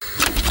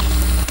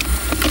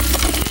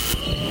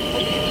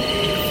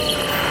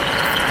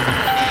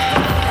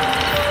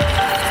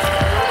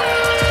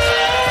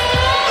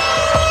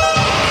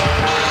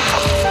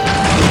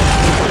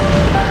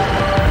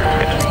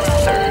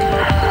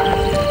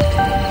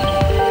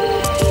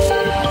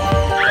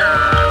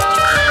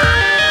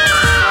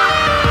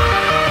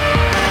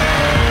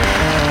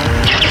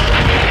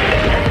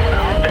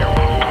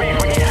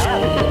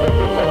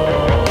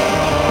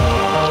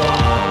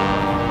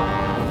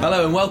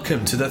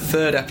welcome to the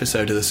third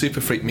episode of the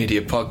Super Freak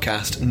Media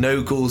podcast,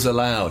 No Ghouls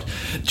Allowed.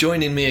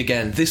 Joining me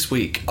again this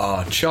week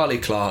are Charlie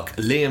Clark,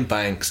 Liam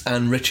Banks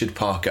and Richard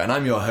Parker, and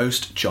I'm your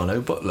host, John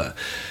O'Butler.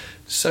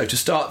 So to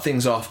start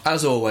things off,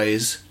 as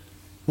always,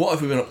 what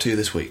have we been up to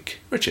this week?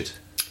 Richard?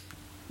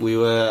 We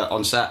were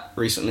on set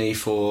recently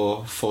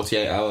for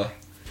 48-hour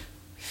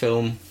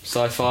film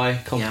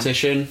sci-fi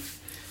competition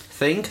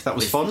thing. That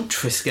was fun.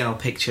 Triskel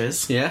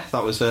Pictures. Yeah,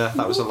 that was a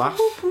laugh.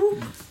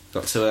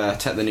 Got to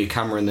take the new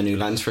camera and the new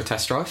lens for a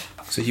test drive.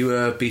 So you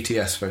were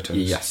BTS photos?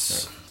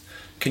 Yes.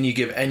 Can you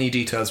give any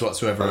details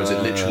whatsoever, or is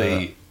it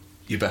literally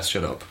you best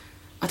shut up?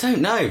 I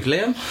don't know,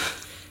 Liam.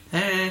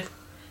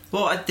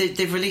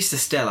 They've released a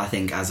still, I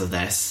think, as of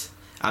this.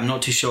 I'm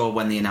not too sure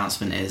when the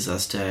announcement is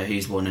as to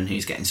who's won and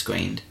who's getting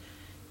screened.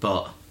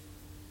 But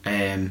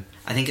I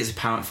think it's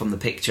apparent from the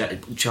picture.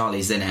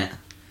 Charlie's in it.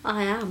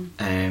 I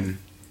am.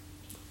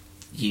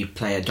 You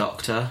play a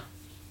doctor.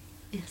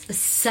 Yes, a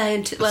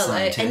scientist.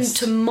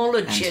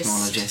 Entomologist.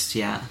 Entomologist,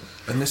 yeah.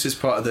 And this is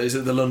part of is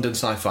it the London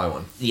Sci-Fi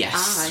one?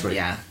 Yes, Sweet.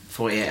 yeah.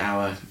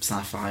 48-hour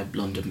sci-fi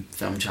London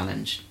film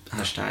challenge.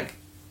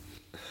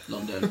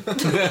 #London. Sweet.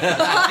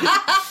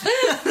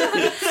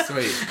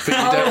 But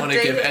you don't want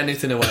to give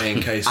anything away in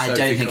case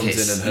Sophie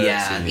comes in and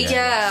hurts you.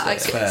 Yeah,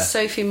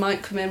 Sophie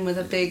might come in with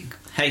a big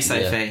Hey,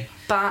 Sophie.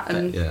 bat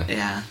and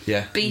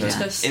beat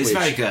us. It was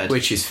very good.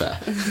 Which is fair.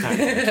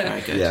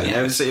 Very good.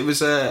 Yeah. It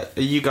was.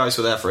 You guys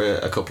were there for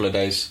a couple of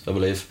days, I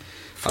believe.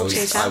 I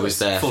was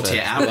there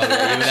 48 hours. You were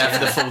there for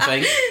the full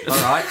thing. All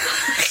right.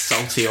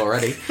 Salty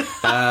already.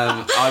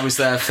 I was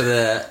there for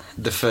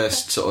the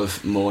first sort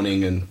of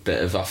morning and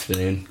bit of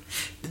afternoon.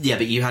 Yeah,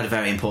 but you had a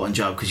very important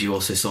job because you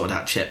also sorted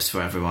out chips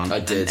for everyone. I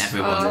did.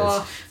 Everyone did.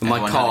 My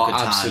Everyone car had a good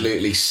time.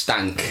 absolutely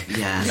stank.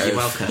 Yeah, of, you're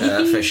welcome.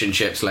 Fish and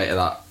chips later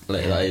that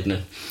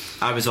evening.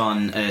 I was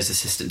on as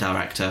assistant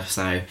director,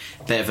 so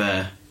a bit of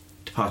a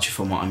departure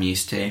from what I'm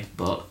used to,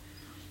 but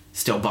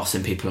still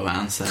bossing people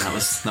around, so that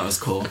was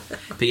cool.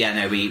 But yeah,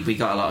 no, we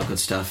got a lot of good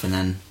stuff, and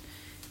then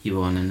you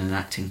were on in an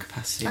acting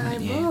capacity,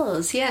 weren't you? I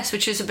was, yes,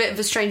 which is a bit of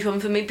a strange one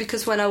for me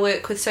because when I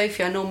work with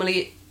Sophie, I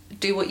normally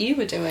do what you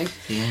were doing.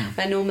 Yeah.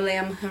 I normally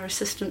am her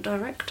assistant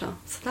director,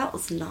 so that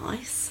was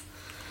nice.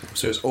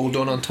 So it's all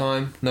done on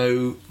time?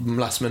 No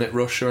last minute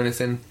rush or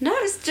anything? No,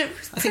 it was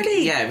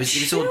pretty it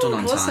was all done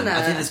on wasn't time. it?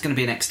 I think there's going to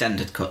be an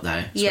extended cut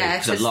though. Yeah,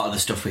 because a lot of the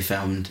stuff we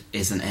filmed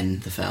isn't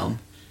in the film.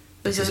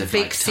 There's Because a of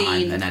big time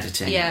scene and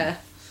editing. Yeah.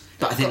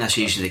 But I think that's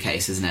usually the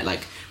case, isn't it?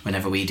 Like,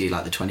 whenever we do,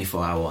 like, the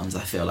 24-hour ones,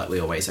 I feel like we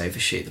always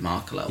overshoot the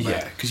mark a little bit.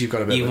 Yeah, because you've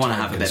got a bit You of want to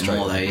have a bit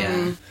more, though,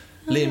 yeah.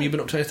 Liam, you been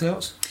up to anything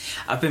else?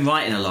 I've been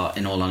writing a lot,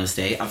 in all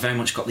honesty. I've very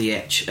much got the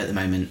itch at the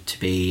moment to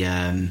be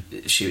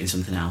shooting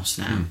something else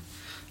now.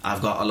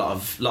 I've got a lot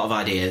of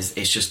ideas.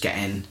 It's just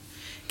getting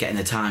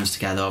the times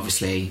together,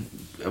 obviously,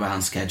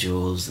 around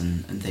schedules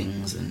and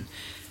things, and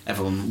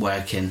everyone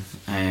working.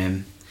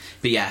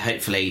 But yeah,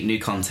 hopefully new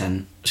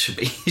content should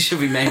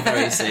be made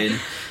very soon.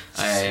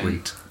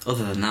 Sweet.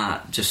 Other than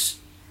that, just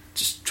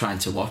trying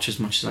to watch as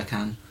much as I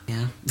can.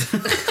 Yeah.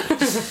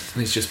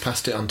 He's just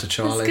passed it on to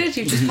Charlie. That's good,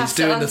 you've just passed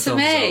it on to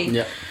me.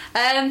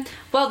 Yeah.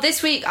 Well,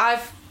 this week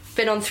I've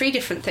been on 3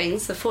 different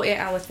things. The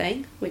 48-hour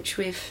thing, which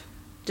we've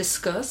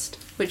discussed,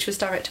 which was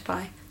directed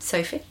by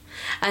Sophie.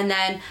 And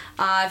then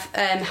I've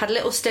had a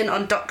little stint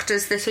on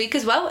Doctors this week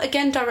as well,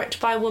 again directed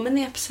by a woman,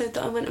 the episode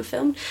that I went and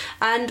filmed,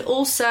 and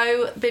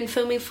also been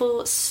filming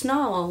for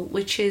Snarl,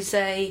 which is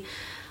a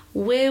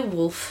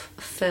werewolf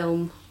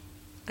film.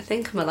 I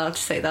think I'm allowed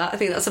to say that. I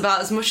think that's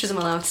about as much as I'm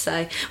allowed to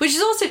say, which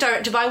is also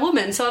directed by a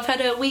woman, so I've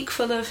had a week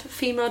full of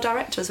female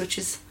directors, which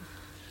is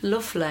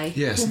lovely.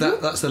 Yes,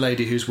 that's the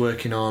lady who's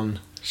working on...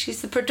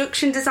 She's the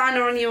production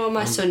designer on You Are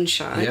My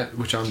Sunshine. Yeah,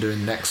 which I'm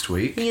doing next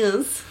week.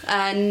 Yes,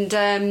 and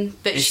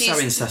but it's she's so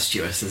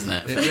incestuous, isn't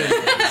it? It really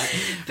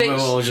is. but We're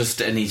all just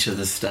in each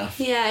other's stuff.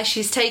 yeah,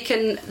 she's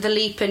taken the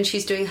leap and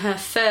she's doing her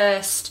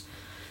first.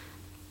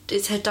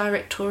 It's her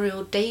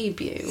directorial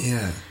debut.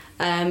 Yeah.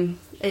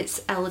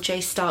 It's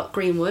LJ Stark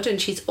Greenwood, and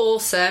she's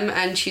awesome,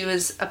 and she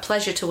was a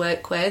pleasure to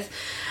work with.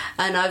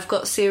 And I've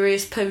got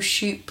serious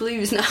post-shoot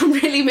blues now. I'm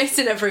really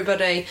missing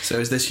everybody. So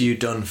is this you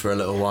done for a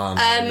little while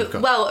now?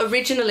 Well,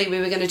 originally we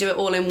were going to do it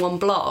all in one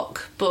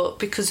block, but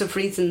because of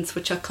reasons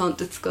which I can't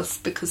discuss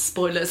because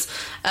spoilers,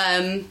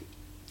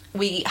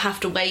 we have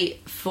to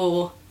wait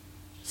for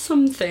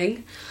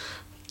something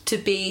to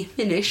be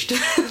finished.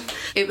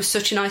 It was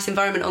such a nice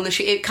environment on the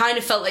shoot. It kind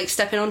of felt like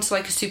stepping onto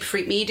like a Super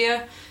Freak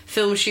Media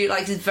film shoot.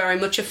 Like, it's very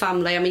much a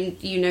family. I mean,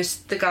 you know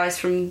the guys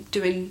from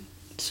doing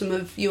some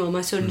of You Are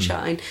My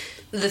Sunshine.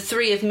 The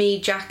 3 of me,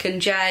 Jack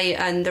and Jay,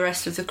 and the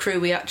rest of the crew,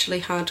 we actually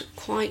had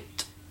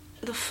quite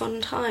the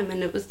fun time,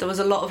 and there was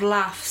a lot of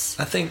laughs.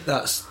 I think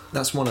that's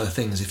one of the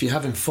things. If you're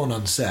having fun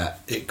on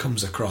set, it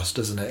comes across,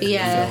 doesn't it? In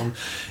Yeah. the film.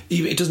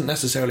 It doesn't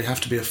necessarily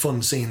have to be a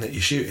fun scene that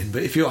you're shooting,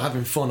 but if you're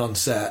having fun on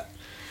set,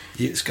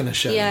 it's going to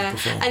show in the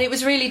performance. And it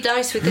was really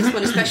nice with this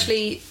one,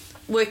 especially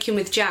working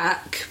with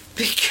Jack,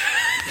 because...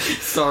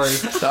 Sorry.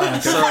 I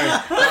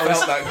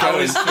felt that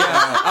going.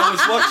 I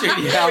was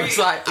watching you. I was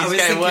like, I was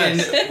thinking,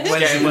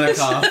 when's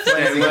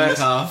the work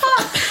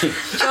off?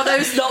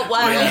 Jono's not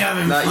well.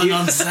 having fun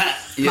on set.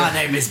 My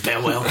name is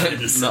Bill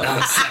Wilkins. and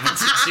I'm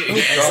 72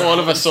 years old. All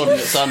of a sudden,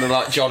 it sounded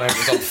like John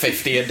was on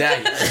 50 a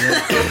day.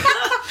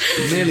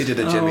 You nearly did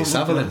a Jimmy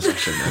Savile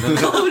impression then.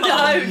 Oh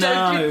no,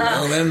 don't do that.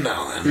 Now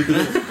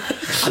then.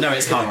 I know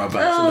it's horror,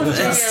 but Oh, dear.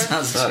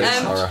 That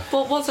is horror.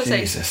 What was I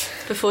saying Jesus.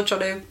 before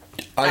Jono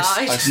I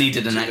died?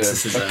 needed an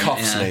exorcism. A cough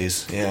yeah.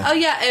 sneeze, yeah. Oh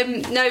yeah,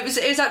 no, it was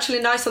actually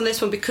nice on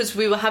this one because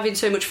we were having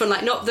so much fun.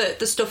 Like, not that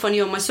the stuff on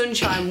You Are My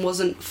Sunshine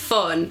wasn't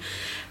fun,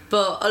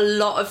 but a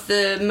lot of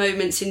the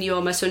moments in You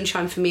Are My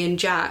Sunshine for me and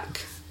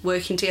Jack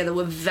working together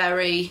were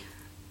very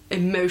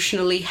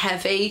emotionally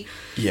heavy.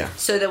 Yeah.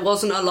 So there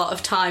wasn't a lot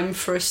of time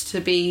for us to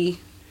be,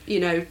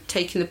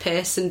 taking the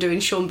piss and doing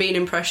Sean Bean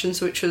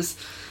impressions, which was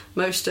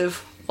most of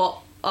what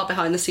our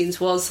behind the scenes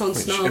was on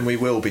Snarl. And we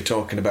will be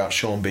talking about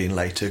Sean Bean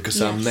later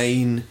because our Yes.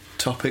 main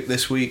topic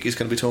this week is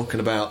going to be talking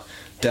about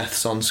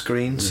deaths on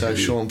screen. So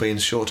Sean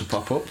Bean's sure to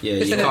pop up. Yeah,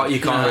 you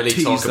can't really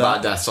Tease talk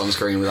about that. deaths on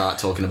screen without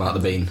talking about the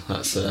bean.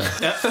 That's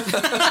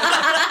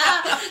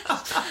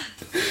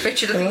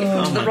Richard, I think you've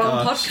come to the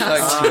wrong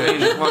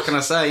podcast. what can I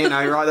say?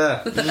 Right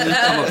there.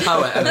 I'm a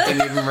poet and I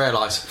didn't even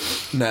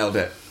realise. Nailed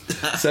it.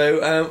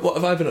 So what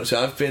have I been up to?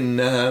 I've been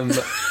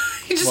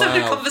You just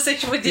having a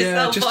conversation with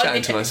yourself. just aren't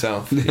chatting you? to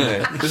myself.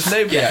 There's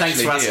nobody Yeah,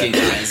 thanks actually for asking,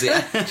 here. guys.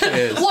 Yeah.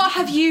 Cheers. What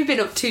have you been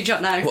up to,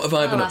 John? Now? What have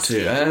I been I'll up ask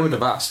to? you. I would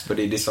have asked, but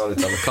he decided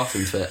to have a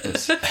coughing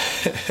fit.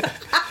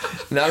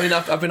 No, I mean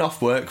I've been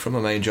off work from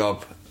my main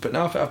job, but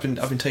now I've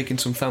been taking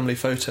some family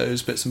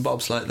photos, bits and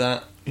bobs like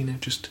that.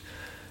 Just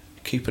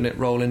keeping it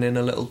rolling in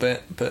a little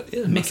bit, but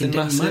yeah, Making nothing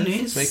them massive.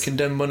 monies. Making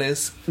them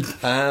monies.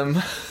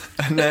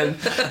 And then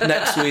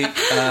next week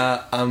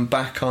I'm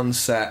back on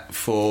set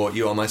for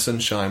You Are My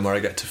Sunshine, where I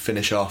get to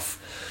finish off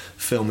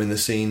filming the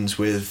scenes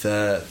with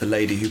the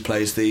lady who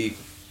plays the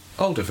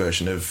older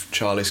version of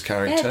Charlie's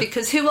character. Yeah,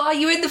 because who are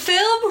you in the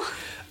film?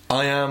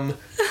 I am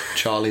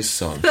Charlie's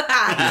son,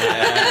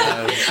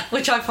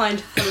 Which I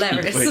find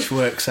hilarious. which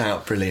works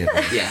out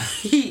brilliantly. Yeah,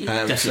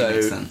 definitely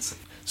makes sense.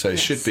 So it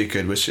should be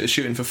good. We're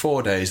shooting for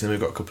 4 days, then we've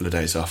got a couple of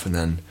days off, and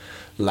then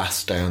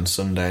last day on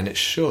Sunday, and it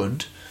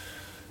should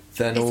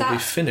then Is all be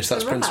that finished. the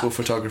That's wrap? principal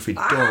photography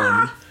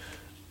done.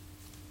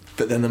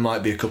 But then there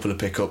might be a couple of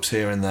pickups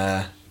here and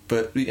there.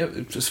 But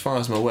as far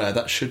as I'm aware,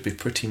 that should be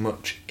pretty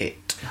much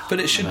it. But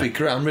it should be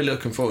great. I'm really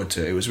looking forward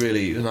to it. It was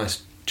really a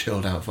nice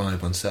chilled out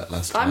vibe on set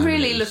last time. I'm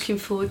really It was- looking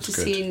forward it's to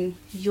good. seeing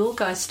your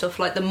guys' stuff,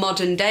 like the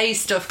modern day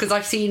stuff, because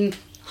I've seen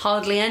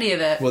hardly any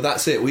of it. Well,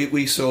 that's it.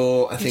 We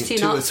saw, I think, seen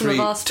two or some of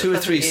our stuff, three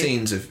haven't you?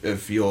 scenes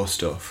of your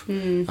stuff,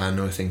 and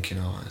we're thinking,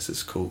 oh, this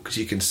is cool because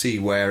you can see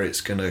where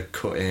it's going to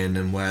cut in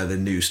and where the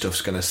new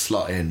stuff's going to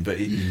slot in. But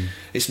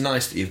it's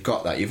nice that you've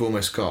got that. You've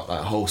almost got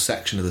that whole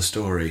section of the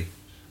story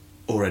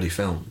already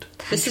filmed.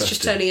 This is just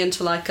Interesting. turning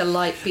into like a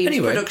Light Beams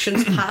Anyway.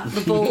 Productions Pat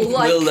the Ball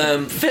like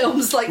We'll,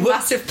 films, like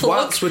massive plug.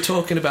 Whilst we're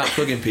talking about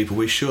plugging people,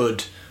 we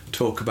should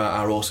talk about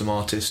our awesome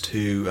artist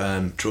who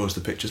draws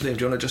the pictures. Liam,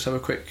 do you want to just have a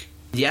quick?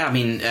 Yeah, I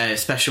mean,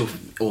 special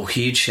or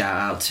huge shout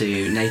out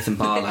to Nathan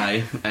Barlow.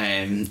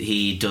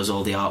 He does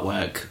all the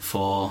artwork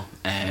for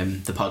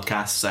the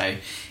podcast, so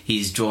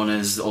he's drawn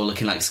us all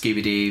looking like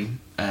Scooby-Doo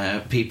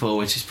people,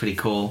 which is pretty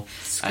cool.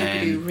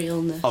 Scooby-Doo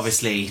realness.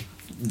 Obviously,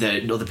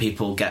 the other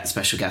people get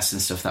special guests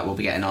and stuff that we'll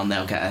be getting on.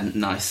 They'll get a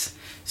nice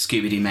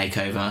Scooby-Doo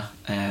makeover.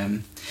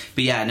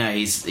 But yeah, no,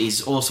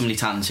 he's awesomely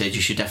talented.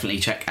 You should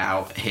definitely check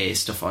out his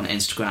stuff on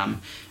Instagram,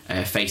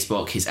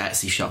 Facebook, his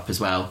Etsy shop as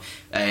well,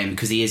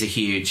 because he is a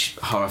huge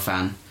horror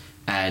fan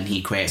and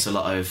he creates a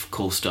lot of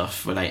cool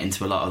stuff relating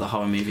to a lot of the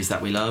horror movies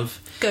that we love.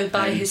 Go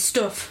buy his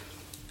stuff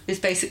is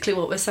basically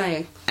what we're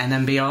saying.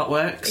 NMB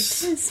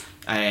Artworks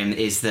It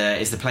is.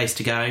 is the place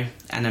to go.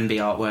 NMB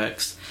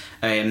Artworks.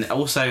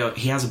 Also,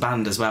 he has a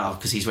band as well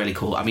because he's really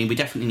cool. I mean, we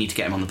definitely need to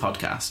get him on the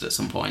podcast at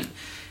some point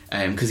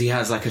because he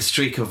has like a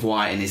streak of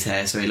white in his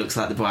hair, so he looks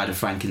like the Bride of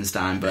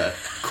Frankenstein, but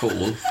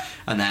cool.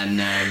 And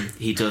then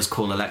he does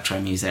cool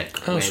electro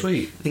music. Oh, with-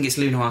 sweet. I think it's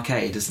Lunar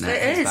Arcade, isn't it?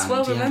 It his is, band?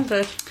 well Yeah.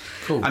 remembered.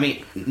 Cool. I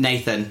mean,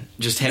 Nathan,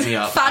 just hit me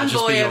up. I'll just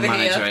Fanboy be your over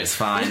manager. here. It's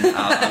fine.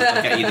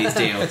 I'll get you these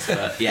deals.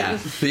 But yeah,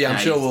 But yeah, I'm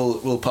No, sure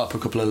we'll pop a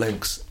couple of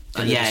links.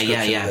 In the Yeah, yeah,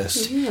 description yeah. of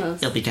this. Yes.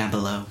 it'll be down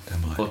below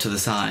or to the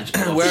side,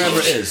 Wherever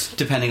it is.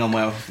 depending on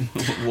where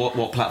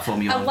what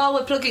platform you're And on. while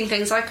we're plugging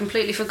things, I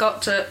completely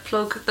forgot to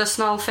plug the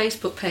Snarl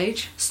Facebook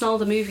page. Snarl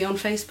the movie on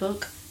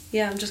Facebook.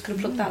 Yeah, I'm just going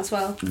to plug that as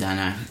well.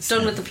 No.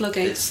 Done with the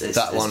plugging.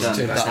 That one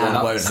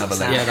won't have a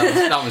link. Yeah,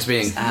 that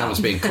was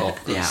being cut.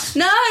 Yeah,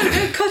 No,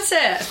 don't cut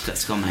it.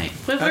 let's go, mate.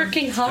 We're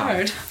working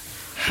hard.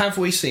 Have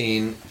we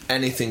seen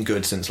anything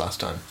good since last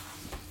time?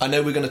 I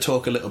know we're going to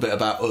talk a little bit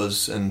about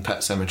Us and Pet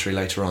Sematary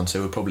later on,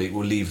 so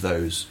we'll leave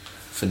those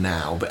for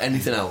now. But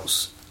anything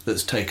else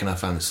that's taken our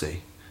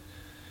fancy?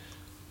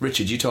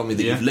 Richard, you told me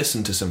that you've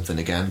listened to something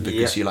again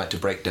because you like to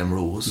break them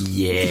rules.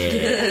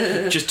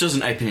 Yeah. Just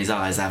doesn't open his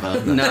eyes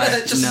ever. No,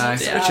 Just- no.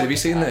 Richard, have you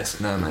seen this?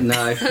 No, man.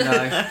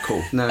 No.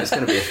 Cool. No, it's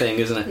going to be a thing,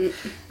 isn't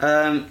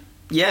it?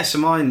 Yeah, so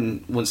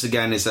mine, once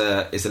again, is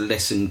a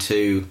listen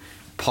to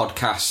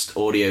podcast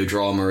audio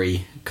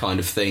drama-y kind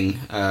of thing.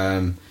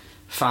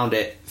 Found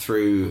it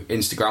through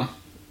Instagram.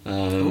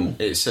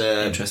 It's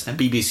a Interesting.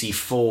 BBC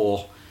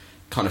 4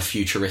 kind of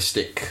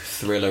futuristic,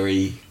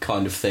 thrillery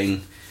kind of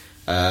thing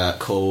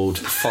called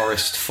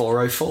Forest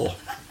 404.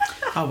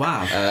 Oh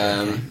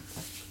wow.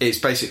 It's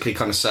basically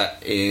kind of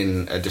set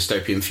in a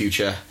dystopian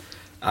future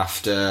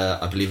after,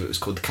 I believe it was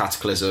called the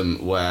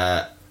Cataclysm,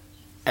 where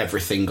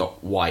everything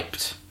got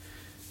wiped.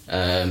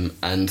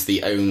 And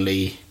the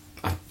only,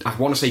 I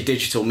want to say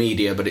digital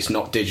media, but it's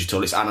not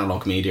digital, it's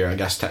analog media, I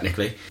guess,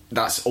 technically.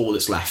 That's all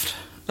that's left.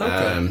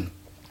 Okay.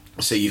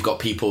 So you've got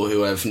people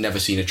who have never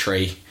seen a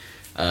tree,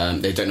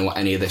 they don't know what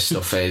any of this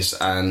stuff is,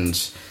 and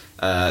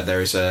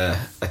there is a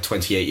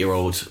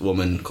 28-year-old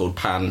woman called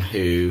Pan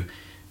who,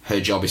 her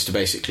job is to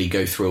basically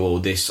go through all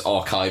this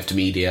archived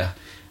media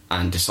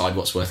and decide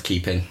what's worth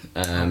keeping.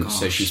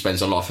 So she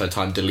spends a lot of her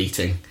time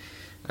deleting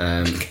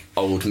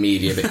old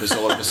media because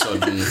all of a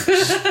sudden,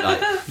 like,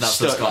 That's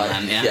what's gone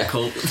on, yeah.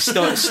 Cool.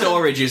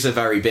 Storage is a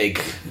very big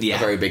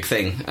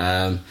thing.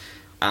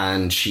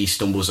 And she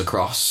stumbles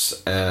across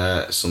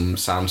some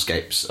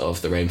soundscapes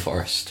of the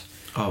rainforest.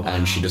 Oh, wow.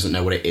 And she doesn't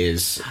know what it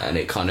is, and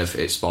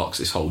it sparks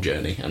this whole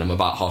journey. And I'm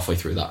about halfway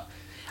through that.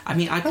 I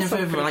mean, I'd That's never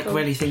not ever pretty cool.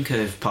 really think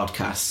of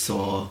podcasts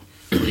or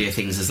audio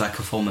things as like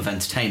a form of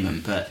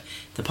entertainment, but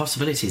the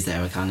possibilities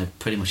there are kind of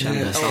pretty much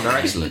endless. Oh, aren't they're they?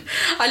 excellent.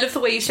 I love the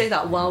way you say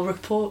that while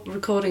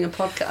recording a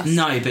podcast.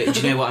 No, but do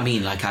you know what I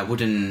mean? Like, I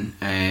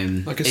wouldn't. Like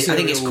a I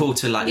think it's serial- cool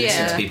to like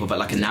listen Yeah. to people, but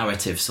like a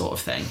narrative sort of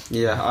thing.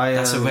 Yeah,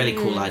 That's a really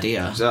cool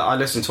idea. So I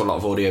listen to a lot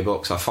of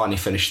audiobooks. I finally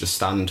finished The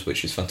Stand,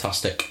 which is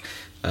fantastic.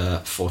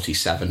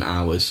 47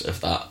 hours of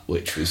that,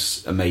 which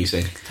was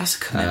amazing. That's a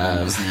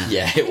commitment, isn't it?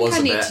 Yeah, it was I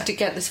a need bit. to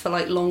get this for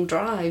like long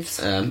drives.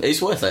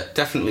 It's worth it,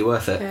 definitely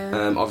worth it.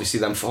 Yeah. Obviously,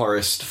 then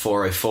Forest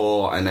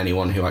 404, and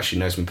anyone who actually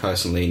knows me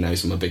personally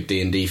knows I'm a big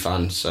D&D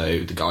fan. So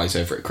the guys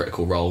over at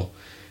Critical Role,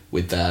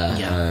 with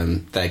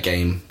their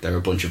game, they're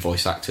a bunch of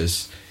voice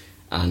actors,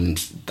 and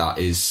that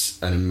is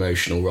an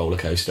emotional roller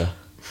coaster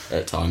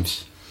at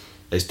times.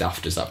 As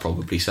daft as that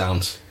probably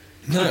sounds.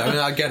 No, I mean,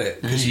 I get it,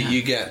 because Yeah.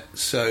 you get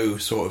so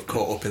sort of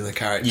caught up in the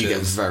characters. You get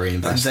very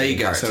invested And they in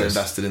get so characters.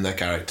 invested in their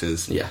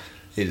characters. Yeah.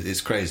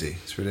 It's crazy.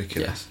 It's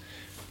ridiculous.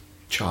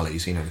 Charlie, you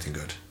seen anything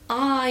good?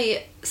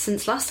 I,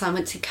 since last time,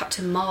 went to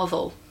Captain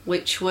Marvel,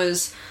 which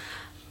was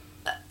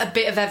a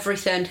bit of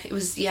everything. It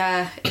was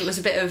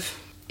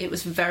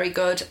very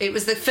good. It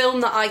was the film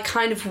that I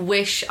kind of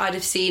wish I'd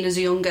have seen as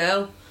a young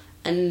girl,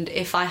 and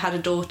if I had a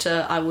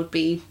daughter, I would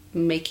be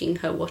making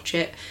her watch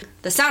it.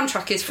 The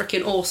soundtrack is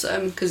freaking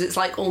awesome, because it's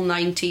like all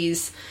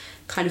 90s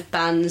kind of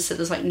bands, so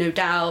there's like No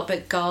Doubt,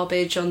 but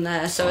Garbage on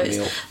there, so Sign me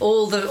it's up.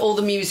 all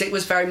the music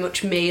was very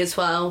much me as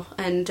well,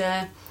 and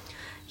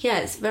yeah,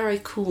 it's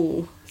very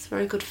cool. It's a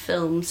very good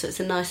film, so it's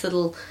a nice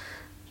little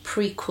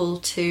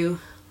prequel to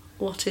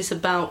what is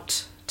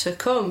about to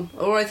come,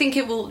 or I think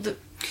it will.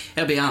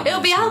 It'll be out. It'll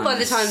be out by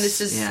the time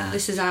this is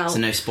out. So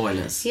no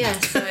spoilers. Yeah,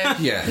 so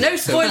Yeah. no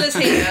spoilers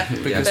here.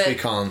 Because but we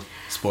can't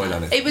spoil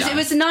anything. it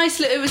was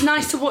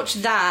nice to watch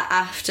that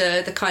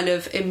after the kind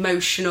of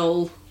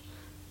emotional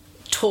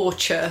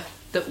torture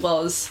that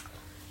was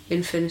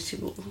Infinity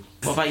War.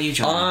 What about you,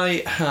 John?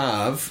 I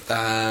have,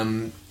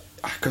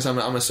 because I'm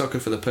a sucker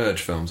for the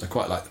Purge films. I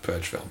quite like the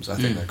Purge films. I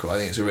think they're cool. I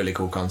think it's a really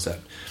cool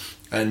concept.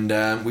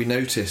 And we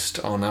noticed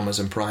on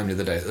Amazon Prime the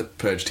other day that the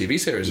Purge TV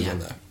series is on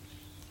there.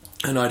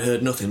 And I'd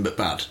heard nothing but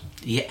bad.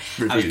 Yeah,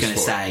 I was reviews going to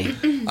for say.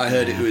 I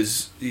heard it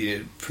was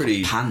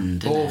pretty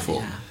Panned, didn't it? awful.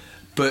 Yeah.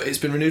 But it's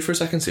been renewed for a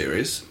second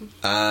series,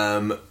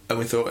 and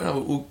we thought,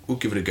 we'll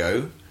give it a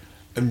go,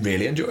 and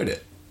really enjoyed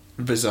it.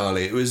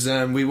 Bizarrely, it was.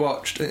 We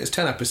watched. It's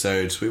 10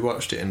 episodes. We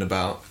watched it in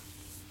about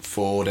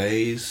 4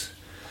 days.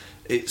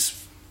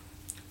 It's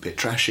a bit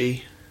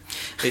trashy.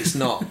 It's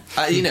not.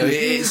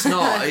 It's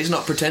not. It's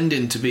not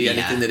pretending to be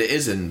anything that it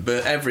isn't.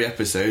 But every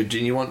episode,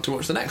 and you want to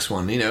watch the next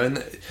one. And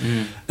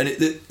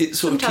it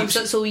sort of Sometimes keeps.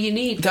 that's all you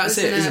need. That's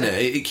it, isn't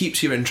it? It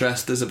keeps your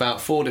interest. There's about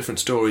 4 different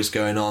stories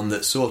going on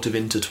that sort of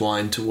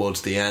intertwine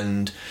towards the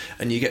end,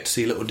 and you get to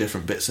see little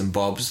different bits and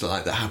bobs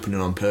like that happening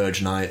on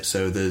Purge Night.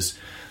 So there's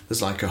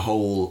like a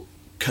whole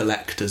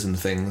collectors and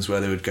things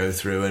where they would go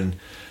through and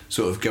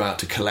sort of go out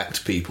to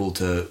collect people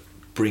to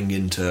bring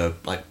into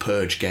like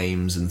Purge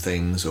games and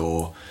things,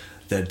 or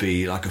there'd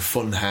be like a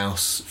fun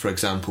house, for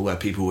example, where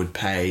people would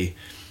pay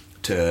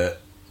to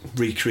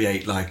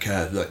recreate like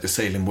the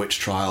Salem witch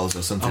trials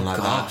or something like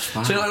gosh, that.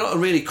 wow. So a lot of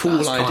really cool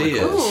That's kinda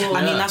ideas. cool.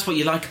 I mean, that's what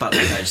you like about the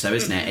Purge, though,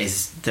 isn't it?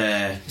 Is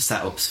the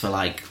setups for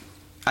like.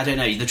 I don't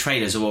know, the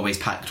trailers are always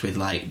packed with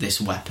like,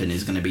 this weapon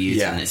is going to be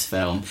used in this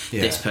film,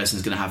 this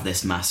person's going to have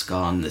this mask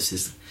on, this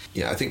is...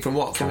 Yeah, I think from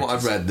what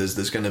I've read,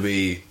 there's going to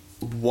be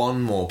one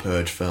more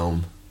Purge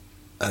film,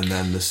 and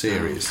then the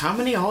series. How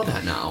many are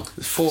there now?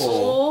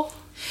 4.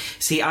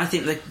 See, I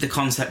think the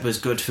concept was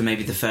good for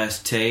maybe the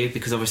first 2,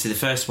 because obviously the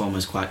first one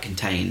was quite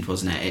contained,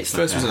 wasn't it? It's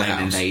First like was a in a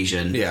home house.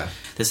 invasion. Yeah.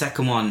 The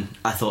second one,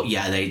 I thought,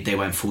 they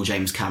went full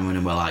James Cameron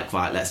and were like,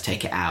 right, let's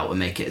take it out and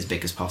make it as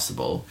big as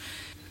possible.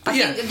 I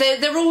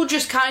think they're all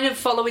just kind of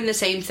following the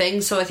same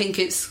thing, so I think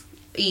it's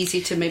easy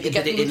to maybe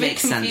get But them a it bit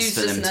makes sense confused,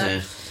 for them doesn't to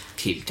it?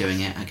 keep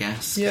doing it, I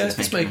guess. Yeah,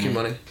 it's making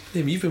money.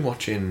 Liam, you've been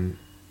watching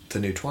the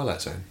new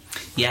Twilight Zone.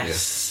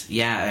 Yes,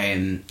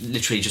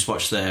 literally just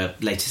watched the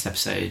latest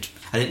episode.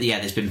 I think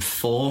there's been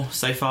 4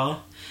 so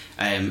far.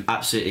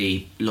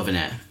 Absolutely loving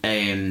it.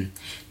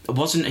 I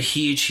wasn't a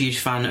huge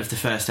fan of the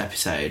first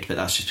episode, but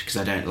that's just because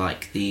I don't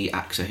like the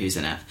actor who's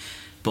in it.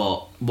 But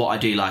what I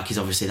do like is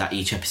obviously that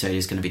each episode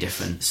is going to be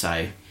different,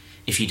 so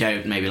if you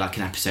don't maybe like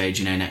an episode,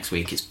 next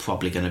week it's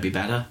probably going to be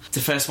better.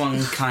 The first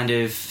one kind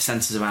of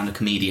centres around a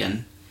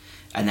comedian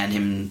and then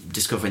him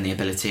discovering the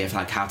ability of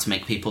like how to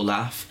make people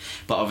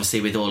laugh. But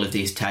obviously with all of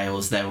these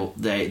tales,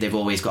 they've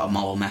always got a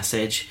moral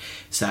message,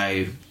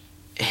 so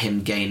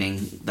him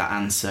gaining that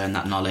answer and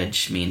that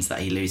knowledge means that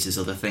he loses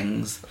other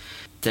things.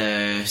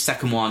 The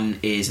second one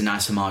is a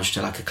nice homage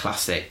to like a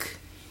classic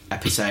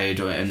episode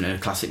or a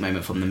classic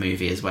moment from the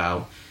movie as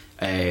well,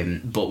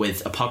 but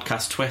with a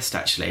podcast twist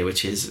actually,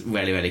 which is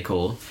really, really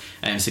cool.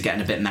 So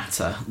getting a bit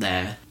meta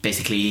there.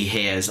 Basically he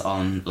hears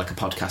on like a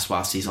podcast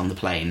whilst he's on the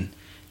plane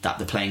that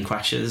the plane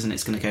crashes and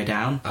it's going to go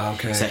down.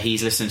 Okay. So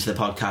he's listening to the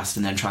podcast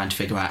and then trying to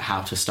figure out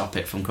how to stop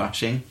it from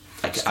crashing.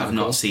 Like, I've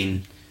not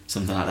seen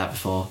something like that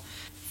before.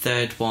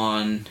 Third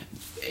one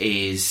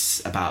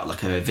is about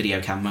like a video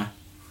camera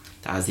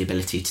that has the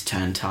ability to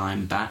turn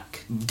time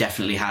back.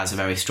 Definitely has a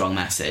very strong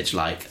message.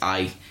 Like,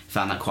 I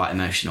found that quite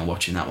emotional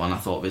watching that one. I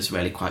thought it was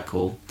really quite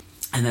cool.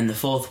 And then the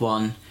fourth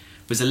one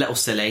was a little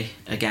silly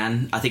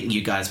again. I think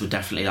you guys would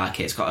definitely like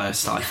it. It's got a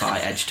sci-fi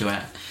edge to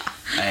it.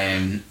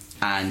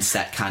 And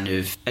set kind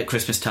of at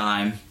Christmas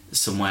time,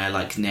 somewhere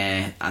like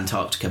near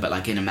Antarctica, but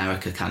like in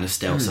America kind of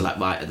still, so like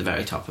right at the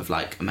very top of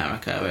like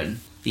America. And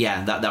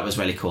yeah, that was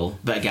really cool.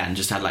 But again,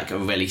 just had like a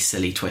really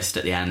silly twist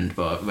at the end,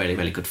 but really,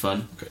 really good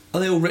fun. Okay.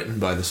 Are they all written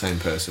by the same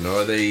person,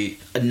 or are they...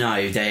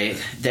 No,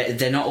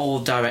 they're not all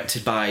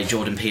directed by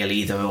Jordan Peele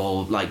either,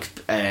 or like...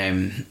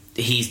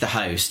 he's the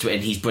host,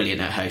 and he's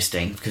brilliant at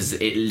hosting, because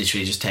it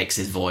literally just takes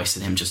his voice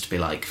and him just to be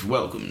like,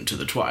 welcome to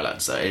the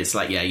Twilight. So it's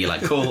like, yeah, you're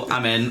like, cool,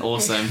 I'm in,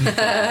 awesome.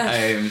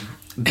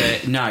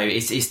 But no,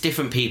 it's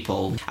different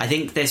people. I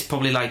think there's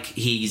probably like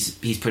he's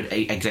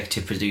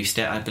executive produced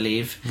it, I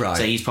believe. Right.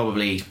 So he's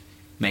probably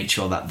made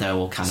sure that they're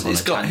all kind of on a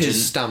it's got tangent.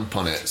 his stamp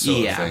on it,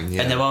 sort of thing.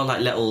 Yeah, and there are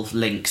like little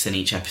links in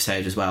each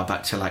episode as well,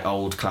 back to like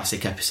old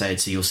classic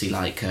episodes. So you'll see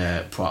like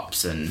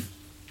props and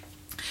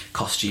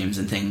costumes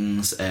and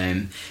things.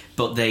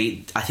 But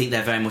I think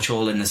they're very much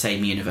all in the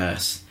same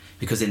universe,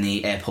 because in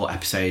the airport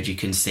episode you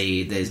can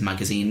see there's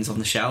magazines on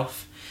the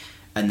shelf,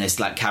 and there's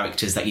like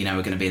characters that are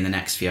going to be in the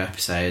next few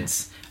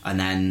episodes, and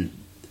then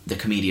the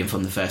comedian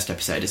from the first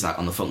episode is like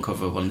on the front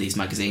cover of one of these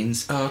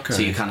magazines. Oh, okay.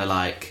 So you're kind of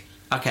like,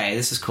 okay,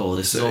 this is cool,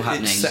 this is all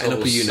happening. It's setting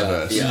up a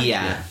universe.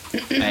 Yeah.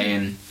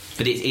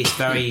 But it's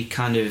very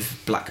kind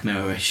of Black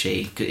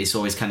Mirror-ishy. It's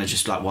always kind of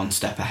just like one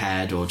step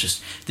ahead, or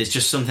just there's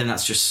just something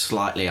that's just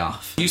slightly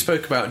off. You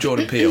spoke about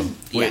Jordan Peele,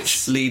 which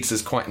Yes. leads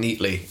us quite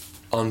neatly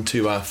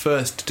onto our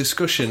first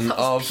discussion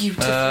of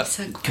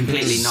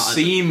Completely not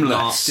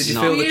seamless. Did you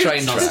feel the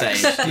train not tracks?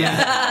 staged?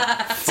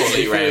 Yeah.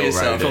 Fully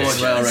railroaded.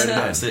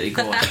 Absolutely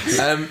gorgeous.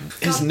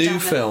 His God new damn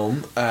it.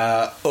 film,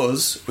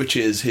 Us, which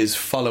is his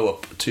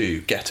follow-up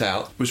to Get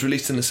Out, was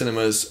released in the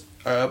cinemas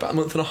about a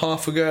month and a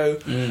half ago,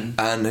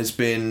 and has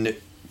been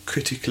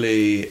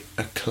critically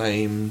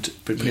acclaimed.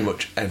 But pretty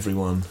much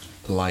everyone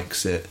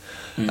likes it.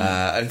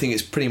 I think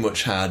it's pretty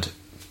much had...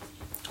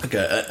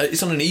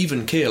 it's on an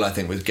even keel, I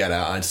think, with Get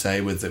Out, I'd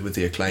say, with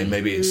the acclaim.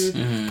 Maybe it's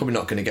probably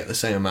not going to get the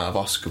same amount of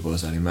Oscar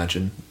buzz, I'd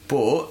imagine.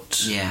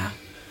 But Yeah.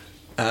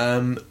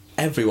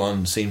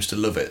 everyone seems to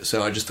love it,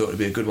 so I just thought it'd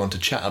be a good one to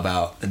chat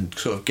about and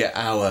sort of get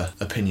our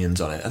opinions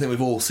on it. I think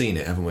we've all seen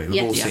it, haven't we?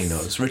 We've all Yes. seen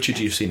Us. Richard,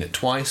 you've seen it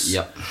twice.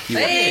 Yep.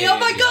 Hey, oh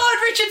my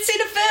God, Richard's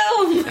seen a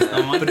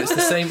film! But it's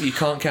the same, you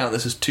can't count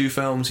this as two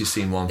films, you've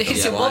seen one film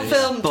He's seen twice. one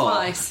film But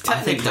twice. I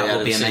think that Technically,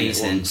 would be I'd have seen it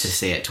amazing once. to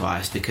see it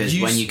twice, because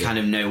You when you s- kind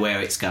of know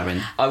where it's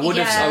going. I would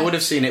Yeah.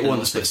 have seen it And once,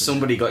 what's but different?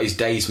 somebody got his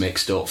days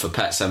mixed up for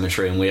Pet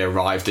Sematary, and we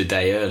arrived a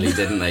day early,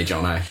 didn't they,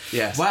 Jono?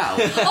 Yes. Wow.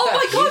 Oh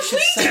my God, should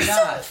we say did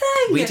that.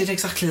 something! We did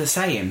exactly the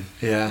same.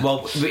 Yeah.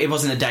 Well, it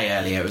wasn't a day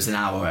earlier, it was an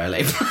hour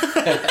early.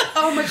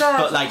 Oh my God.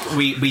 But like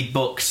we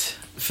booked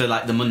for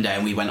like the Monday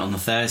and we went on the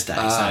Thursday.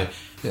 So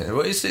Yeah,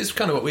 well, it's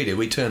kind of what we did.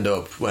 We turned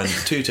up when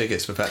 2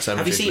 tickets for Pet Sematary.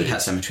 have you seen please. Pet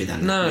Sematary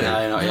then? No.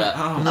 No, not yet.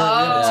 Oh, No,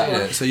 we haven't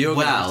seen it. So you're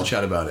going to have Well- to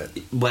chat about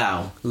it.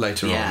 well,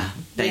 Later yeah,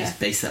 on.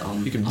 base it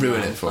on. You can on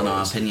ruin our- it for on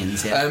our us.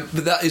 opinions. Yeah.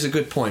 But that is a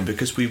good point,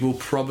 because we will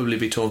probably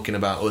be talking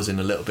about Us in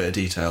a little bit of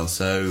detail.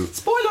 So,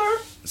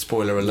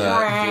 spoiler alert.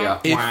 Yeah.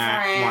 If-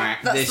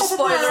 That's This- a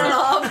spoiler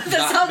alarm.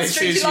 That sounds this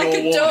strangely is like your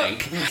a warning.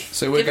 duck.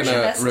 So we're Give us going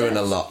your to best ruin a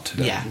tips. lot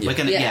today. Yeah, we're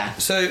gonna. Yeah. Yeah.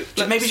 So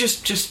Maybe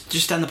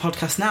just end the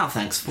podcast now.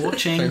 Thanks for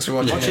watching. Thanks for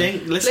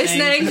watching.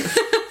 listening.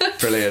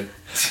 brilliant.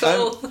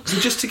 Cool. So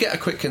just to get a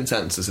quick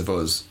consensus of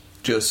Us,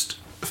 just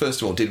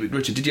first of all,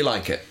 Richard, did you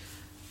like it?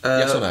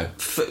 Yes or no?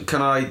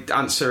 Can I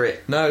answer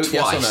it No, twice,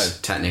 yes or no?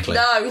 technically?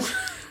 No.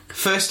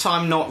 First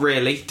time, not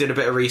really. Did a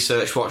bit of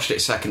research, watched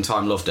it. Second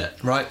time, loved it.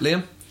 Right,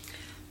 Liam?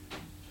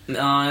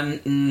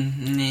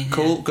 Yeah.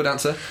 Cool, good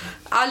answer.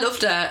 I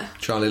loved it.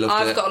 Charlie loved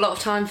I've it. got a lot of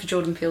time for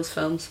Jordan Peele's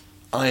films.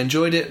 I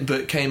enjoyed it,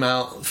 but came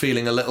out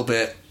feeling a little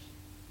bit,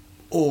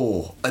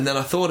 and then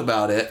I thought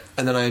about it,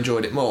 and then I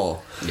enjoyed it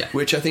more. Yeah.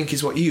 Which I think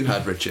is what you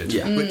had, Richard.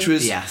 Yeah. Which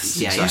was Yes,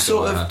 yeah, you yeah.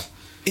 sort Exactly what I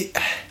of.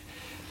 had.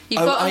 You've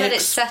got to let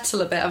it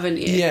settle a bit, haven't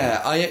you?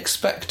 Yeah, I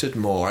expected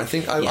more. I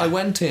think I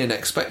went in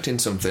expecting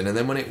something, and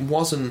then when it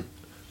wasn't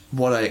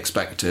what I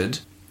expected,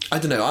 I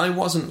don't know. I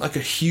wasn't like a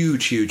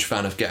huge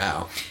fan of Get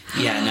Out.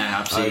 Yeah, no,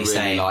 absolutely. I really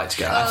same. liked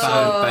Get I Out.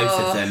 found both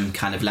of them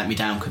kind of let me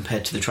down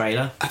compared to the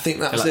trailer. I think I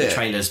feel that's like it. the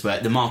trailers were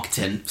the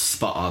marketing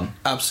spot on.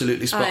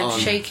 Absolutely spot I'm on.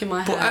 shaking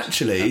my But head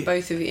actually, at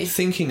both of you.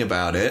 thinking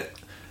about it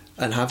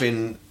and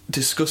having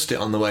discussed it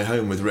on the way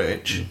home with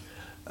Rich,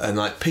 and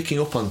like picking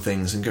up on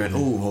things and going,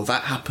 oh, well,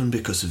 that happened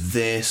because of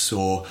this,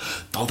 or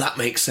oh, that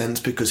makes sense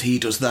because he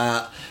does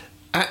that.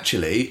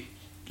 Actually,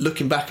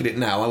 looking back at it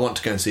now, I want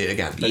to go and see it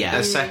again. Yeah.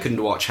 A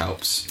second watch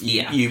helps.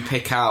 Yeah. You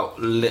pick out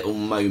little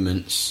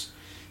moments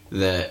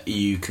that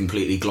you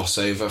completely gloss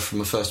over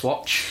from a first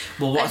watch.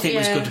 Well, what I think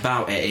was Yeah. good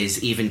about it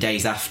is even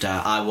days after,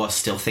 I was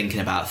still thinking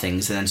about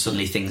things, and then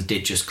suddenly things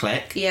did just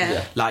click.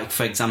 Yeah. Like,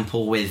 for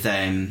example, with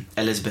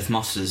Elizabeth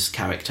Moss's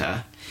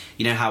character,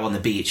 you know how on the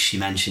beach she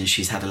mentions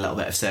she's had a little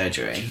bit of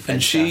surgery,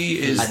 And she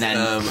stuff. is and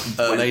then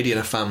a lady in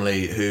a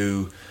family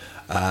who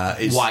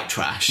is white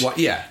trash.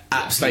 Yeah,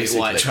 Absolute basically,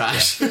 white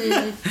trash.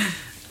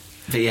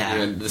 But yeah,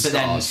 Yeah, the but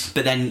scars.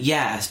 then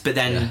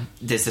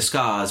there's the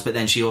scars. But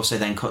then she also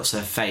then cuts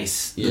her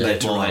face a bit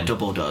later more. Her on.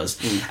 double does,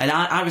 and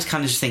I was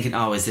kind of just thinking,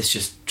 oh, is this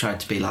just tried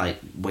to be like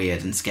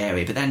weird and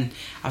scary? But then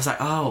I was like,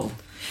 oh,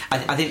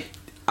 I think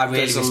I really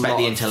There's a respect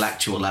the lot-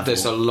 intellectual level.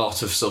 There's a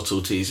lot of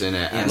subtleties in it.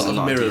 yeah, and there's a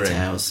lot of mirroring.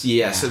 details.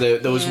 Yeah, so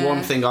there was Yeah.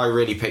 one thing I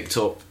really picked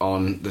up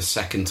on the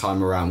second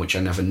time around, which I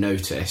never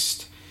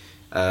noticed.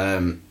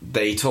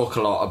 They talk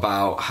a lot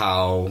about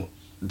how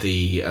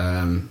the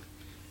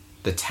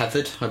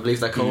tethered, I believe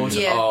they're called,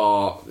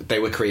 Yeah. they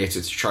were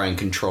created to try and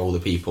control the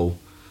people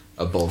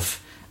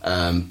above,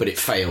 but it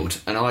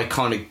failed. And I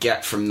kind of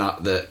get from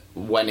that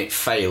when it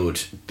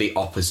failed, the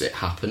opposite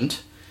happened.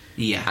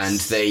 Yes, And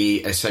they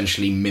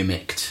essentially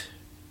mimicked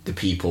the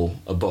people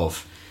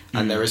above.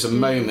 And there is a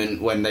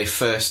moment when they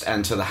first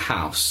enter the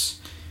house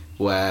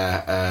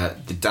where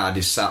the dad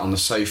is sat on the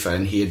sofa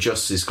and he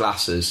adjusts his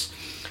glasses,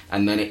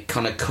 and then it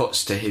kind of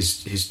cuts to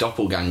his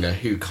doppelganger,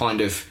 who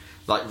kind of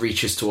like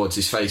reaches towards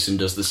his face and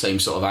does the same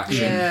sort of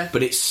action. Yeah.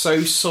 But it's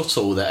so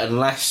subtle that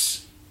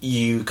unless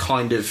you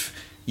kind of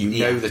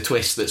know the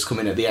twist that's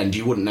coming at the end,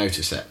 you wouldn't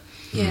notice it.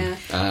 Yeah.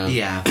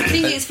 yeah. I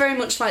think it's very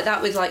much like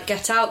that with like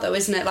Get Out, though,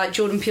 isn't it? Like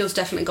Jordan Peele's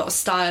definitely got a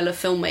style of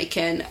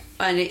filmmaking,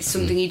 and it's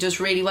something he does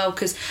really well.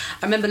 Because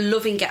I remember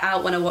loving Get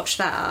Out when I watched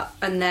that,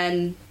 and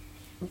then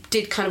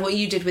did kind of what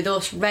you did with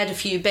us, read a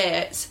few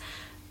bits,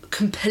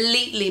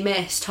 completely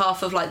missed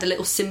half of like the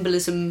little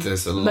symbolism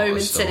There's a lot of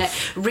moments in it.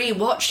 stuff.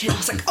 Rewatched it, and I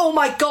was like, oh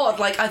my god!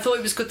 Like I thought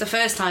it was good the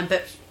first time,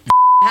 but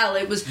hell,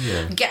 it was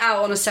Get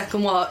Out on a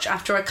second watch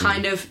after I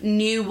kind of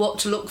knew what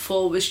to look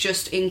for was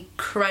just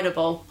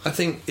incredible. I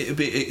think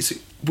it's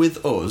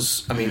with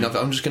us. I mean,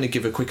 I'm just going to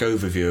give a quick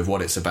overview of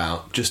what it's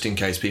about, just in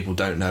case people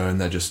don't know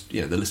and they're just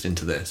they're listening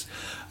to this.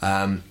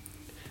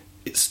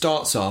 It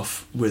starts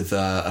off with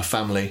a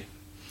family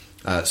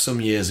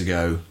some years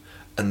ago,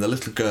 and the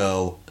little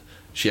girl,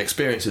 she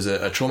experiences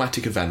a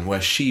traumatic event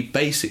where she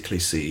basically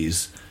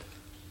sees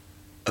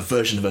a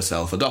version of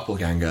herself, a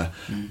doppelganger,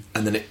 and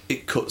then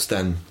it cuts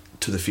then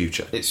to the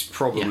future. It's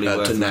probably Yeah.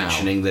 worth To now.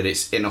 mentioning that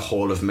it's in a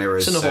hall of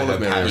mirrors, It's in a hall so of her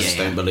mirrors. parents Yeah,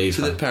 don't yeah. believe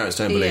So her. the parents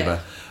don't believe Yeah.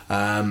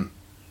 her.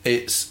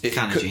 It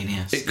Kinda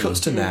genius. It cuts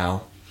to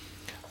now,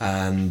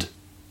 and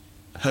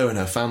her and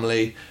her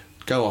family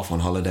go off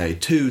on holiday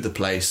to the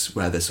place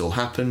where this all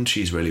happened.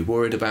 She's really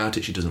worried about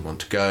it. She doesn't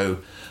want to go,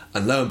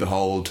 and lo and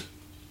behold,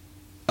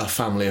 a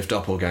family of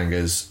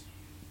doppelgangers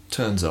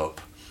turns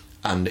up,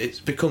 and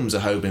it becomes a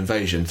home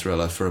invasion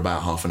thriller for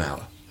about half an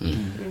hour.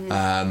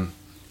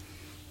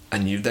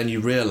 And you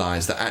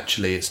realise that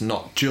actually it's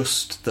not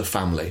just the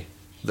family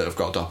that have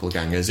got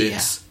doppelgangers,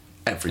 it's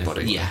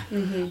everybody. Yeah.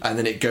 And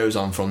then it goes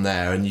on from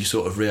there, and you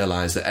sort of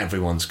realise that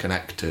everyone's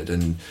connected,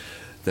 and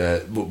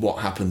what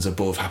happens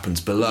above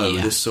happens below,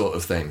 Yeah. this sort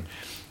of thing.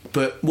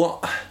 But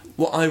what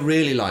I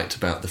really liked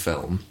about the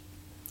film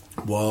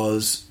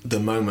was the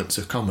moments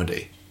of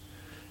comedy.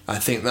 I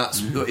think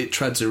it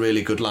treads a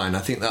really good line. I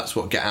think that's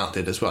what Get Out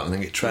did as well. I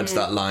think it treads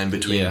that line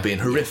between being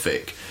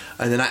horrific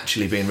and then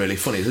actually being really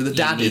funny. So the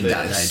dad need in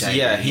that, this, though, don't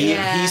Yeah,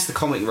 Yeah. he's the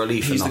comic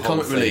relief. He's in the whole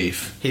comic thing.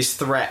 relief. His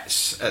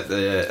threats at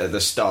the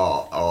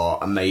start are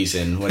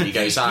amazing when he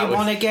goes out. You with,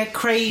 want to get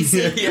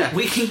crazy? Yeah.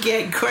 We can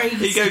get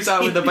crazy. he goes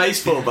out with the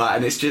baseball bat,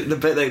 and it's just the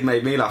bit that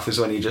made me laugh is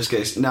when he just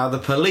goes, "Now the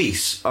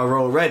police are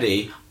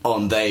already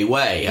on their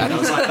way," and I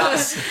was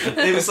like,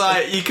 it was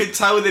like you could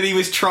tell that he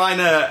was trying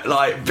to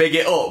like big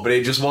it up, but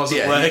it just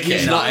wasn't working.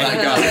 he's not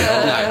that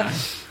guy. No.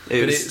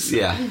 But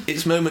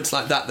it's moments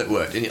like that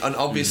worked, and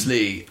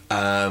obviously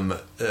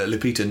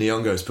Lupita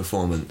Nyong'o's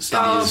performance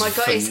Oh is my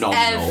god,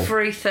 phenomenal. it's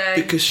everything.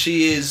 because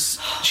she's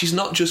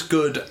not just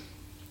good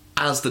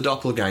as the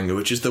doppelganger,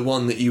 which is the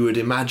one that you would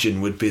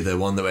imagine would be the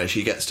one where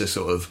she gets to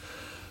sort of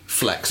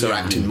flex her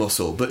acting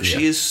muscle, but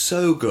she is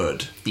so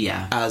good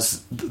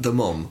as the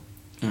mum.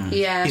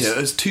 Yeah. You know,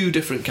 as two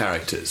different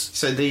characters.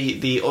 So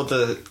the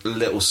other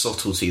little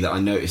subtlety that I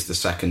noticed the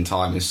second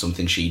time is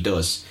something she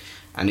does,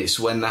 and it's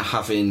when they're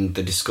having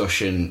the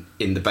discussion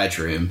in the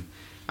bedroom,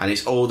 and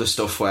it's all the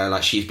stuff where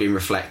like she's being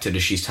reflected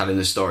as she's telling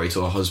the story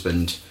to her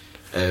husband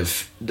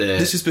of the...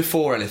 This is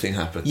before anything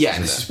happens. Yeah,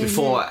 this is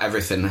before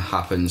everything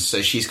happens.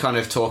 So she's kind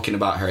of talking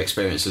about her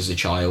experience as a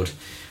child,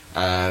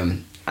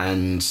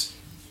 and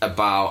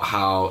about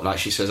how, like,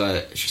 she says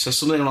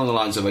something along the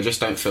lines of, I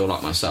just don't feel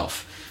like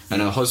myself.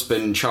 And her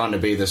husband, trying to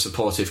be the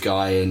supportive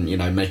guy and, you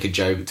know, make a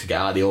joke to get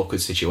out of the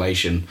awkward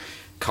situation,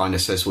 kind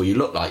of says, well, you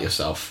look like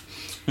yourself.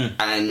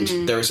 And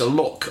there is a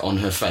look on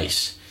her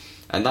face.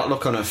 And that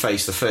look on her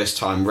face the first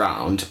time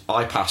round,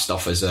 I passed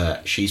off as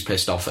she's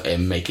pissed off at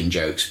him making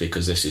jokes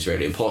because this is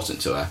really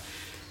important to her.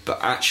 But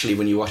actually,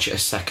 when you watch it a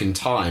second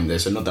time,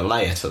 there's another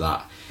layer to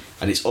that.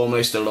 And it's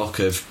almost a look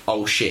of,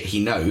 oh shit,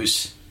 he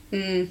knows.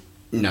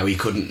 No, he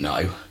couldn't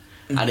know.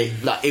 And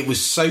it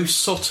was so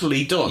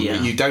subtly done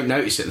that you don't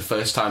notice it the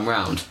first time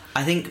round.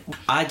 I think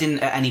I didn't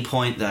at any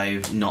point,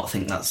 though, not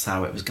think that's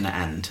how it was going to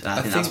end. And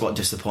I think that's what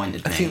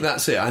disappointed me. I think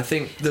that's it. I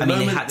think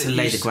they had to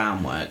lay the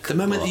groundwork. The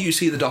moment that you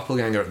see the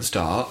doppelganger at the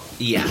start...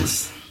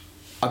 Yes.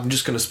 I'm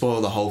just going to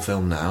spoil the whole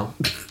film now.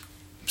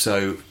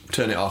 So,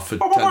 turn it off for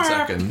 10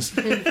 seconds.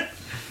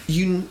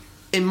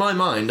 In my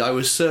mind, I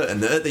was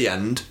certain that at the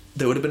end,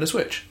 there would have been a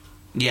switch.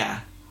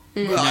 Yeah.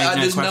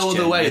 There's no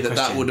other way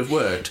that would have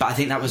worked. But I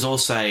think that was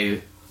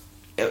also...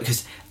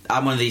 Because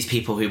I'm one of these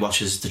people who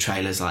watches the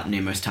trailers like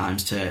numerous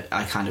times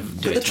I kind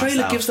of do it to myself. But the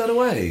trailer gives that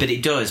away. But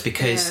it does,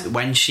 because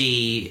when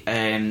she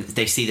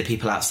they see the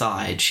people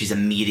outside, she's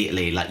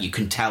immediately, like, you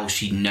can tell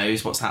she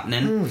knows what's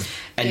happening.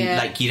 And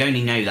like, you'd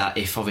only know that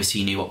if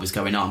obviously you knew what was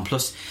going on.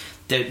 Plus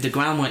the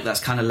groundwork that's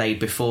kind of laid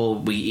before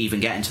we even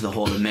get into the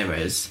Hall of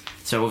Mirrors.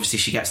 So obviously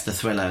she gets the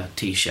Thriller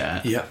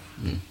t-shirt. Yeah.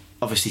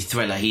 Obviously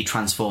Thriller, he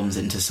transforms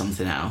into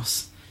something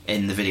else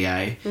in the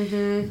video.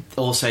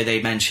 Also,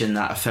 they mention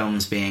that a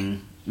film's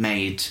being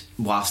made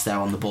whilst they're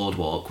on the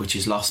boardwalk, which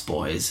is Lost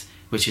Boys,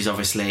 which is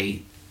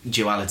obviously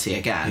duality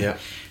again. Yeah.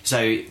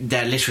 So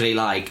they're literally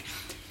like,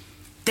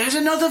 there's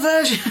another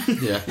version.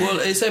 Yeah. Well,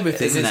 it's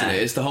everything, isn't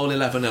it? It's the whole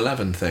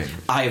 11/11 thing.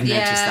 I have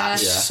noticed that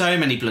so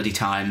many bloody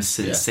times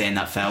since seeing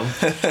that film.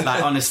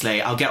 Like,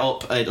 honestly, I'll get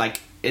up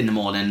like in the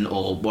morning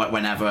or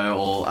whenever,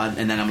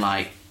 and then I'm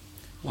like,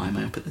 why am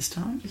I up at this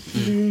time?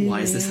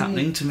 Why is this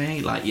happening to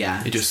me? Like, you're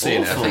just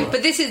seeing everything.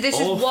 But this is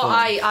what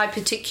I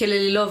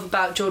particularly love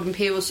about Jordan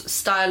Peele's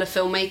style of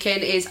filmmaking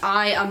is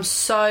I am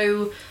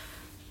so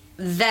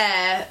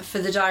there for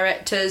the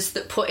directors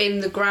that put in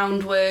the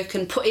groundwork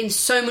and put in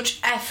so much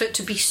effort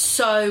to be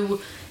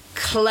so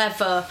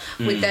clever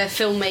with their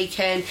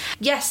filmmaking.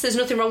 Yes, there's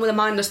nothing wrong with a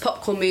mindless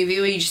popcorn movie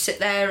where you just sit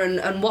there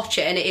and watch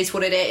it and it is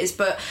what it is,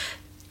 but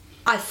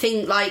I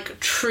think like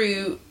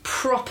true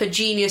proper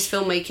genius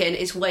filmmaking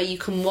is where you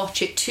can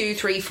watch it 2,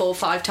 3, 4,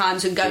 5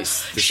 times and go,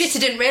 shit, I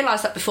didn't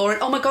realise that before,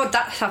 and oh my god,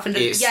 that happened.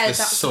 It's the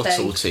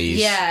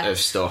subtleties of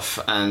stuff,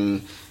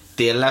 and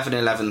the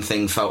 11/11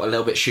 thing felt a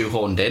little bit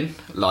shoehorned in.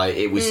 Like,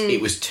 it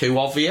was too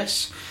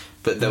obvious,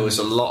 but there was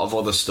a lot of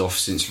other stuff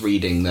since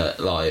reading up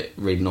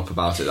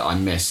about it that I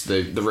missed.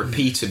 The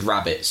repeated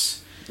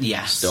rabbits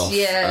stuff.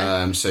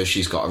 Yeah. So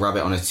she's got a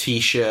rabbit on a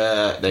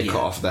t-shirt. They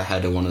cut off the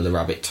head of one of the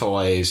rabbit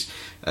toys.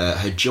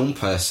 Her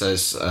jumper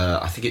says,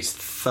 I think it's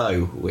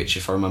Tho, which,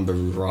 if I remember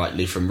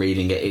rightly from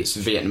reading it, it's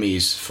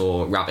Vietnamese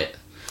for rabbit.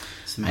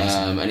 It's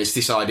amazing. And it's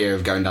this idea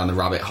of going down the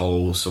rabbit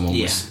hole someone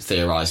was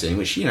theorising,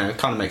 which, you know,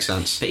 kind of makes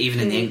sense. But even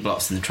in the ink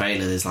blots in the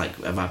trailer, there's like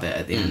a rabbit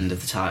at the end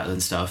of the title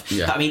and stuff.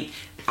 Yeah. But, I mean,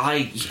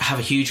 I have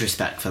a huge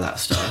respect for that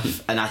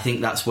stuff, and I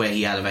think that's where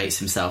he elevates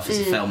himself as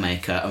a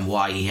filmmaker and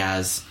why he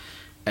has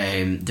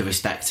the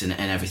respect and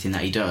everything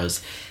that he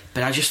does.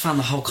 But I just found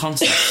the whole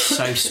concept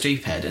so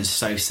stupid and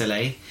so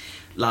silly.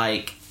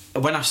 Like,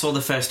 when I saw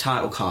the first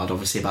title card,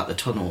 obviously about the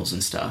tunnels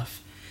and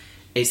stuff,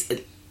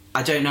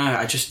 I don't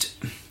know,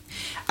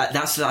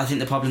 that's, I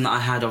think, the problem that I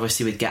had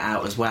obviously with Get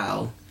Out as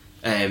well.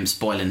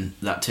 Spoiling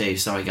that too,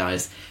 sorry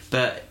guys.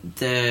 But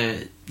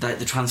the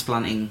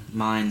transplanting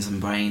minds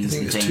and brains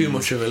and things. It's too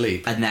much of a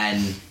leap. And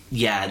then,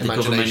 the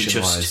government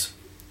just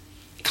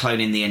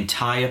cloning the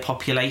entire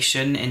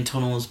population in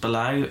tunnels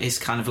below is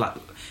kind of like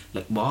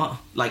what?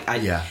 Like,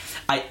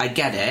 I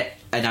get it,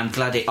 and I'm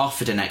glad it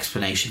offered an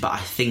explanation, but I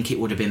think it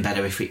would have been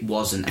better if it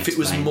wasn't explained.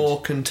 If it was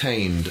more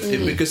contained.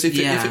 Because if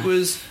it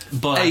was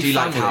But I do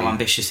like how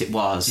ambitious it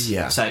was.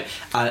 Yeah. So,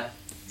 I'm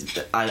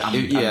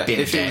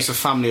if it was a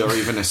family or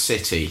even a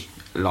city,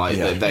 like,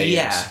 they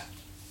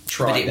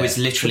tried. But it was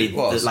literally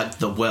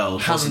the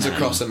world. Hands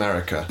across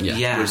America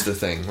was the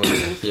thing, wasn't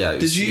it? Yeah,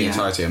 it was the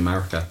entirety of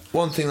America.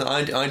 One thing that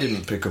I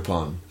didn't pick up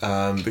on,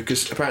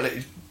 because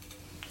apparently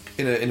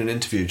in an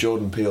interview,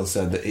 Jordan Peele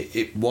said that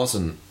it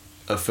wasn't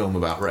a film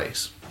about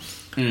race.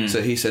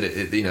 So he said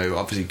it, you know,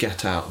 obviously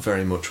Get Out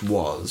very much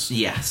was.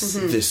 Yes.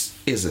 This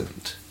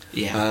isn't.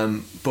 Yeah.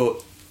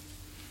 But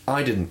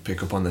I didn't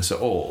pick up on this at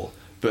all.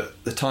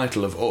 But the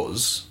title of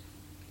Us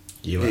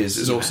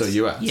is also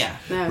US. Yeah.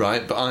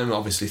 Right? But I'm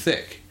obviously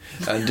thick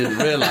and didn't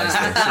realise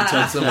this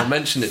until someone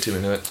mentioned it to me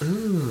and I went,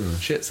 oh,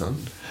 shit, son.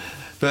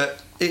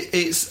 But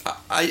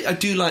I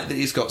do like that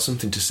he's got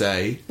something to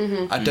say.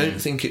 I don't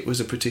think it was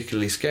a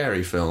particularly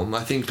scary film.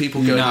 I think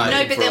people go No,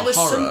 but for there a was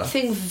horror.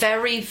 something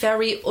very,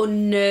 very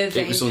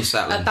unnerving It was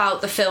unsettling.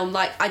 about the film.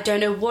 Like, I don't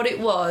know what it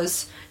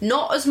was.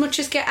 Not as much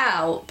as Get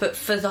Out, but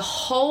for the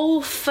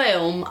whole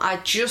film, I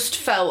just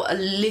felt a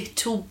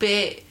little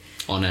bit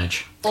On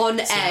edge. on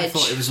See, I edge.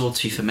 thought it was all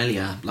too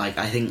familiar. Like,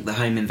 I think the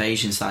home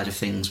invasion side of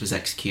things was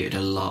executed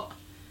a lot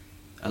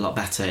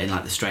better in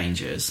like The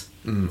Strangers.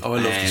 Oh, I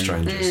love The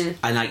Strangers.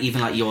 And like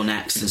even like You're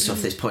Next and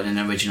stuff that's putting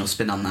an original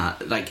spin on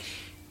that. Like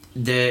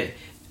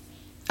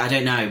I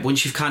don't know,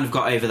 once you've kind of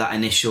got over that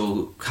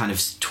initial kind of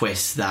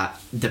twist that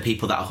the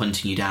people that are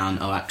hunting you down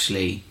are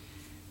actually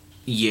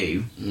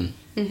you,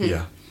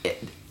 Yeah.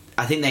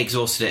 I think they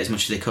exhausted it as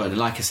much as they could. And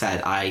like I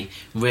said, I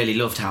really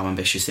loved how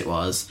ambitious it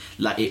was.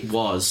 Like it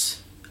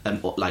was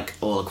like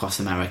all across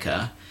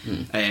America.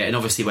 And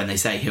obviously when they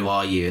say who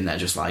are you and they're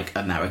just like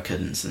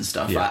Americans and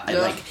stuff, Yeah.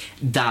 like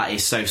that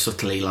is so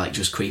subtly like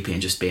just creepy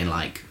and just being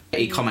like,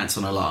 he comments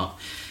on a lot.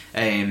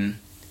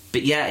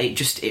 But yeah,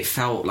 it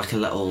felt like a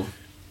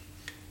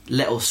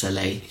little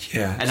silly.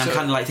 Yeah. And I'm So-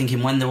 kind of like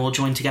thinking when they're all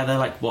joined together,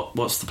 like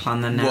what's the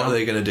plan then now? What are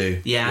they going to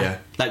do? Yeah.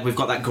 Like we've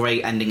got that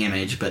great ending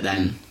image, but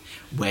then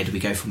where do we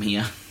go from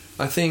here?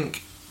 I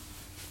think,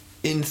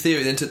 in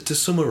theory, then to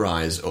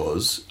summarise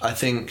us, I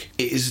think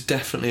it is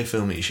definitely a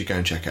film that you should go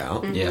and check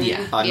out. Yeah.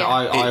 Yeah. And Yeah.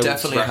 I It would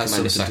definitely has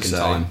recommend a something to second say.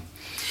 time.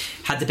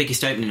 Had the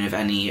biggest opening of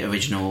any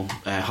original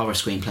horror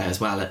screenplay as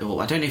well.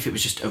 Or I don't know if it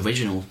was just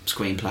original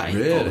screenplay.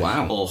 Really?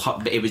 Wow.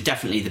 But it was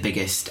definitely the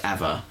biggest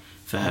ever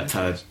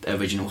for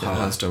original It horror.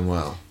 has done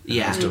well. It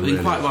Yeah, has done and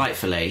really quite well.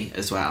 rightfully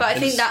as well. But I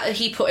think that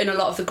he put in a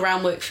lot of the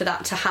groundwork for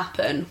that to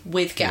happen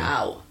with Get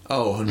Out.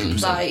 Oh,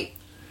 100%. Like,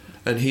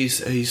 And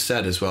he's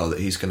said as well that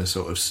he's going to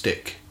sort of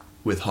stick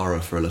with horror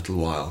for a little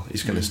while.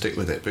 He's going to stick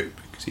with it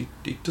because he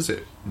does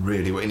it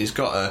really well. And he's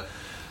got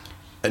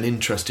an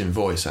interesting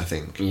voice, I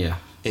think, Yeah.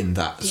 in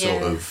that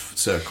sort Yeah. of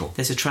circle.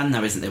 There's a trend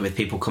though, isn't there, with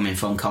people coming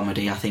from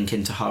comedy, I think,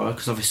 into horror,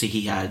 because obviously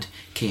he had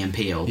Key and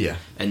Peele Yeah.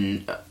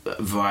 and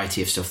a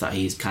variety of stuff that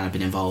he's kind of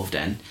been involved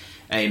in.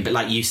 But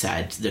like you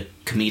said, the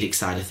comedic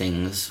side of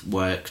things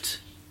worked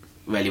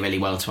really, really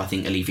well to, I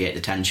think, alleviate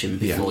the tension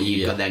before you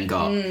Yeah. then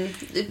got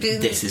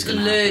this is going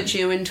to lured happen.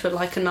 you into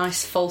like a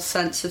nice false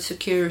sense of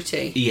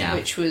security, Yeah.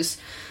 which was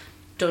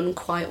done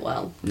quite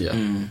well. Yeah.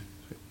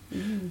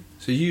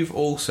 So you've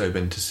also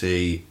been to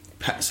see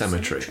Pet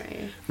Sematary.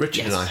 Sematary. Richard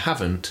Yes. and I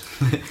haven't,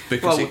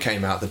 because Well, it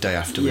came out the day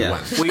after we Yeah.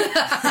 went.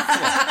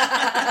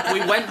 We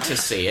went to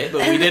see it,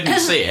 but we didn't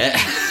see it.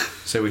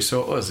 So we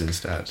saw us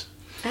instead.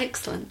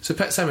 Excellent. So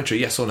Pet Sematary,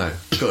 yes or no?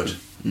 Good.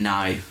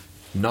 No.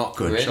 Not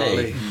good, Really?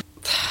 Charlie.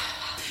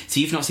 So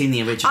you've not seen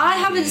the original? I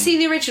haven't seen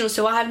the original,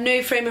 so I have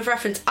no frame of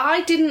reference.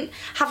 I didn't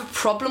have a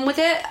problem with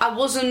it. I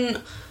wasn't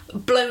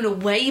blown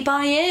away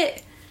by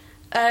it.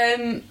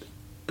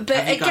 But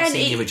Have you again, guys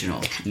seen the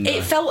original?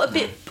 it felt a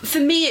bit, for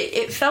me,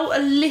 it felt a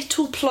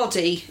little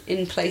ploddy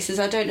in places.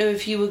 I don't know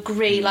if you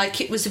agree.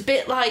 Like, it was a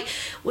bit like,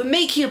 we're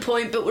making a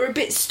point, but we're a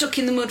bit stuck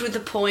in the mud with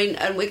the point,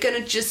 and we're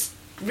going to just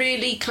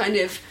really kind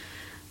of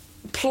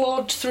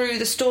plod through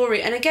the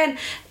story. And again,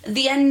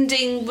 the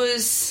ending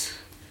was...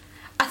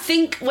 I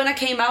think when I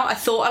came out, I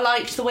thought I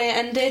liked the way it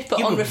ended, but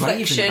You on were raving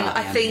reflection, about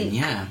the I think ending,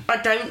 yeah. I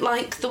don't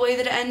like the way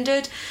that it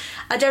ended.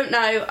 I don't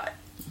know.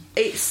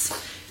 It's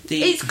good.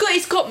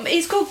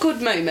 It's got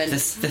good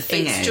moments. The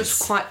thing it's is,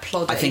 just quite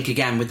ploddy. I think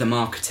again with the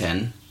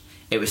marketing,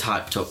 it was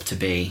hyped up to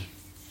be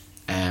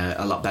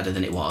a lot better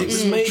than it was. It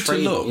was made to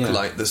Trailer, look yeah.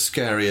 like the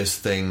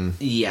scariest thing.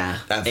 Yeah,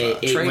 Ever.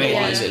 it Trailer really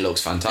wise, is. it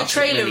looks the fantastic.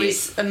 trailer really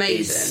is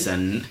amazing. is,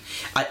 and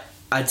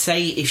I'd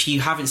say if you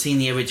haven't seen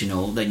the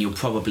original, then you'll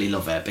probably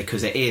love it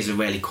because it is a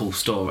really cool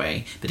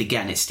story. But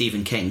again, it's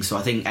Stephen King, so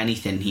I think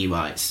anything he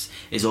writes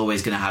is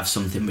always going to have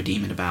something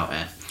redeeming about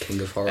it. King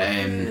of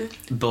horror.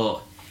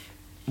 But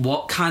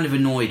what kind of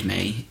annoyed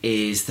me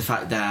is the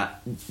fact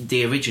that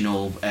the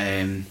original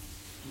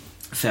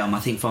film, I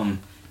think from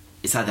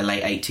it's either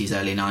late 80s,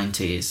 early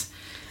 90s,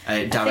 I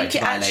think directed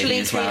it by a lady actually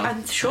as came. well.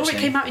 I'm sure it actually.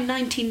 came out in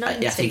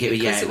 1990. I think it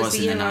because was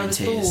the in the year I was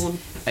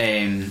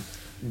 90s.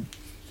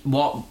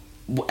 born.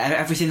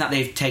 Everything that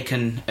they've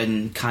taken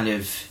and kind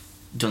of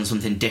done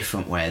something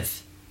different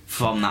with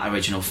from that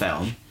original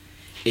film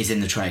is in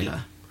the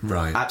trailer.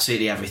 Right.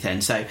 Absolutely everything.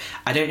 So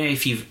I don't know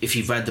if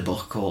you've read the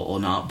book or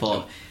not,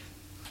 but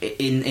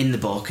in the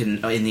book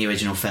and in the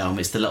original film,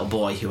 it's the little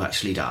boy who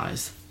actually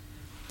dies.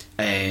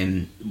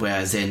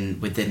 Whereas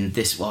within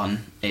this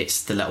one,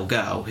 it's the little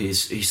girl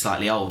who's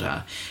slightly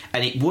older,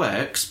 and it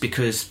works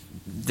because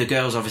the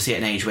girl's obviously at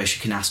an age where she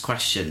can ask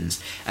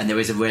questions, and there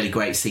is a really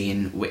great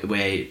scene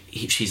where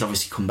she's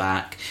obviously come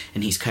back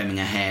and he's combing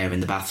her hair in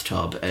the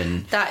bathtub,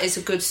 and That is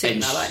a good scene.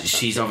 and I like that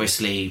she's scene.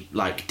 obviously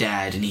like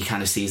dead, and he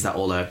kind of sees that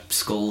all her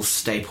skull's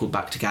stapled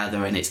back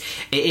together, and it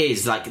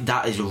is like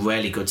that is a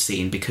really good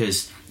scene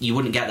because you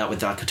wouldn't get that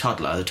with like a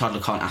toddler. The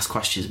toddler can't ask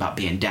questions about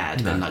being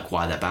dead and like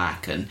why they're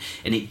back, and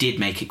it did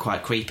make it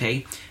quite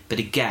creepy. But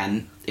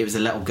again, it was a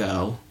little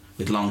girl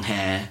with long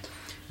hair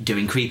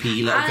doing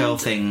creepy little girl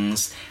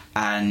things,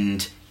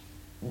 and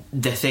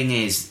the thing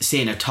is,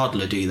 seeing a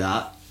toddler do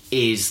that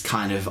is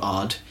kind of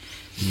odd.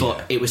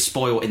 But it was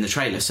spoiled in the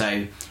trailer.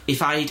 So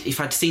if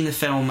I'd seen the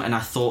film and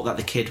I thought that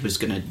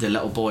the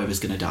little boy was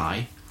gonna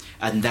die,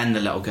 and then the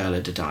little girl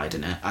had died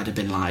in it, I'd have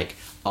been like,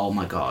 oh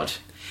my god.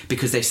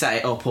 Because they set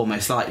it up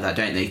almost like that,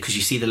 don't they? Because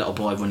you see the little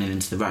boy running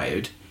into the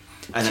road,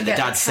 and then the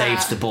dad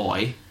saves the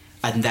boy,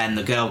 and then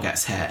the girl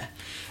gets hit.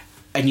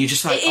 And you're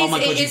just like, oh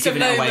my god, you've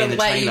given it away in the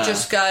trailer. It is a moment where you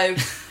just go...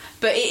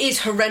 But it is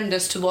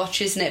horrendous to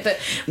watch, isn't it? But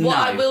what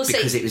I will say...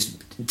 because it was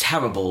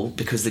terrible,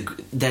 because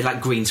they're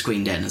like green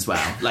screened in as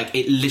well. Like,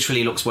 it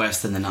literally looks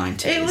worse than the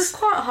 90s. It was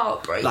quite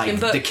heartbreaking, like,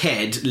 but... the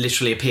kid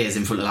literally appears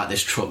in front of like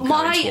this truck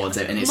going towards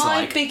it, and it's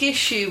my like... big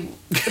issue...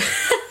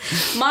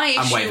 my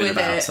issue with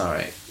it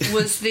sorry.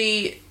 was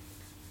the...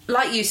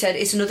 Like you said,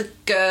 it's another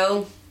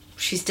girl.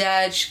 She's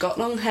dead, she's got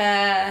long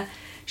hair...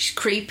 She's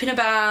creeping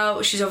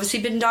about. She's obviously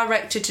been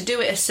directed to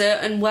do it a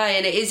certain way,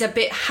 and it is a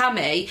bit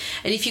hammy.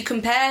 And if you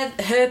compare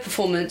her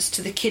performance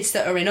to the kids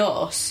that are in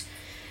Us,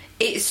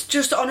 it's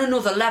just on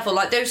another level.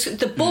 Like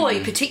the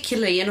boy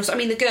particularly, and also, I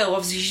mean the girl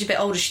obviously she's a bit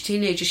older, she's a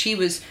teenager. She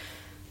was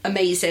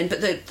amazing,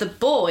 but the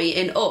boy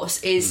in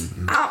Us is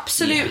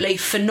absolutely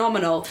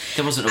phenomenal.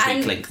 There wasn't a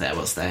weak link there,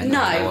 was there?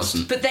 No, there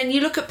wasn't. But then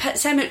you look at Pet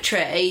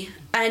Sematary,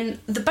 and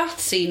the bath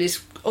scene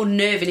is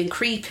unnerving and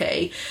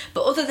creepy,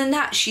 but other than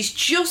that she's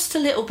just a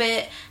little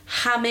bit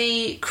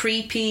hammy,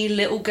 creepy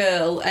little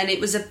girl, and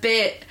it was a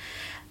bit...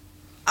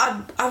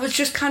 I was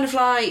just kind of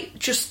like,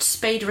 just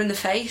spade her in the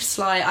face.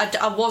 Like,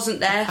 I wasn't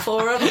there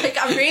for her. Like,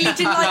 I really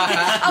didn't like it.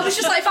 I was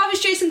just like, if I was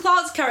Jason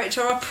Clarke's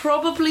character, I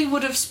probably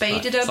would have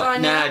spaded her by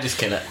now. Nah, just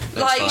kill it. That's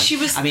like, fine. she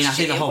was... I mean, I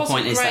think the whole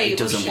point is that he great,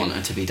 doesn't want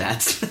her to be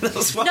dead.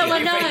 That's why no,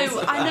 I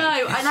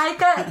know, and I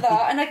get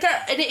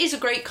that, and it is a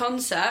great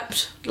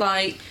concept.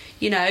 Like,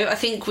 you know, I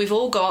think we've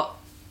all got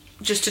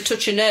just to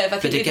touch a nerve. I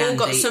think we've all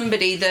got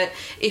somebody that,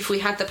 if we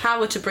had the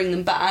power to bring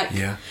them back,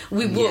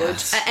 we would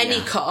at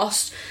any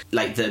cost.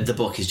 Like the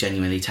book is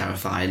genuinely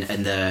terrifying,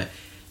 and the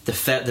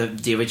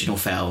original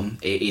film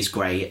is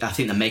great. I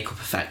think the makeup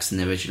effects in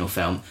the original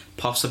film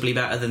possibly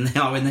better than they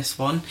are in this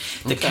one.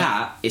 The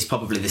cat is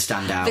probably the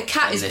standout. The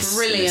cat is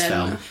brilliant. In this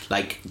film.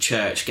 Like,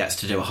 Church gets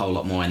to do a whole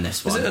lot more in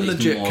this one. Is it a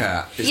legit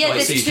cat? Yeah,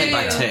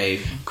 there's two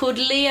called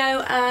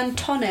Leo and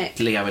Tonic.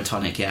 Leo and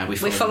Tonic, yeah. We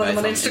follow them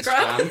on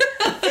Instagram.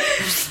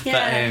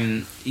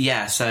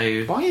 Yeah.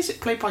 So why is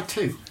it played by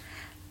two?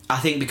 I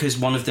think because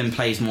one of them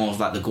plays more of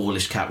like the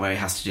Gaulish cat, where he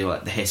has to do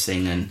like the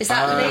hissing and... Is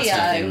that Leo?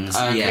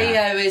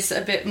 Yeah. Leo is a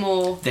bit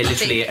more... They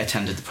literally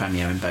attended the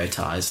premiere in bow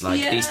ties.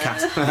 Like, these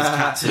cats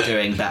are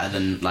doing better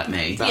than like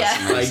me.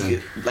 That's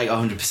amazing. Like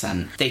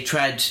 100%. They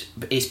tread...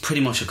 It's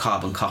pretty much a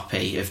carbon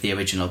copy of the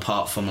original,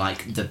 apart from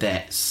like the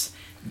bits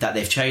that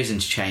they've chosen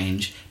to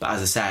change. But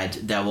as I said,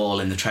 they're all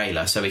in the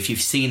trailer. So if you've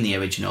seen the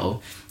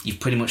original, you've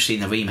pretty much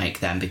seen the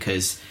remake then,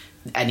 because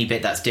any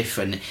bit that's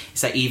different...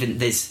 It's like even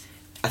there's...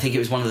 I think it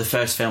was one of the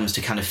first films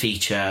to kind of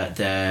feature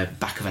the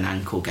back of an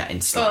ankle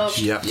getting slashed.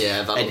 Yeah,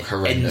 that looked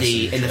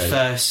horrendous. In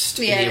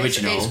the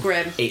original, it's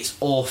grim. It's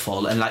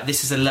awful. And like,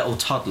 this is a little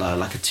toddler,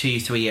 like a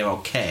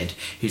 2-3-year-old kid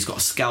who's got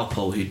a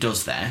scalpel who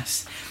does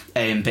this.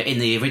 But in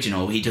the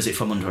original, he does it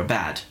from under a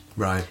bed.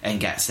 Right. And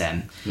gets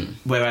him.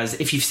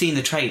 Whereas if you've seen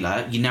the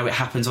trailer, you know it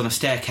happens on a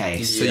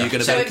staircase. So you're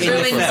going to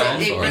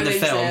in the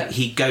film,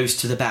 he goes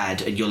to the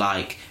bed, and you're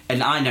like,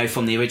 and I know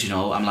from the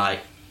original, I'm like,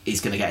 he's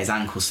going to get his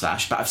ankle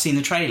slashed, but I've seen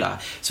the trailer,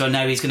 so I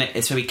know he's going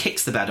to... So he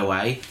kicks the bed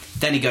away,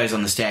 then he goes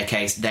on the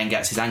staircase, then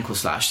gets his ankle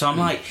slashed. So I'm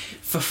like,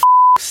 for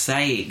f***'s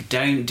sake,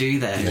 don't do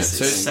this.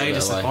 Yeah. It's so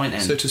disappointing.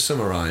 So to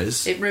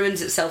summarise... It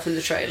ruins itself in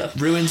the trailer.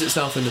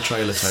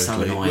 Totally,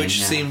 so annoying,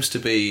 which seems to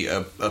be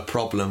a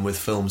problem with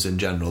films in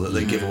general, that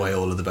they give away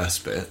all of the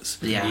best bits.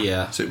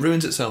 Yeah. So it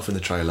ruins itself in the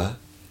trailer.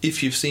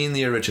 If you've seen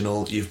the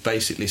original, you've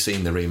basically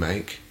seen the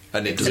remake,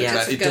 and it does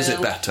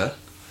it better,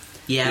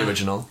 the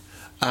original.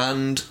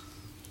 And...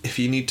 if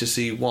you need to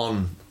see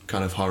one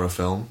kind of horror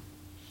film,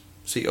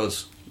 see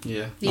Us.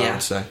 Yeah. I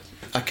would say.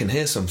 I can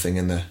hear something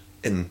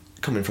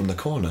coming from the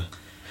corner.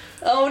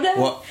 Oh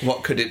no!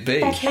 What could it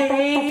be?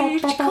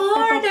 Cage corner.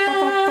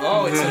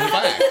 Oh, it's a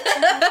fact.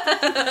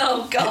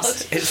 Oh god!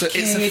 It's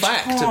a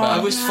fact about.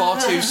 I was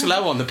far too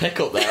slow on the pick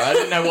up there. I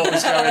didn't know what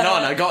was going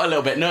on. I got a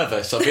little bit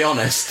nervous, I'll be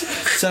honest.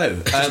 So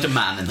just a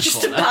man in the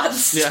just corner.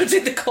 Just a man stood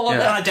in the corner.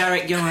 Yeah. Hi,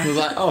 Derek. You're right. I was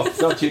like, oh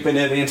god, you've been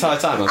here the entire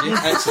time, have you?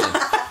 Excellent.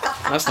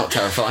 That's not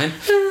terrifying.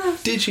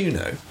 Did you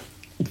know?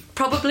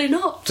 Probably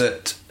not.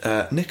 That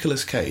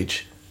Nicolas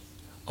Cage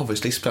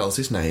obviously spells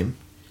his name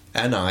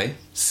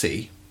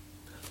Nicolas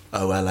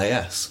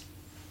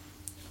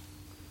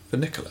for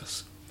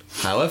Nicholas.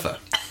 However,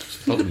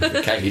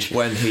 Cage.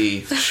 when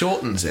he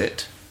shortens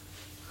it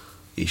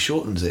to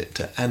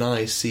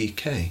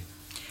Nick.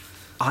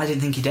 I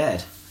didn't think he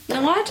did.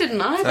 No, I didn't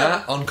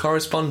either. On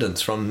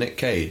correspondence from Nick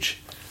Cage.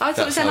 I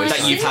thought it was That's how NIC.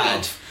 That you've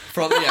had.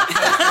 From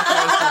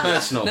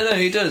Personal. No,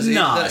 he does.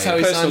 No. That's how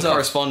he Personal signs up.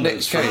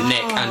 correspondence from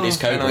Nick and his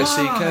co-host.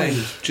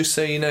 N-I-C-K. Just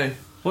so you know.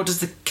 What does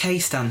the K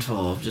stand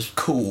for? Just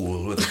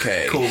Cool with a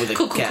K. cool with a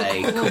Cool.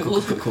 K.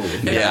 Cool.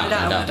 Yeah.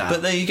 No doubt.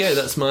 But there you go.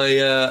 That's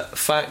my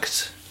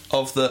fact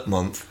of the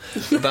month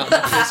about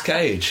Nicolas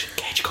Cage.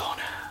 Cage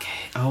Corner.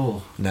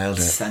 Oh, Nailed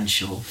it.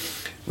 essential.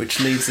 Which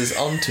leads us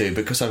on to,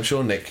 because I'm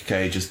sure Nick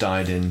Cage has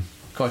died in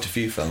quite a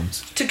few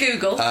films, To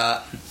Google.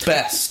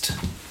 best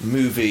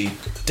movie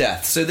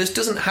death. So this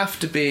doesn't have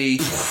to be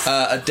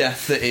a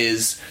death that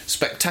is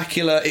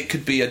spectacular. It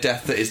could be a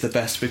death that is the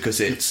best because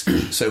it's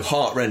so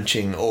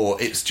heart-wrenching, or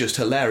it's just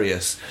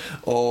hilarious,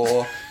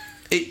 or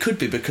it could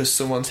be because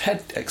someone's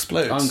head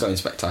explodes. I'm going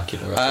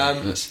spectacular. I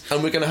think.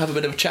 And we're going to have a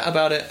bit of a chat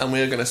about it, and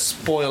we're going to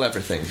spoil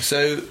everything.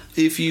 So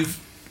if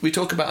we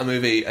talk about a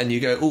movie and you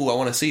go, "Oh, I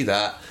want to see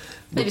that,"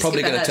 we're Maybe probably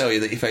skip going to ahead. tell you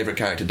that your favourite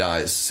character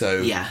dies.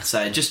 So Yeah,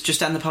 so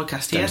just end the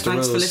podcast here. Dempster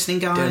Thanks for Rose. listening,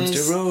 guys.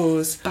 Dempster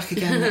Rose. Back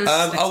again.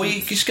 Are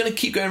we just going to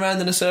keep going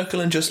around in a circle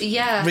and just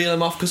Yeah. reel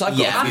them off? Because I've got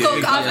Yeah. a few.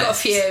 I've got a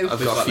few.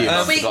 I've got a few.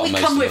 Um, we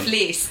come with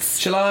lists.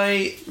 Shall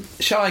I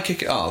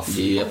kick it off?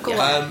 Yep. Go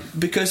on.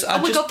 Because I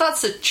Oh my just... god,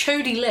 that's a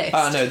chody list.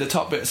 No, the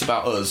top bit's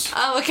about us.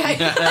 Oh, okay.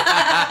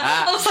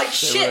 I was like,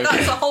 shit,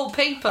 that's a whole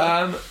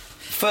paper.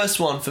 First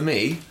one for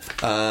me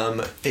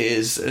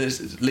is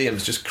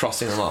Liam's just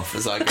crossing them off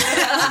as I go.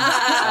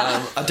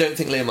 I don't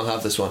think Liam will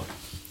have this one,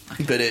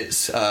 but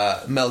it's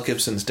Mel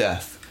Gibson's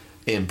death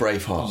in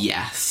Braveheart.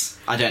 Yes.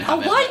 I don't Oh,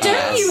 have it. why but-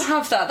 don't you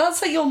have that?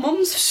 That's like your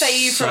mum's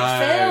favourite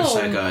film.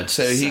 So good.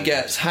 So he good.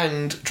 gets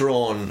hanged,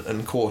 drawn,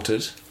 and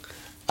quartered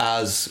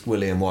as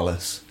William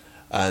Wallace,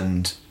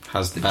 and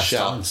Has the best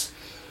shouts,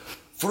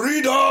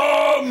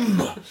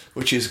 "Freedom!"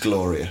 which is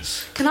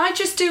glorious. Can I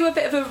just do a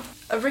bit of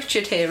a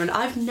Richard here? And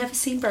I've never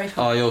seen Braveheart.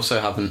 I also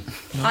haven't.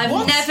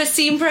 I've never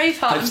seen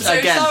Braveheart. I'm so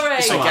Again,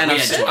 sorry. so again, We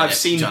I've, enjoyed I've it,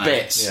 seen Johnny.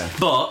 bits. Yeah.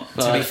 But to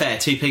be Right. fair,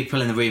 two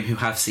people in the room who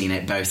have seen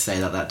it both say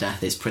that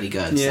death is pretty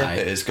good. Yeah,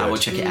 so it is good. I will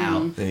check it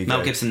out. There you Mel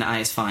go. Gibson at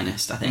his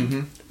finest, I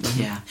think.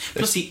 Yeah.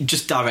 Plus, he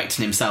just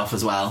directing himself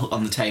as well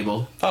on the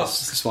table. Oh,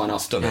 Just why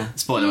not? stunning. Yeah.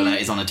 Spoiler alert: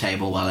 he's on a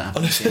table while it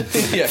happens.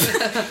 Yeah,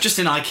 Just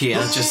in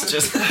IKEA.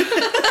 just.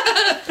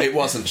 it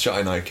wasn't shot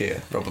in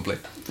IKEA, probably.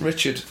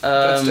 Richard,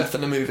 best death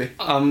in a movie.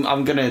 I'm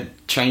going to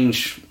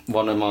change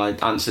one of my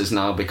answers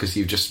now because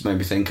you've just made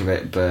me think of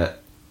it,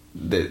 but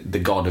the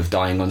god of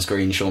dying on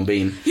screen, Sean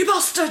Bean. You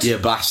bastard! You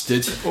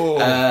bastard.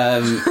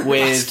 Oh.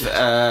 With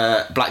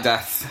Black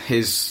Death,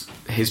 his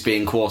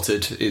being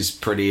quartered is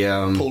pretty...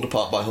 Pulled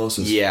apart by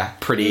horses. yeah,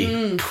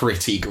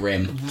 pretty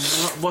grim.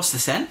 What's the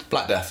scent?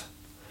 Black Death.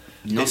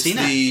 Not It's seen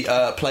it.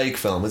 the plague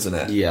film, isn't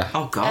it? Yeah.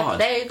 Oh God.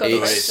 There you go.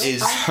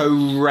 It's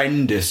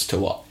horrendous to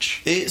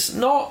watch. It's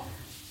not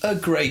a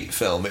great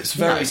film. It's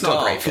very it's not a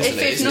dark, great film. isn't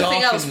If it? it's It's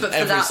nothing dark else in but for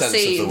every that sense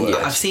scene. of the word.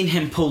 I've seen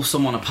him pull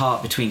someone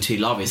apart between two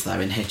lorries though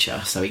in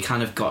Hitcher, so he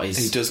kind of got his.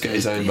 He does get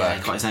his own yeah,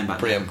 back. Got his own back.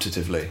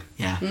 Preemptively.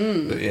 Yeah.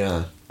 But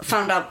yeah.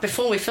 Found out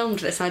before we filmed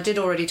this, and I did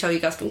already tell you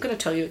guys, but I'm going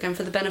to tell you again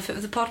for the benefit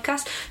of the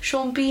podcast.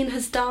 Sean Bean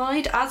has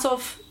died as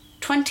of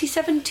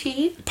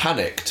 2017.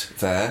 Panicked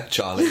there,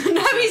 Charlie.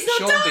 No, he's not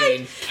Sean died.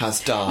 Bean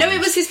has died. No, it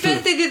was his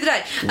birthday the other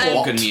day.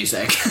 Organ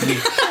music.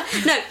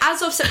 No,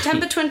 as of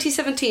September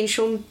 2017,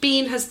 Sean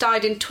Bean has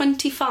died in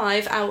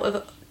 25 out of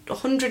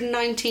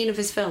 119 of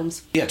his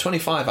films. Yeah,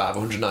 25 out of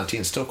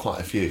 119, still quite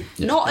a few.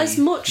 Not as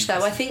much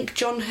though. I think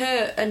John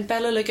Hurt and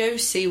Bela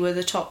Lugosi were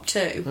the top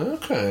two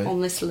Okay.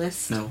 on this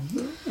list. No.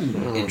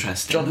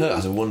 Interesting. John Hurt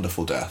has a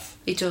wonderful death.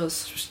 He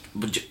does.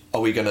 Would you-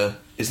 Are we gonna...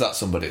 Is that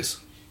somebody's?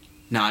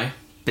 No,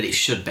 but it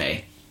should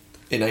be.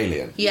 In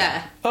Alien?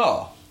 Yeah.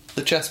 Oh,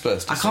 the chest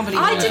burster. I can't scene.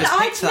 believe I you did. just I,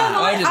 picked no, that.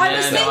 I, didn't- I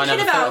was yeah, no, I thinking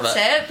never thought about of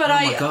that. it, but Oh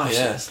my gosh,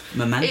 Yeah. it's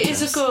momentous. it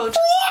is a good.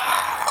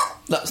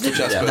 That's the chest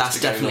burster. That's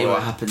going definitely away.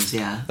 what happens.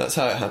 Yeah. That's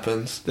how it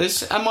happens.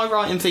 Am I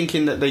right in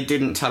thinking that they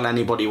didn't tell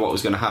anybody what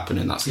was going to happen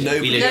in that scene? No.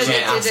 We No, literally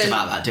they asked didn't.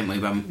 about that, didn't we?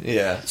 When,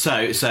 Yeah.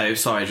 So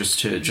sorry, just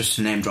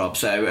to name drop.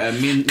 So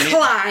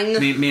Clang.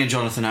 Me and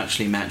Jonathan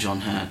actually met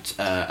John Hurt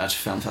at a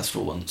film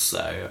festival once.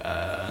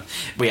 So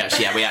we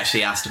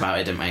actually asked about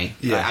it, didn't we?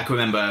 Yeah. I can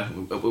remember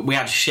we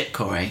had a shit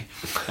curry,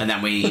 and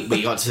then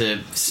we got to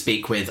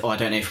speak with. Or I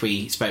don't know if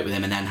we spoke with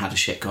him and then had a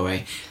shit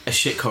curry. A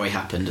shit curry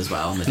happened as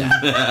well on the day.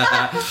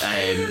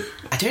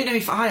 I don't know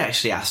if I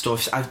actually asked or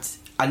if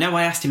I know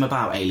I asked him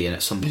about Alien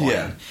at some point.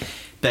 Yeah.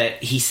 But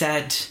he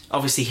said,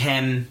 obviously,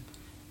 him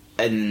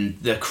and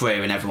the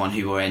crew and everyone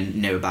who were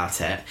in knew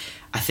about it.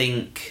 I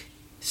think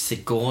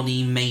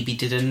Sigourney maybe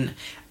didn't,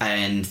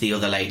 and the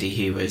other lady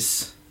who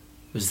was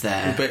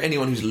there. But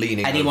anyone who's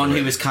leaning Anyone over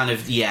who it. was kind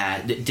of,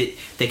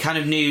 they kind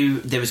of knew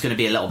there was going to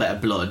be a little bit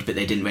of blood, but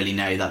they didn't really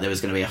know that there was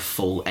going to be a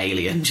full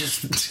alien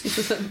just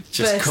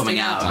coming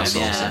out of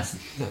him. Yeah.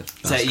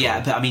 So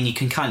yeah, but I mean, you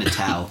can kind of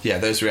tell. Yeah,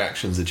 those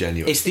reactions are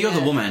genuine. It's the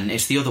other woman.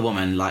 It's the other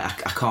woman. Like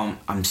I can't.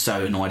 I'm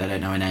so annoyed. I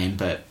don't know her name,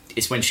 but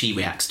it's when she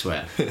reacts to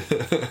it,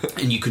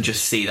 and you can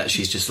just see that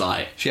she's just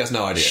like. She has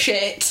no idea.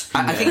 Shit.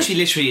 I think she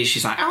literally is.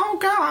 She's like, oh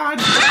god.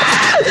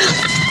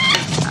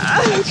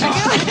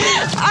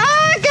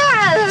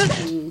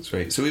 It's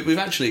Sweet. So we've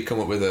actually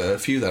come up with a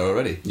few there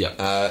already.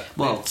 Yeah.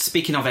 Well,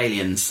 speaking of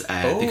aliens,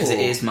 because it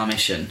is my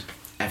mission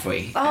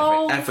every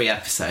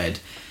episode.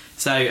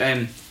 So,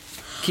 can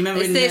you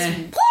remember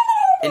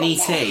in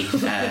E.T.?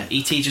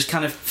 E.T. just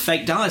kind of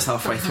fake dies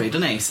halfway through,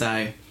 doesn't he?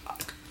 So,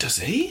 does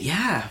he?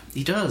 yeah,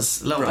 he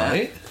does a little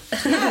Right.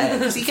 bit. Yeah,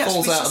 because he gets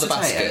Falls out of the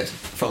resuscitated. basket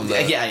from the.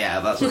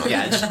 That's right.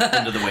 Yeah, just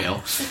under the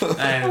wheel.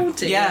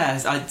 Dear. Yeah,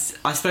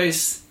 I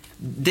suppose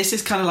this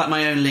is kind of like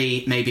my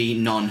only maybe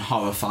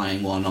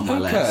non-horrifying one on my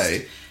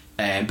list.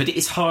 But it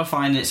is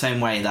horrifying in its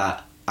own way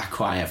that I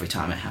cry every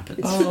time it happens.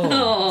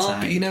 Oh, So-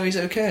 but you know he's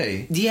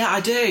okay. Yeah, I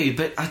do,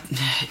 but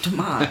it doesn't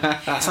matter.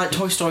 It's like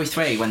Toy Story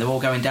 3 when they're all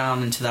going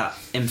down into that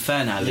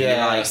inferno. And you're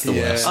like, it's the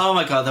worst. oh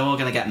my god, they're all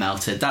going to get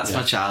melted. That's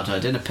my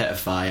childhood in a pit of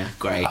fire.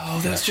 Great. Oh,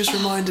 that's just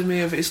reminded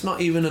me of. It's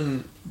not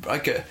even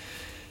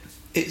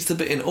it's the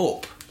bit in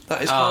Up.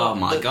 That is Oh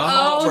my the God.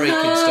 heartbreaking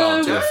Oh, no.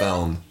 start to a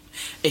film.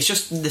 It's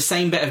just the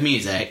same bit of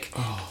music,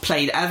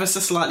 played ever so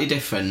slightly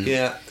different.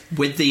 Yeah.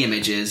 With the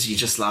images, you're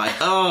just like,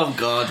 oh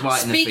god,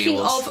 right in the Speaking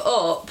feels. of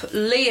Up,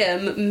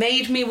 Liam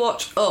made me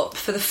watch Up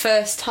for the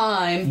first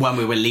time When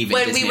we were leaving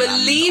when we were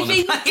Disneyland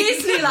leaving on a plane.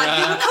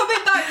 Disneyland. We were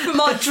coming back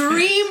from our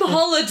dream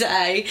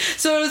holiday,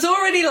 so I was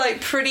already like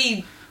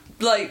pretty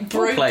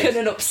broken place.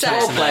 and upset.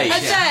 Well played,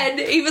 And yeah.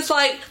 then he was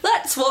like,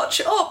 "Let's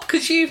watch Up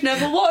because you've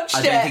never watched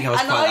I it." don't think I was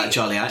and quite that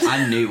jolly.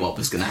 I knew what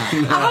was going to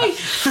happen. I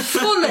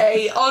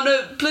fully on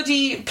a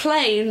bloody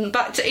plane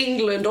back to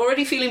England,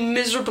 already feeling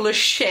miserable as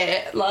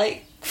shit,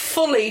 like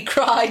fully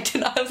cried,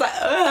 and I was like,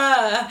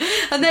 ugh.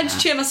 And then to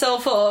cheer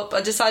myself up,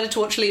 I decided to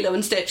watch Lilo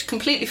and Stitch.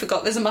 Completely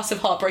forgot there's a massive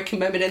heartbreaking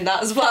moment in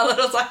that as well, and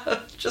I was like,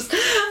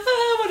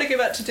 I want to go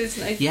back to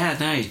Disney. Yeah,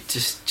 no,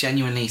 just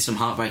genuinely some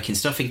heartbreaking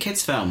stuff in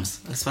kids'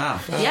 films as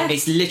well. Yes.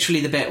 It's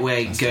literally the bit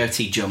where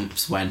Gertie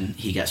jumps when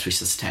he gets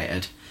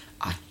resuscitated.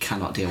 I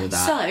cannot deal with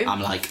that. So-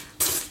 I'm like,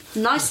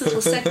 Nice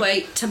little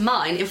segue to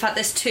mine. In fact,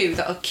 there's two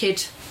that are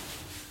kid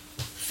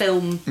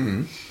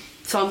film.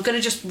 So I'm going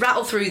to just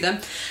rattle through them.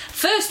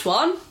 First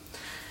one,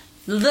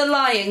 The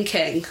Lion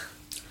King.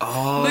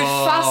 oh,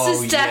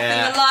 Mufasa's death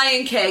yeah. in The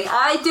Lion King.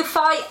 I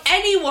defy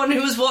anyone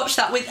who has watched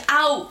that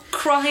without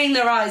crying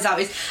their eyes out.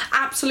 It's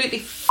absolutely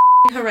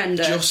f***ing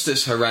horrendous. Just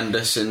as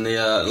horrendous in the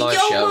live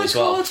Oh show my as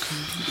well. God.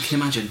 Can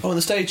you imagine? Oh, on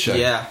the stage show.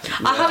 Yeah.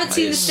 I haven't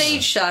seen the it's-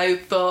 stage show,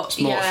 but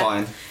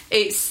mortifying.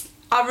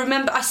 I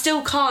remember. I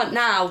still can't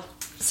now.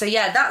 So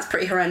yeah, that's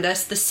pretty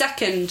horrendous. The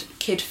second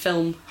kid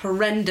film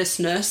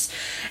horrendousness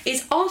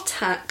is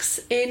Artax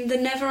in The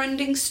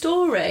Neverending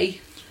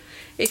Story.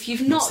 If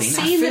you've not seen it.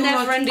 seen The I feel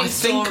like- Neverending I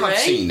Story, think I've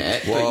seen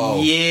it, Whoa.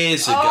 but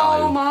years ago.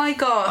 oh my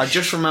gosh! I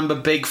just remember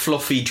big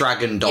fluffy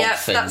dragon dog Yep,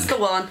 thing. that's the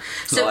one.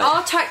 So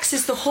Right. Artax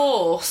is the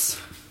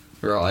horse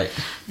Right.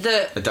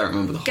 that I don't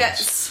remember the horse.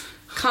 gets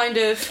kind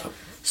of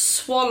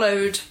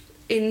swallowed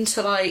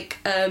into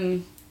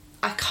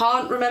I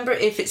can't remember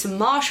if it's a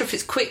marsh or if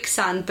it's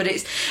quicksand, but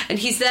and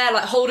he's there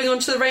like holding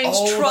onto the reins,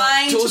 Oh,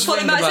 trying that to does pull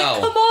ring him out. the He's like,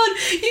 bell. come on,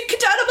 you can.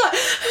 And I'm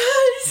like,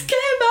 just get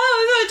him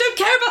out. I don't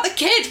care about the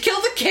kid. Kill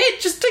the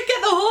kid just to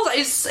get the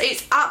horse.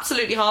 It's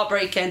absolutely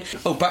heartbreaking.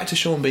 Oh, back to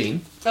Sean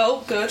Bean.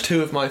 Oh, good.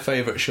 Two of my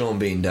favourite Sean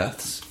Bean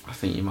deaths. I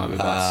think you might be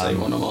about to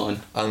say one of mine.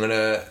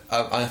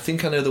 I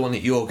think I know the one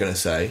that you're gonna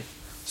say,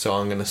 so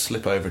I'm gonna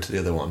slip over to the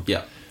other one.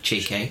 Yeah.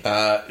 Cheeky.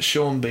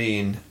 Sean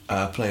Bean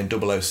playing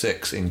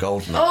 006 in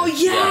Goldeneye. Oh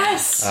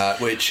yes.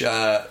 Which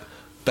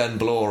Ben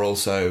Blore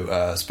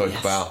also spoke Yes.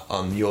 about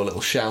on your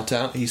little shout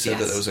out. He said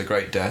Yes. that it was a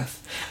great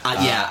death.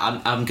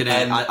 I'm gonna.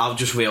 and- I'll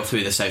just reel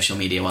through the social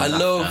media ones. I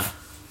after. love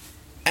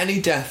any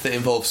death that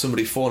involves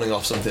somebody falling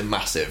off something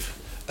massive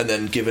and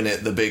then giving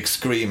it the big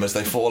scream as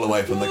they fall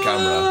away from the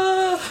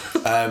camera.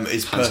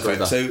 Is perfect.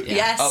 Gruber. So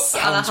Yes, I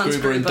like Hans Hans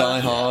Gruber in Gruber. Die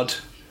Hard.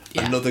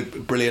 Yeah. Another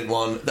brilliant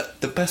one.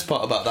 The best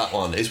part about that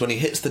one is when he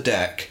hits the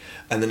deck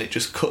and then it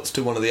just cuts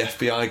to one of the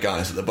FBI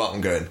guys at the bottom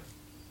going,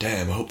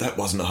 "Damn, I hope that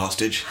wasn't a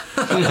hostage."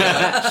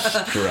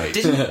 Great.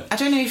 I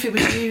don't know if it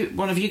was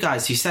one of you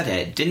guys who said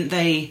it. Didn't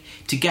they,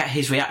 to get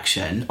his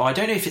reaction, or I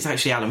don't know if it's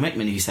actually Alan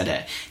Rickman who said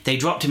it, they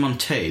dropped him on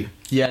 2.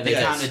 Yeah, They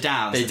counted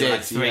down, They so did, like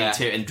did, 3, yeah.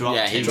 2, and dropped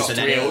Yeah, him. he dropped so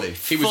then really.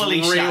 He was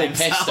fully real shot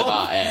pissed himself.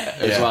 about it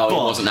as Yeah. well. It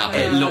But wasn't happy.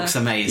 It looks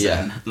amazing.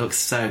 Yeah. Looks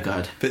so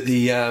good. But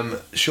the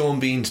Sean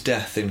Bean's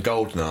death in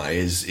Goldeneye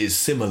is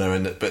similar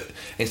in that, but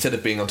instead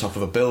of being on top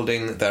of a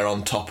building, they're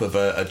on top of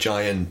a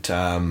giant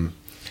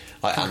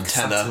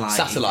antenna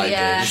satellite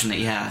Yeah. dish, Isn't it?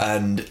 Yeah.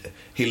 and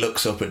he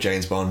looks up at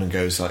James Bond and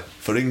goes like,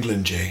 "For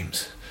England,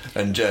 James,"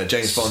 and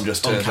James Bond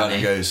just turns around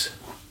and Uncanny. goes,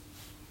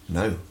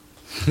 "No."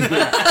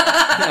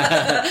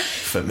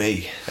 For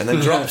me, and then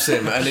drops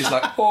him, and he's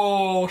like,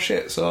 "Oh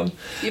shit, son!"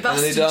 You and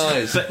then he bastard.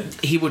 dies. But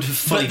he would have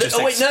fully just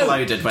wait, no.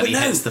 exploded when But he no,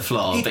 hits the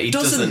floor, but he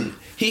doesn't.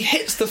 He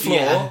hits the floor,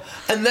 Yeah.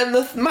 and then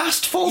the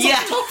mast falls Yeah.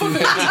 on top of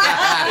him.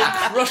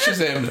 It crushes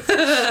him.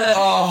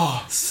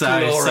 Oh, So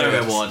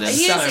glorious. rewarding.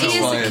 He So is the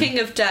satisfying. king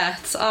of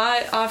deaths.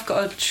 I've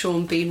got a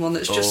Sean Bean one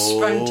that's just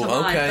sprung to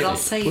mind, but I'll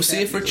save We'll see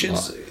it. if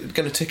Richard's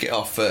going to tick it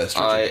off first.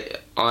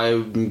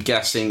 I'm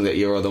guessing that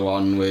your other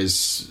one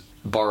was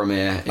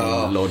Boromir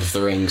in Lord of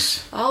the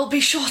Rings. I'll be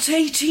shot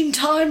 18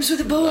 times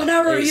with a bow and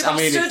arrow, you I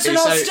mean, bastards, it's and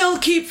I'll so- still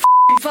keep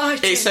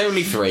fighting. It's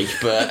only 3,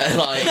 but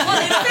like.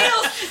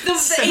 Well,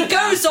 it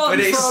goes on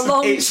But for a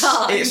long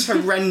time. It's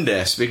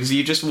horrendous because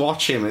you just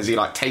watch him as he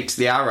like takes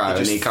the arrow and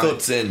just he kind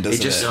thuds in, doesn't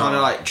he just it? kind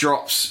of like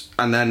drops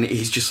and then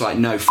he's just like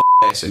no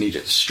this and he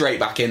just straight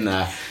back in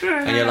there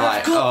and you're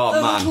like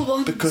oh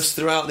man. Because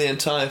throughout the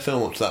entire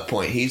film up to that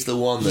point, he's the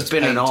one that's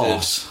been an painted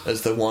arse.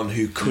 as the one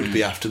who could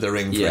be after the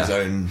ring for his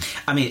own.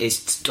 I mean,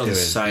 it's done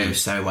Doing.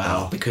 so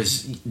well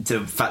because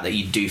the fact that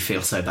you do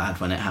feel so bad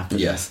when it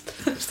happens. Yes.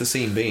 It's the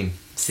scene bean.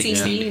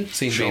 Scene bean.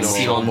 Scene bean.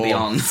 Sion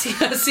Beyond.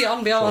 Sion Beyond.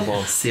 Sion Beyond.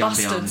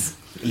 Bastards.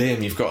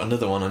 Liam, you've got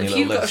another one on your Have little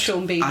you got a list.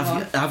 Sean Bean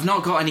one? I've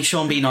not got any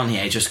Sean Bean on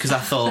here just because I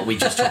thought we'd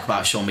just talk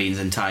about Sean Bean's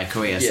entire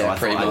career, so Yeah, I thought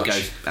pretty I'd much.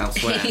 go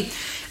elsewhere.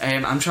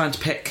 I'm trying to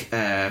pick.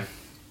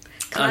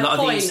 Can I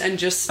point and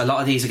just... A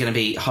lot of these are going to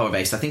be horror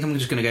based. I think I'm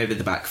just going to go with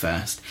the back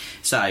first.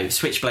 So,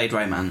 Switchblade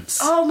Romance.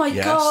 Oh my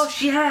Yes.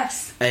 gosh,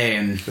 yes.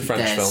 The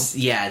French film.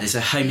 Yeah, there's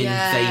a home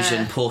Yeah.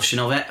 invasion portion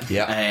of it.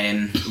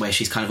 Yeah. Where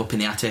she's kind of up in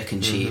the attic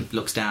and she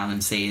looks down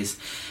and sees.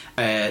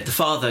 The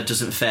father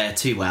doesn't fare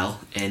too well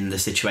in the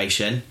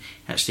situation.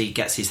 Actually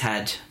gets his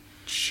head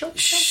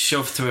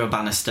shoved through a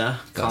banister.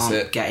 That's Can't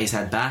it. get his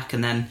head back,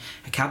 and then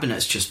a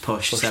cabinet's just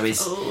pushed. So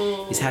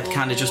his head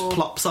kind of just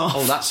plops off.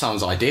 Oh, that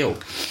sounds ideal.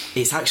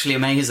 It's actually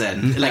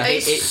amazing. Like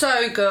It's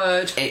so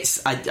good.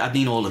 it's. I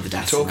mean, all of the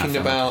deaths. in that Talking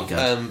film are pretty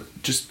about good.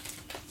 just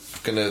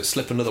gonna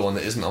slip another one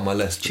that isn't on my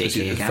list. because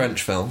Cheeky it's a again.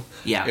 French film,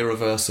 Yeah.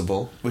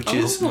 Irreversible, which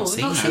is not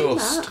seen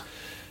just that.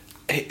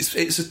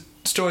 it's a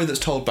story that's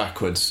told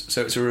backwards.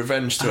 So it's a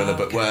revenge thriller,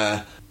 but okay.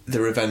 where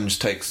the revenge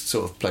takes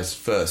sort of place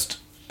first,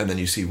 and then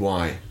you see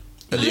why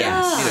at the Yeah.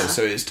 end. You know,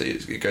 so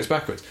it goes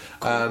backwards.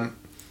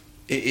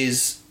 It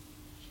is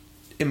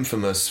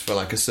infamous for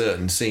like a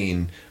certain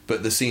scene,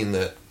 but the scene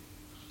that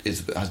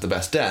has the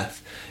best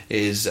death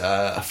is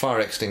a fire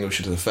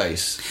extinguisher to the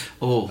face,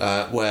 Oh.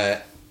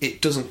 where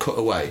it doesn't cut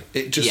away.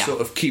 It just Yeah.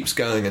 sort of keeps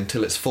going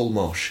until it's full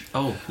mush.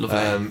 Oh,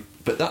 lovely.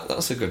 But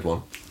that's a good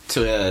one.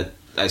 To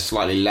a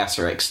slightly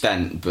lesser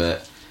extent,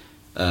 but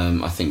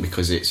I think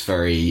because it's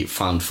very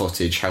found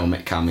footage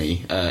helmet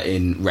cami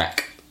in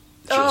Wreck.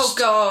 Oh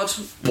god.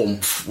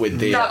 Bump with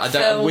the That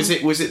film. was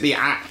it the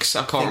axe?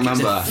 I can't it's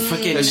a remember.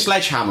 fucking- A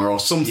sledgehammer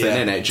or something Yeah.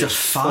 in it. The Just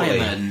fully.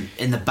 fireman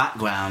in the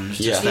background.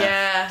 Yeah. Just there,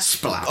 Yeah.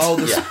 splat. Oh,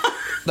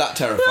 that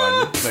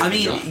terrified me. I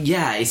mean,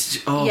 yeah,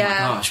 it's my Yeah,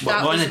 gosh.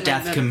 that When was a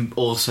death amazing. can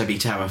also be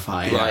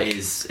terrifying, Right.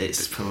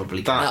 it's probably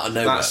Out That, of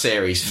nowhere. that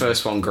series,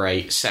 first one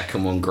great,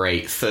 second one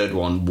great, third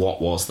one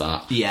what was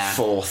that? Yeah.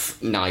 Fourth,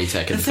 now you're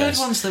taking the third piss.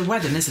 one's the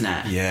wedding, isn't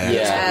it? yeah,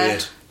 Yeah. it's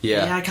weird.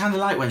 Yeah, I kind of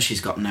like when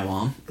she's got no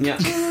arm. Yeah.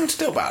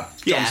 Still bad.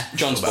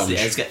 John Sponge.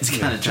 Yeah, it's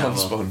kind of John trouble.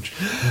 Sponge.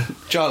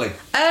 Charlie.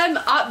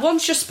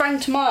 One's just sprang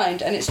to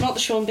mind, and it's not the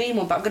Sean Bean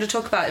one, but I'm going to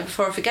talk about it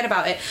before I forget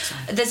about it.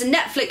 There's a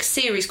Netflix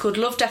series called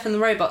Love, Death and the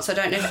Robots. I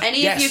don't know if any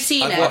of Yes, you have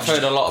seen I've it. watched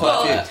heard a lot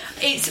about But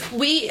it.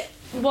 we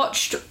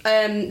watched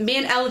me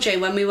and LJ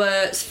when we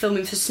were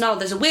filming for Snarl.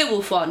 There's a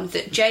werewolf one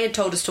that Jay had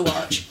told us to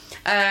watch.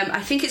 I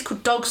think it's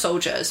called Dog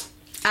Soldiers,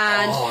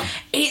 and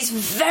it's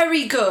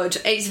very good.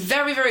 It's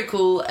very, very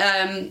cool.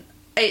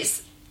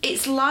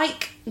 It's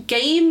like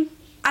game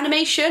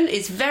animation.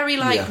 It's very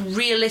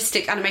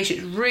realistic animation.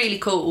 It's really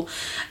cool.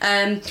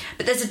 But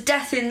there's a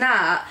death in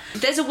that.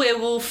 There's a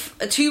werewolf,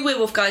 two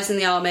werewolf guys in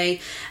the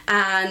army,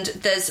 and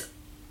there's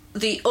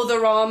the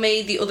other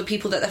army, the other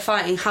people that they're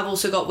fighting have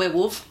also got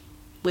werewolves,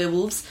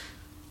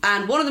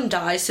 and one of them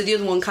dies, so the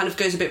other one kind of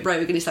goes a bit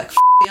rogue and he's like, F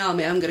the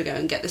army, I'm gonna go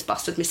and get this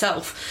bastard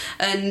myself.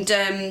 And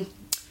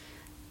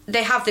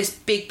they have this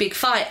big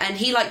fight, and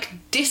he like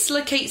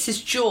dislocates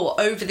his jaw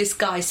over this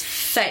guy's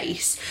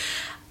face,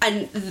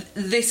 and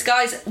this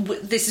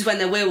is when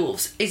they're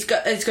werewolves, is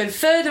going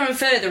further and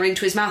further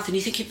into his mouth, and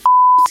you think,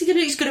 what's he gonna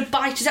do? He's gonna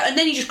bite his out, and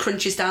then he just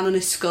crunches down on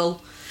his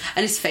skull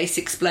and his face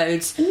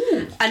explodes.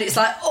 And it's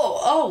like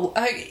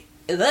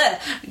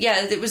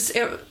yeah, it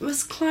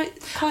was quite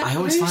I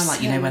always find,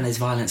 like, you know, gruesome. when there's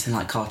violence in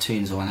like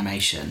cartoons or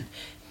animation,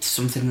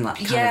 something that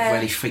kind of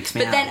really freaks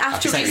me out. But then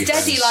after I've it's seen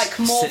dead, he like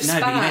morphs no,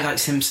 but you know, back. like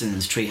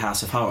Simpsons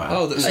Treehouse of Horror.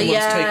 Oh, that someone's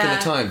Yeah. taken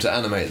the time to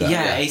animate that.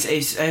 yeah,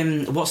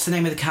 it's what's the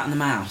name of the cat and the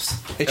mouse?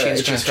 Itchy and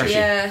Itchy and Scratchy. Scratchy.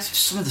 Yeah.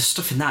 Some of the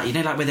stuff in that, you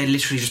know, like where they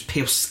literally just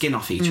peel skin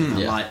off each other. I'm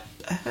yeah.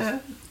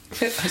 like,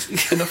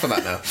 Enough of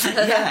that now.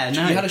 yeah,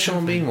 no. You had a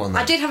Sean Bean one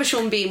then? I did have a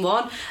Sean Bean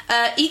one.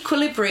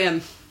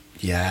 Equilibrium.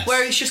 Yes.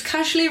 Where he's just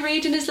casually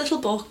reading his little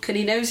book, and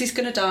he knows he's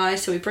going to die,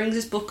 so he brings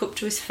his book up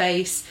to his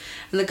face,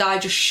 and the guy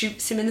just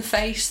shoots him in the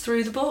face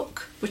through the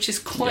book, which is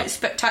quite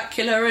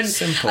spectacular. And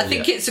Simple, I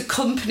think yeah. it's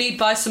accompanied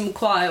by some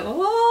quiet,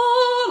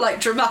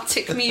 like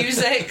dramatic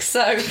music.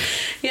 So,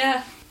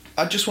 yeah.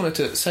 I just wanted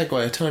to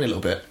segue a tiny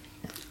little bit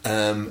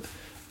and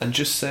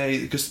just say,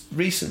 because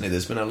recently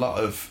there's been a lot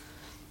of...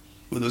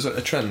 Well, there was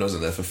a trend,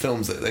 wasn't there, for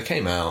films that they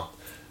came out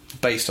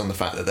based on the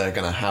fact that they're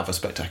going to have a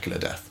spectacular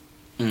death.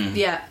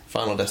 Yeah.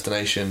 Final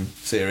Destination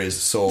series,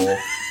 Saw.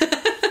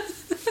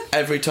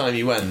 Every time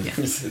you went,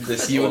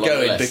 you were all on the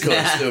going list.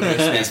 because there would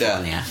be a sweet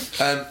That's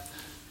one,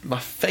 death. my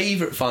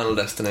favourite Final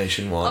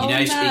Destination one. Oh,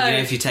 You know, no.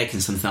 if you're taking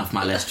something off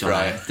my list, John,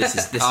 Right. this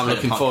is I'm where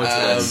looking the forward to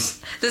podcast this. is.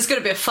 There's going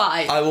to be a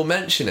fight. I will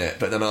mention it,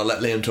 but then I'll let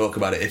Liam talk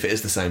about it if it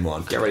is the same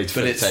one. Get ready to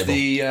But flip it's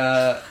the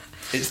table.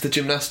 it's the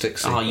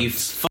gymnastics. Oh, you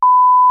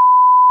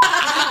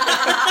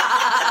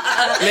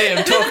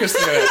Liam, talk us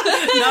through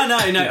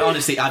it. No,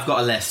 honestly, I've got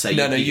a list, so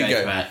No, you you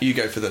go go. for it. You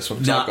go for this one.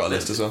 'Cause No, I've got a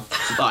list as well.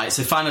 Right,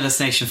 so Final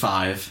Destination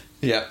 5,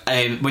 Yeah,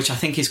 which I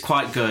think is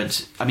quite good.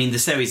 I mean, the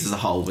series as a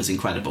whole was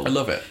incredible. I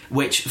love it.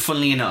 Which,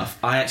 funnily enough,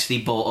 I actually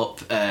brought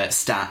up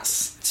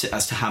stats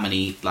as to how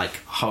many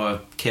like horror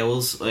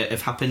kills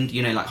have happened.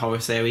 You know, like horror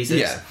series.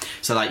 Yeah.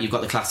 So like you've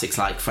got the classics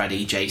like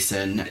Freddy,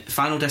 Jason.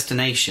 Final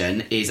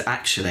Destination is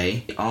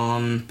actually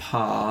on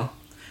par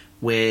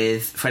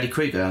with Freddy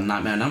Krueger on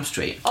Nightmare on Elm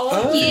Street.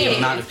 oh, The yeah.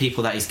 amount of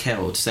people that he's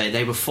killed. So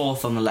they were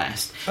fourth on the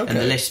list. Okay. And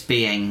the list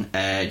being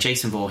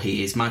Jason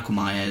Voorhees, Michael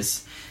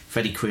Myers,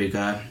 Freddy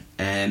Krueger,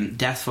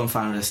 Death from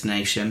Final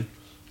Destination.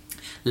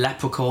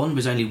 Leprechaun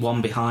was only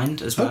one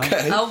behind as well.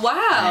 Okay. Oh,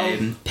 wow.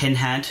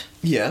 Pinhead,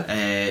 Yeah.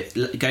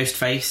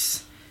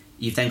 Ghostface.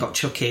 You've then got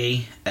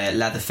Chucky,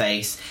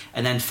 Leatherface,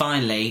 and then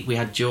finally we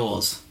had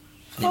Jaws.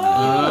 There's a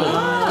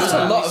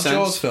lot makes of sense.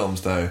 Jaws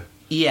films, though.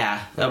 Yeah,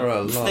 There are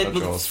a lot of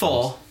Jaws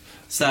 4. films.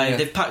 So Yeah.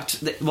 they've packed.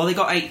 Well, they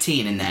got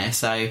 18 in there.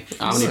 So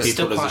How many it's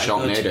still people does a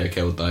quite a good- Sharknado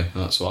killed, though?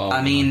 That's what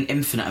I mean,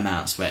 infinite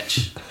amounts,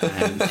 Rich.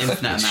 Infinite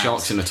amounts.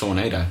 Sharks in a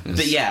tornado. is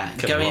But yeah,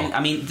 killing a going. lot.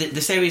 I mean, the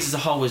series as a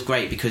whole was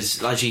great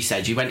because, as you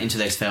said, you went into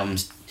those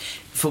films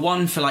for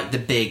like the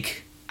big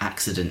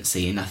accident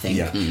scene. I think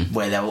Yeah.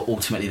 where they were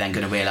ultimately then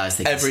going to realise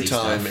they could Every see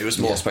time stuff. it was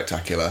more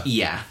spectacular.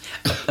 Yeah,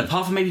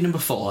 apart from maybe number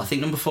 4. I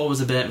think number 4 was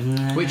a bit.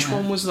 Which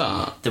one was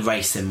that? The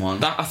racing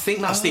one. I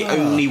think that's the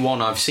only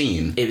one I've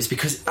seen. It was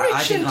because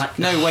I didn't like.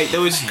 No, wait.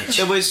 There was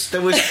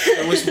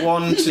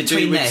one to do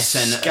Between with this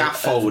and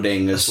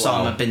scaffolding as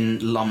Osama well.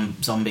 bin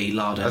Zombie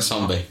Laden. A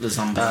zombie. The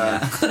zombie.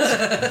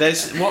 Yeah.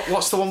 There's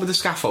what's the one with the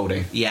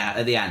scaffolding? Yeah,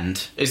 at the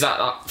end. Is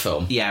that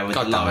film? Yeah, with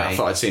God the damn it, lorry. I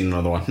thought I'd seen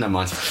another one. Never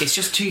mind. It's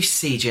just too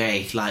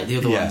CJ. Like the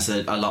other Yeah. ones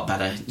are a lot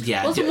better.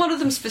 Yeah. Wasn't one of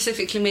them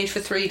specifically made for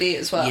 3D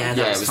as well? Yeah, Yeah,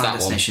 that it was was Final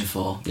that one. Destination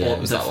 4. Yeah, or it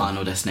was the that one.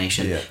 Final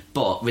Destination. Yeah.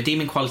 But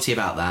redeeming quality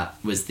about that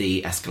was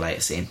the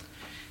escalator scene.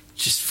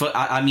 Just for,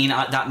 I mean,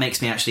 that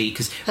makes me actually,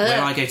 because when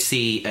I go to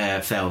see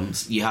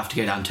films, you have to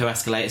go down 2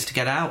 escalators to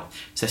get out.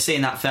 So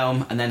seeing that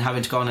film and then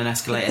having to go on an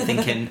escalator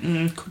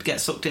thinking, could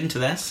get sucked into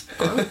this.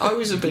 I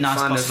was a big Nice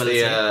fan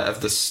possibility. of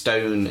the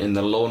stone in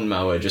the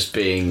lawnmower just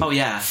being Oh,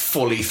 yeah.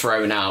 fully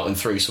thrown out and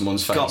through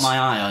someone's face. Got my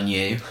eye on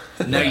you.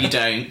 No, you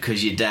don't,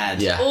 because you're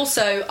dead. Yeah.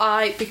 Also,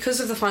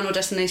 because of the Final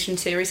Destination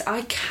series,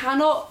 I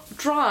cannot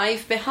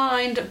drive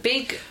behind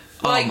big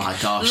Oh my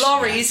gosh,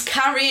 lorries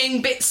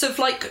carrying bits of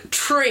like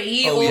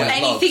tree Oh, or yeah,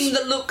 anything logs.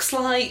 that looks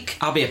like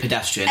I'll be a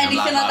pedestrian. I'm anything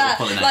like right, we're that.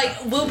 pulling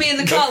Like over. we'll be in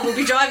the car, we'll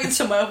be driving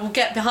somewhere, we'll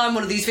get behind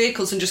one of these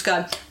vehicles and just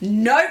go,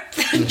 nope,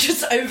 and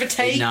just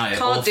overtake. No,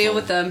 Can't awful. deal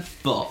with them.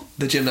 But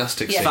The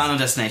gymnastics. Yeah. scene. Final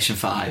Destination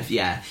 5,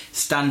 yeah.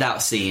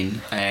 Standout scene.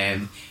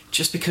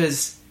 Just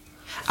because,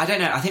 I don't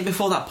know, I think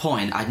before that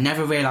point, I'd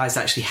never realised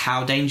actually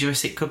how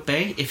dangerous it could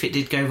be if it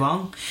did go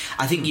wrong.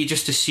 I think you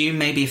just assume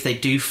maybe if they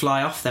do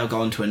fly off, they'll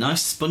go onto a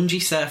nice spongy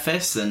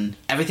surface and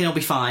everything will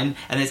be fine.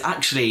 And there's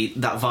actually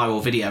that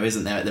viral video,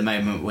 isn't there, at the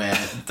moment where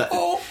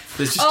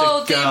there's just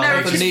Oh, a the girl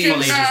American who fully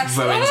gymnast. just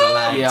ruins her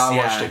legs. Yeah, I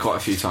watched it quite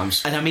a few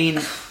times. And I mean,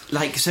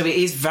 like, so it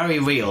is very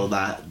real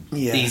that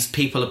Yeah. these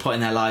people are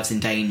putting their lives in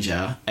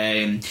danger.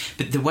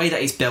 But the way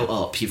that it's built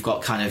up, you've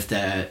got kind of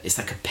it's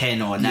like a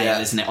pin or a nail,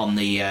 Yeah. isn't it, on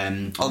the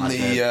On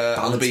the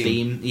balance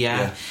beam. yeah.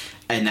 Yeah.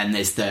 And then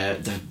there's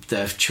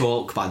the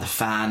chalk by the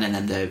fan, and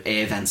then the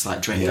air vents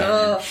like dripping.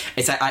 Yeah. And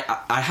it's like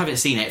I haven't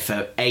seen it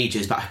for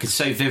ages, but I can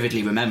so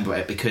vividly remember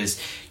it because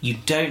you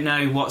don't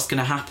know what's going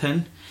to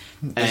happen.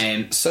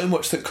 So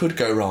much that could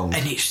go wrong.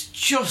 And it's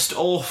just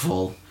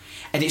awful.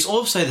 And it's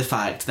also the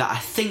fact that I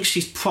think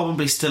she's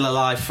probably still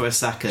alive for a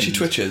second. She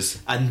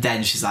twitches. And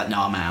then she's like,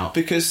 no, I'm out.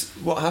 Because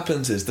what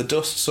happens is the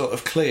dust sort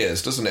of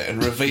clears, doesn't it,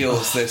 and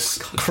reveals this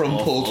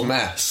crumpled awful.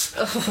 mess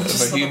of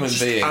a human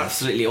being.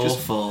 Absolutely Just-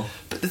 awful.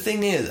 But the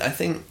thing is, I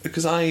think,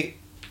 because I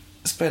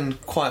spend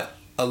quite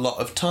a lot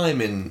of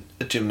time in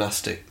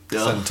gymnastic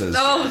centres,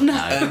 Oh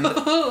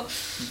no.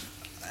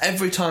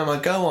 every time I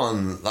go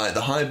on like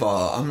the high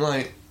bar, I'm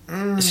like,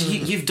 So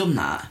you've done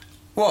that?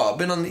 what? I've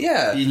been on,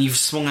 yeah. And you've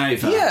swung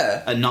over?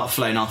 Yeah. And not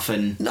flown off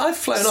and... I've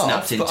flown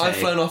snapped off, but I've into-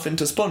 flown off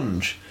into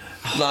sponge.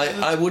 Like,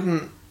 I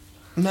wouldn't.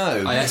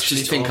 No. I actually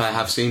just think I awful.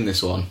 have seen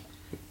this one.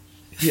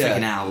 yeah.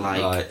 Freaking out,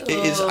 like... It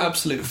is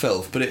absolute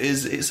filth, but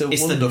it's a It's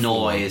wonderful the one.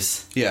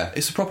 noise. Yeah,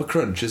 it's a proper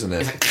crunch, isn't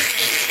it?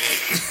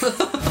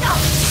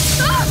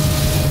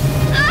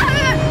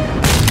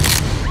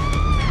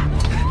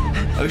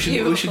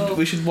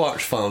 We should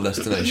watch Final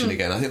Destination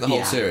again. I think the whole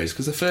Yeah. series,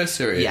 because the first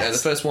series, Yes.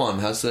 the first one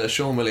has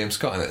Sean William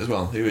Scott in it as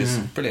well, who is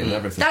brilliant in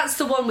everything. That's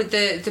the one with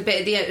the bit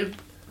at the end.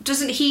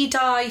 Doesn't he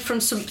die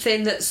from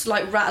something that's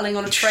like rattling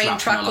on a train Shrapnel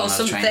track on or a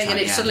something, train and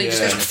track, it yeah. suddenly Yeah.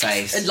 just In the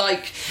face. and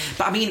like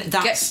But I mean,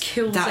 Gets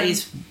killed that then.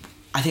 is,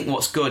 I think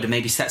what's good and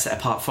maybe sets it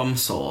apart from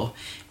Saw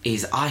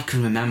is I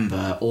can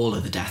remember all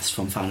of the deaths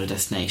from Final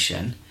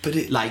Destination. But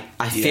it- like,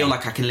 I feel yeah.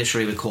 like I can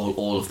literally recall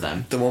all of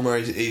them. The one where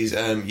he's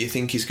you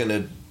think he's going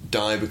to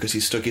die because he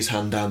stuck his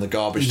hand down the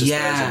garbage disposal,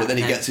 Yeah, but then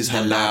he and gets his the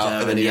hand out, ladder,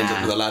 and then he ends up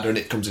yeah. with a ladder, and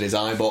it comes in his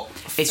eyeball.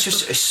 It's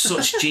just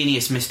such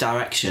genius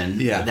misdirection.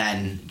 Yeah. But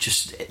then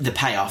just the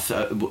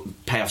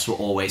payoffs were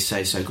always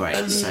so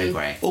great. So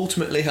great.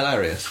 Ultimately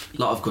hilarious.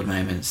 A lot of good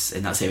moments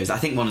in that series. I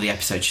think one of the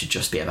episodes should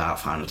just be about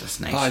Final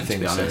Destination. I to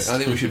think be so. honest. I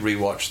think we should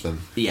rewatch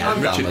them. Yeah. I'm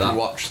down Richard with that. can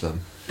watch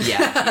them.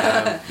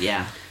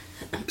 Yeah.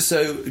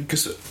 So,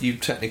 because you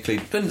technically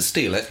didn't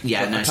steal it,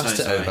 Yeah, but no, I passed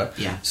sorry, it over.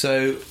 yeah.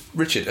 So,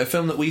 Richard, a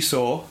film that we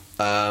saw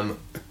a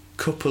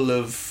couple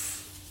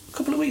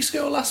of weeks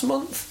ago, or last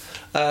month,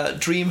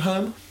 Dream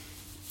Home.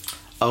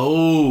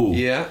 Oh.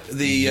 Yeah,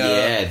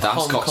 That's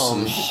Hong got Kong.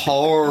 some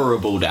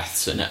horrible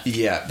deaths in it.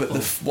 Yeah, but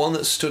the one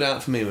that stood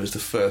out for me was the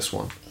first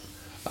one.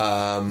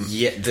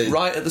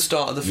 Right at the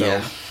start of the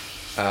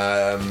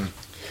film.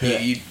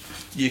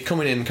 You're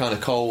coming in kind of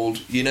cold.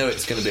 You know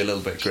it's going to be a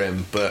little bit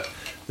grim, but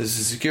there's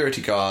a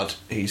security guard.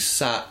 He's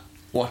sat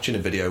watching a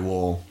video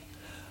wall.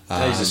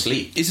 No, he's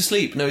asleep. He's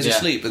asleep. No, he's Yeah.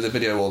 asleep, but the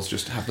video wall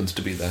just happens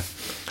to be there.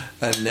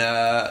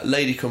 And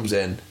lady comes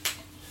in,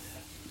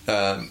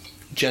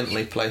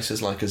 gently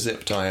places like a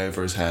zip tie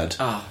over his head,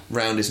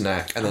 round his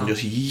neck, and then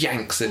just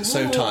yanks it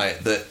so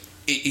tight that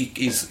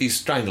he's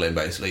strangling.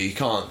 Basically, he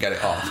can't get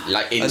it off.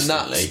 Like,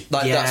 instantly.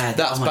 Yeah,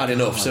 That's oh my bad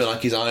enough. God. So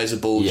like his eyes are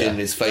bulging, Yeah.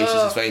 his face,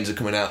 his veins are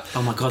coming out.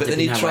 Oh my God, But then there'd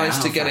he be no tries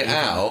way to out get of it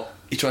that either. out.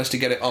 He tries to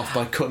get it off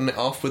by cutting it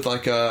off with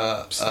like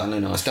a Stanley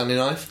knife. Stanley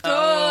knife. But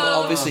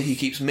obviously he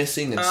keeps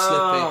missing and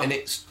slipping, and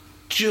it's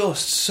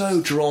just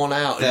so drawn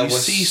out. There and you were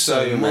see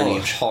so many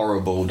much.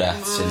 horrible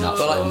deaths in that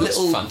But, like, film. It's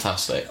little-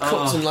 fantastic.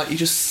 Cuts and like you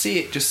just see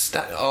it just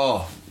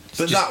but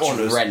Just that one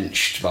was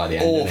drenched by the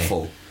end.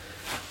 awful.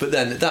 But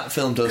then that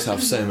film does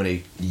have so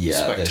many Yeah,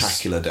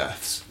 spectacular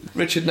deaths.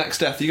 Richard, next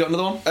death. You got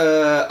another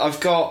one?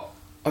 I've got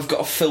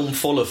a film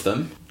full of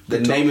them. The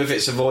Good name talk. of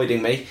it's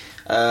avoiding me.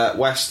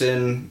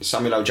 Western,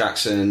 Samuel L.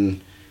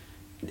 Jackson,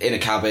 in a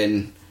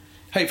cabin.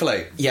 Hateful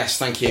Eight. Yes,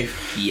 thank you.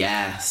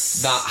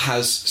 Yes. That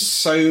has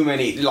so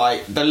many,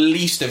 like, the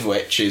least of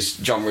which is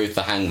John Ruth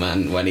the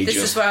Hangman when he This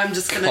just is where I'm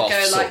just going to go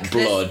coughs like up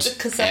blood this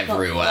because I've not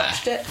everywhere.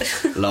 watched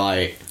it.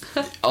 Like,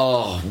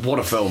 oh, what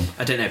a film.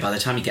 I don't know, by the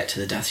time you get to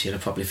the deaths you'll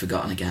have probably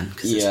forgotten again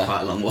because Yeah. it's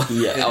quite a long one.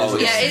 Yeah, oh,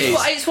 Yeah,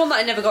 it's one that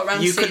I never got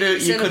round You to could seeing.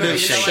 have, you could have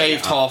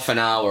shaved half an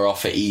hour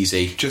off it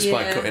easy. Just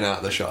by Yeah. cutting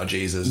out the shot of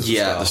Jesus at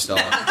Yeah, at the the start.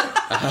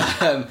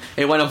 start.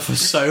 It went on for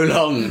so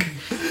long,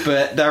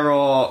 but there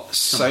are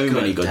so good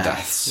many good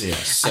deaths. deaths. Yeah.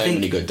 So I think-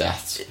 many good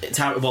deaths.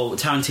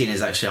 Tarantino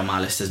is actually on my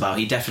list as well.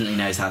 He definitely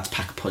knows how to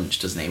pack a punch,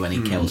 doesn't he, when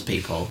he kills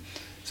people.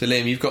 So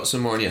Liam, you've got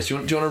some more on. Yes, do you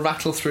want to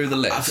rattle through the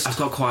list? I've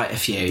got quite a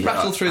few.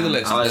 Rattle through the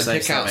list I'm and so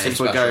pick out sorry. some If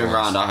we're special going ones.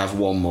 round, I have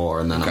one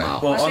more and then Okay. I'm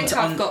out. Well, I think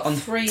I've got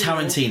three more.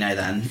 Tarantino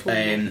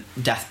then,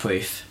 Death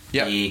Proof,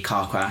 Yep. the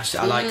car crash.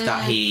 I like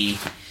that he...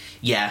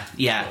 Yeah.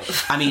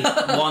 I mean,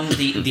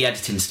 the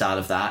editing style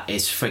of that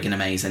is friggin'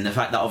 amazing. The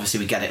fact that obviously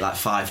we get it like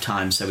 5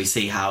 times, so we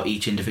see how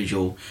each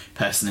individual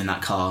person in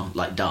that car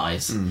like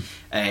dies.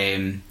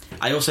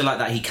 I also like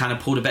that he kind of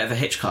pulled a bit of a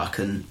Hitchcock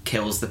and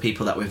kills the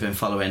people that we've been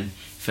following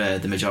for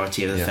the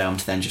majority of the Yeah. film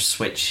to then just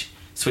switch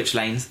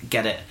lanes,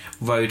 get it,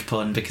 road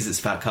pun because it's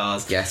about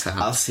cars. Yes, I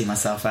have. I'll see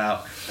myself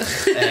out.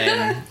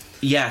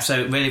 Yeah,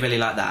 so really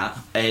like that,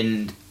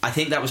 and I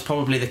think that was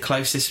probably the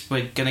closest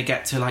we're gonna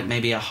get to like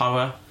maybe a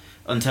horror.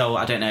 Until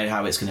I don't know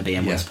how it's going to be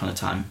in Once Upon a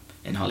Time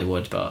in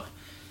Hollywood, but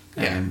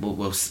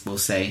we'll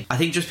see. I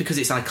think just because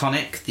it's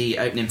iconic, the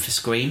opening for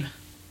Scream,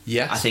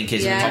 Yes. I think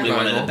is Yeah. probably one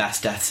of the Incredible.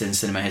 best deaths in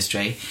cinema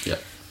history. Yeah.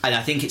 And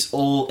I think it's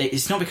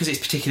not because it's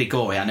particularly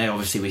gory. I know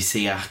obviously we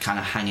see her kind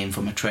of hanging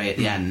from a tree at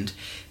the end,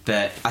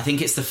 but I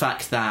think it's the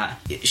fact that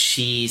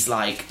she's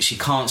like, she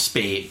can't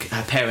speak,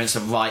 her parents are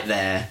right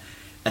there,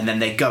 and then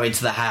they go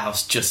into the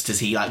house just as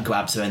he like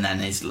grabs her and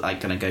then is like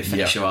gonna go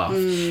finish Yeah. her off.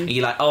 And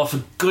you're like, oh,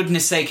 for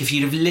goodness sake, if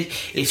she'd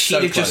so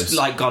have just close.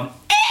 like gone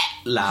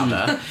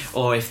louder,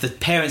 or if the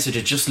parents had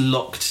just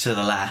looked to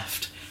the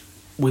left,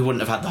 we wouldn't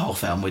have had the whole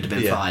film. We'd have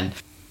been Yeah. fine.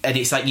 And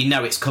it's like, you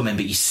know it's coming,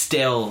 but you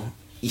still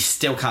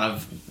kind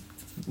of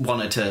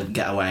want her to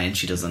get away, and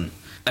she doesn't.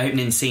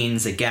 Opening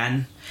scenes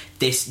again.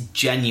 This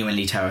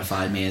genuinely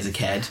terrified me as a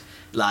kid.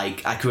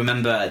 Like, I can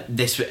remember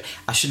this.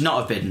 I should not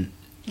have been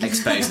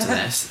exposed to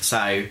this.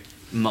 So,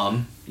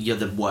 Mum, you're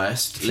the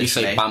worst. If you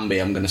say literally. Bambi,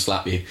 I'm going to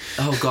slap you.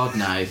 Oh God,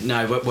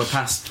 no, we're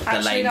past the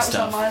Actually, lame that was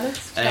stuff. on my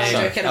list. Um, No, I'm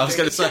joking, I was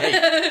going to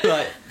say,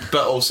 like,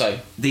 but also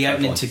The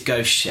opening to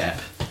Ghost Ship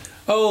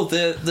Oh,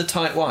 the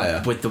tight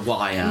wire. with the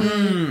wire.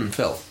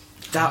 Phil.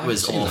 That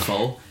was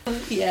awful.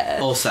 Yeah.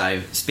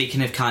 Also,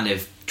 speaking of kind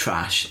of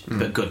trash,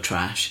 but good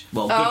trash.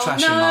 Well, good Oh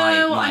trash no!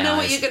 in my I know eyes.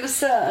 what you're going to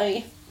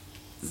say.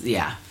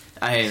 Yeah.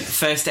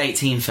 First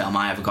 18 film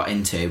I ever got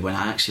into when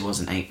I actually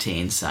wasn't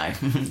 18, so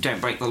don't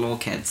break the law,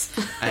 kids.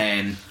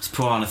 It's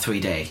Piranha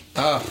 3D.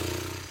 Ah,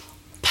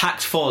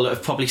 Packed full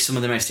of probably some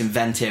of the most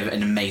inventive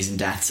and amazing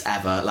deaths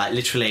ever. Like,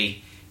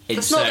 literally,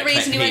 That's not the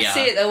reason you went to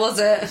see it, though, was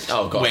it?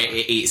 Oh god. Where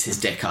it eats his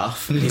dick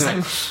off. He's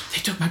like,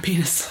 they took my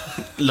penis.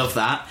 Love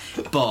that.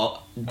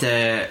 But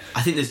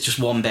I think there's just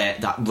one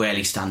bit that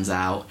really stands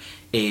out.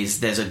 Is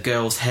there's a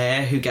girl's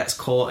hair who gets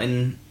caught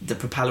in the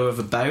propeller of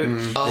a boat.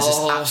 There's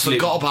this absolute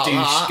forgot about douche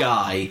that.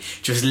 guy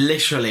just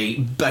literally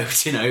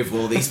boating over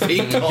all these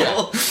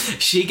people.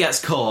 She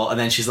gets caught and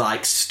then she's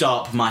like,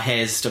 stop, my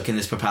hair's stuck in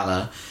this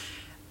propeller.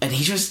 And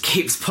he just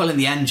keeps pulling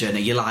the engine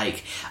and you're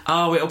like,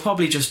 oh, it'll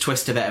probably just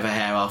twist a bit of her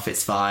hair off,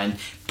 it's fine.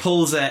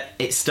 Pulls it,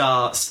 it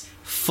starts,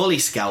 fully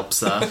scalps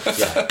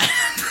her.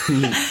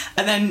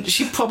 And then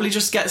she probably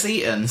just gets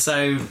eaten.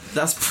 So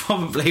that's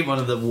probably one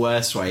of the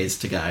worst ways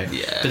to go.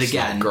 Yeah, but it's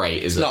again, not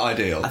great, is it? Not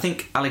ideal. I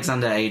think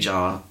Alexander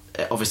Ajar,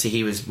 obviously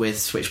he was with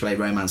Switchblade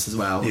Romance as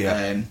well.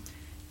 Yeah.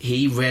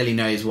 He really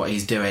knows what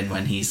he's doing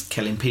when he's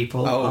killing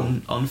people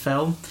on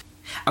film.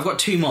 I've got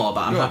 2 more,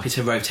 but I'm happy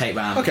to rotate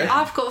round. Okay.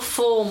 I've got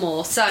 4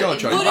 more. So Go on, it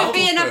Johnny. wouldn't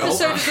be I'll an go for it.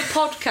 episode of the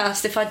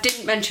podcast if I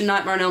didn't mention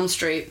Nightmare on Elm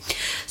Street.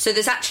 So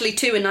there's actually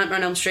 2 in Nightmare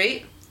on Elm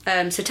Street.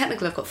 So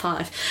technically I've got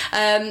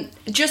 5.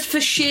 Just for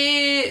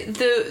sheer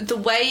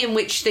the way in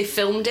which they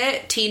filmed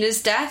it,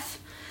 Tina's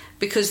death,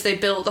 because they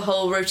built the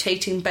whole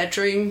rotating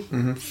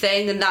bedroom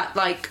thing, and that,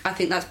 like, I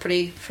think that's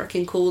pretty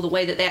freaking cool, the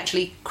way that they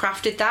actually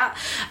crafted that.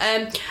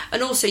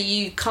 And also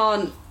you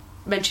can't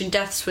mention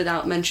deaths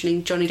without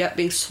mentioning Johnny Depp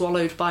being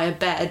swallowed by a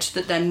bed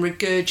that then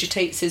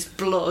regurgitates his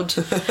blood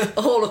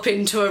all up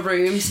into a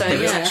room. So There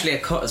was actually a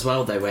cut as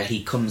well, though, where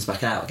he comes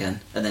back out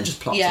again and then just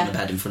plops on the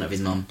bed in front of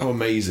his mum. Oh,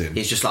 amazing.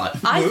 He's just like...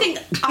 I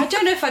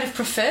don't know if I'd have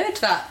preferred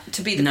that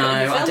to be the No,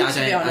 cut of the film, to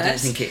be honest. I don't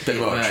think it Bit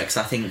much. works.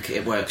 I think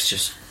it works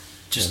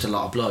just a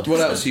lot of blood. What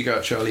else you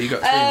got, Charlie? You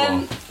got 3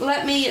 more.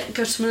 Let me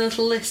go to my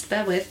little list,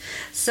 bear with.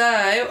 So,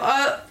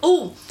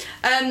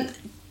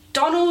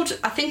 Donald,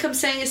 I think I'm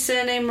saying his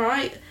surname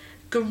right,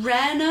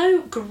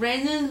 Guarino?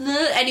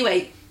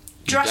 Anyway,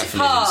 Jurassic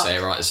Definitely Park. didn't say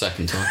it right the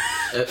second time.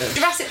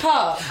 Jurassic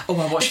Park. Oh,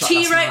 I watched the that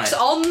last T-Rex night.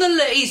 on the loo.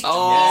 He's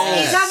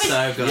having,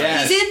 so good.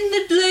 Yes. he's in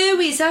the loo.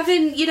 He's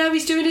having,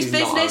 he's doing his He's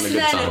not business,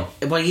 having a and good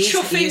then Well, he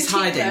chuffing is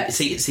hiding. T-Rex.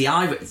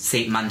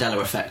 See,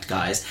 Mandela effect,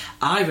 guys.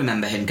 I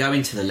remember him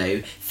going to the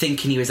loo,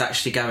 thinking he was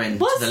actually going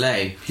What? to the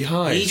loo. He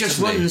hides, He just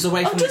doesn't he? runs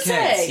away Oh, from the does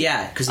kids. he?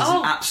 Yeah, because he's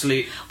an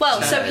absolute.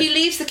 Well, so turd. he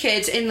leaves the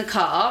kids in the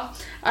car,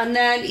 and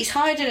then he's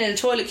hiding in a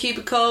toilet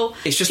cubicle.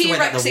 It's just the way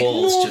that T-Rex the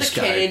walls ignore just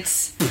the go.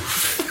 kids,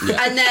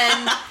 and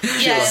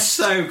then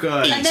so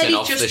good. and then Eaten he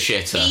off just the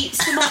shitter.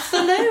 eats him off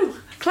the loo.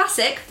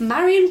 Classic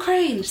Marion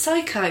Crane,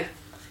 Psycho.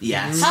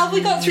 Yes. How have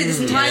we got through this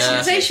entire Yes,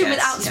 conversation yes,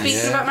 without yes. speaking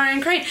Yeah. about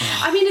Marion Crane?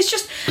 I mean, it's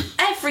just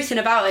everything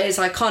about it is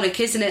iconic,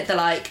 isn't it? They're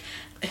like,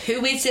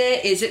 who is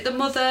it? Is it the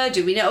mother?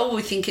 Do we know? Oh,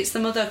 we think it's the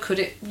mother. Could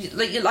it?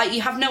 Like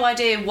you have no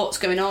idea what's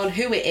going on,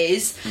 who it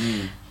is.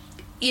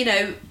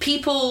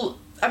 People.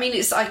 I mean,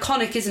 it's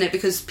iconic, isn't it?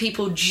 Because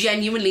people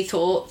genuinely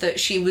thought that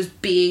she was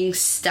being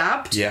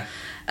stabbed. Yeah.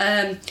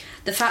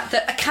 The fact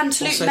that a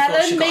cantaloupe Also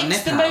thought she melon got a makes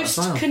nip the out most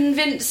as well.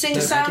 convincing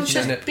Did sound she?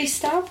 to Nip. be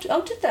stabbed.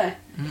 Oh, did they?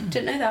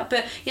 Didn't know that.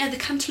 But yeah, the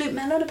cantaloupe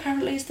melon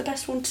apparently is the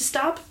best one to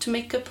stab, to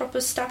make a proper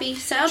stabby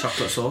sound.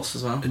 Chocolate sauce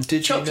as well. And did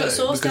you Chocolate know,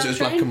 sauce because it was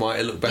down black drain? and white,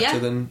 it looked better Yeah.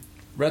 than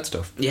red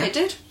stuff? Yeah. It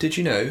did. Did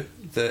you know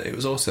that it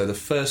was also the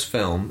first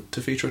film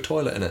to feature a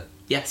toilet in it?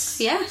 Yes.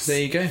 Yes. There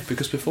you go,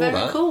 because before Very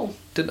that, cool.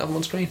 didn't have them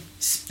on screen.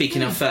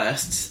 Speaking of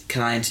firsts,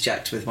 can I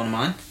interject with one of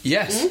mine?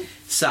 Yes.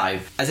 So,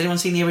 has anyone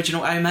seen the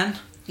original O-Men?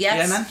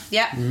 Yes. The O-Men?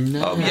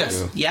 Yeah. Oh,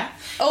 yes. Yeah.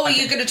 Oh,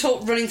 you're going to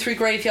talk running through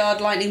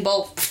graveyard, lightning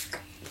bolt.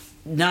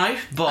 No,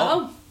 but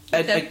Oh,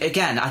 okay.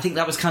 again, I think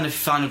that was kind of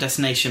Final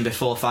Destination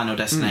before Final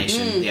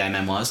Destination, the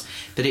O-Men was.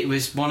 But it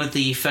was one of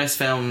the first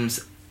films,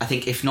 I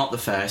think, if not the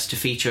first, to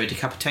feature a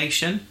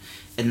decapitation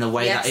in the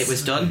way that Yes. it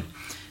was done.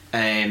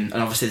 And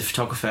obviously the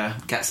photographer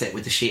gets it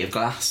with the sheet of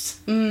glass.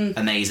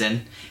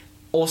 Amazing.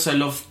 Also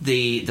love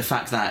the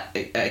fact that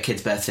at a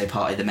kid's birthday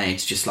party the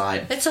maid's just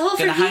like, It's all for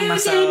gonna hang you,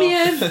 myself.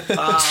 Damien.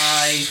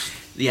 Bye.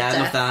 Yeah, I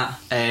love Death. that.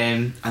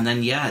 And then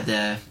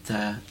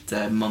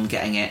the mum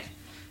getting it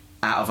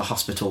out of a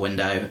hospital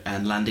window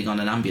and landing on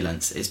an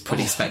ambulance is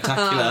pretty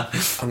spectacular.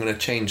 I'm going to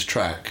change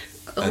track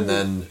Oh. and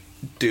then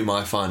do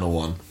my final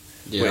one.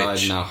 Yeah, I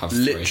which now have 3.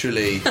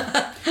 literally,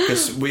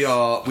 because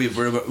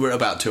we're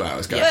about 2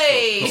 hours, guys.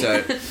 Yay.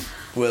 So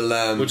we'll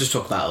We'll just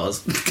talk about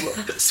us.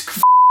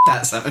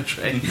 That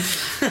cemetery.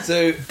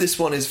 So this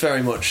one is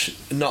very much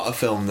not a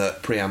film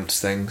that preempts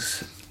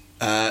things.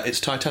 It's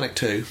Titanic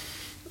 2.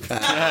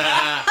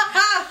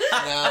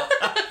 Now,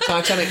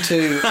 Titanic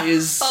 2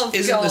 isn't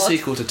the God.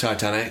 sequel to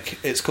Titanic.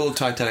 It's called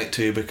Titanic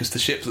 2 because the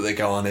ship that they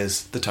go on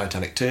is the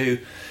Titanic 2.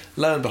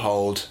 Lo and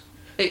behold,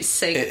 It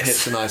sinks. it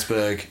hits an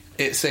iceberg.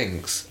 It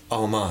sinks.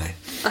 Oh my.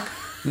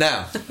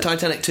 Now,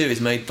 Titanic 2 is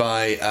made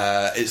by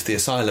it's the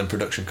Asylum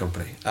production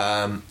company,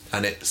 and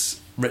it's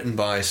written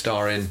by,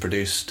 starring,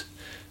 produced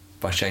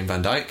by Shane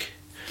Van Dyke,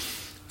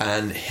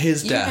 and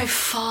his You know death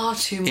far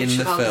too much in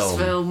the about film.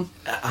 this film.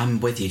 I'm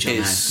with you, John.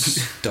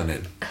 is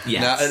stunning.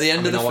 Yes. Now, at the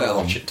end of the I want to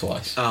film, watch it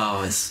twice.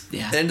 Oh, it's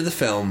yeah. at the end of the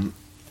film,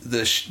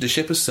 the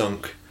ship has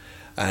sunk,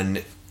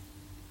 and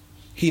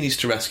he needs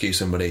to rescue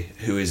somebody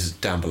who is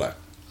down below.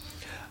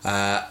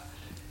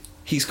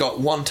 He's got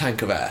one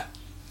tank of air,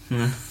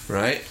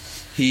 right?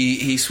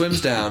 He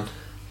swims down,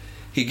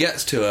 he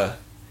gets to her,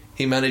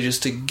 he manages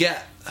to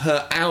get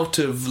her out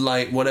of,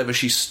 like, whatever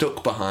she's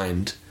stuck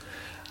behind,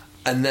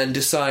 and then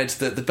decides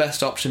that the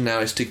best option now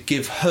is to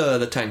give her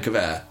the tank of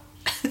air.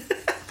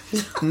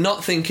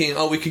 Not thinking,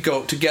 we could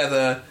go up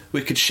together,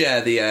 we could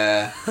share the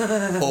air,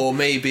 or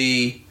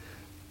maybe,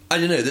 I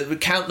don't know, there were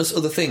countless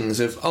other things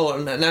of,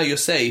 now you're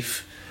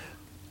safe.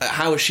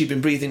 How has she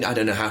been breathing? I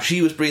don't know how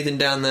she was breathing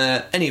down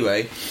there.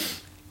 Anyway,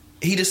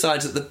 he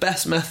decides that the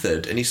best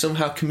method, and he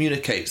somehow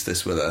communicates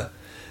this with her,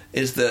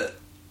 is that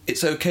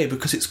it's okay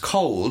because it's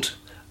cold,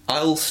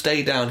 I'll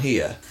stay down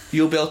here.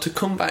 You'll be able to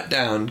come back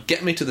down,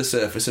 get me to the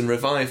surface and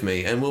revive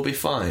me, and we'll be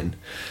fine.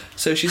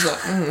 So she's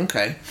like,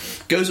 okay.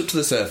 Goes up to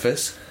the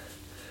surface.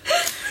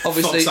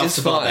 Obviously, it's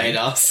fine.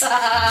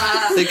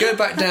 They go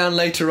back down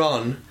later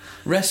on,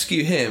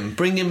 rescue him,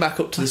 bring him back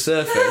up to the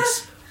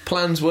surface,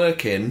 plans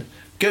working,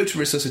 go to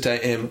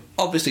resuscitate him,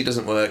 obviously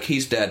doesn't work,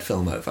 he's dead,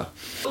 film over.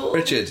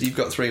 Richard, you've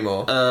got 3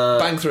 more.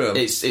 Bang through them.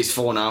 It's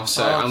 4 now,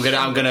 so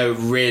I'm gonna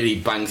really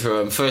bang through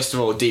them. First of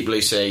all, Deep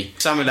Blue Sea.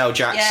 Samuel L.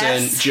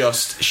 Jackson,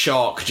 just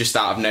shark, just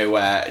out of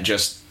nowhere,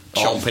 just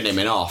chomping him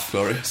in off.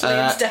 Glorious.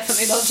 Liam's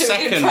definitely not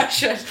doing an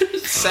impression.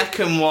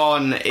 Second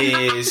one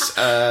is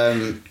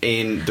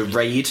in The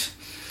Raid.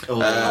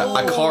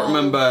 I can't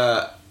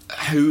remember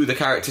who the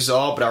characters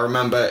are, but I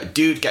remember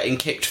dude getting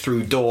kicked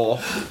through door,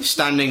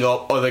 standing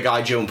up, other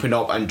guy jumping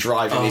up and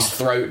driving his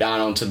throat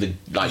down onto the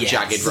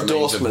jagged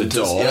remains of the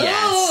door.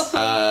 Yes.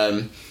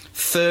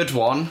 Third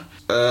one,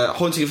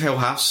 Haunting of Hill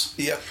House.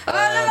 Yep.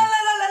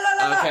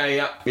 Okay,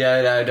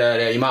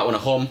 yeah. You might want to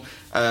hum.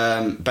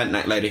 Bent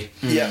Neck Lady.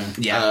 Yeah.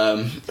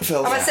 Am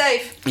I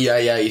safe?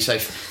 Yeah, you're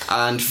safe.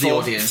 And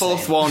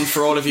fourth one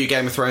for all of you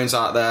Game of Thrones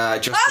out there,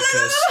 just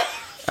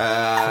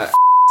because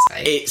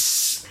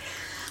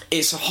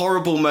it's a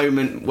horrible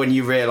moment when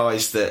you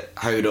realise that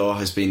Hodor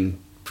has been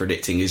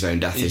predicting his own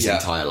death his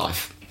entire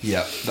life.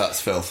 Yep, that's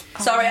filth.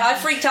 Sorry, I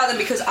freaked out then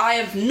because I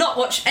have not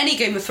watched any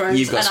Game of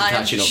Thrones and I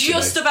am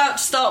just about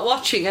to start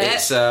watching it.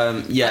 It's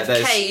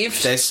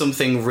there's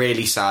something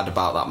really sad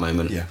about that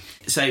moment. Yeah.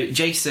 So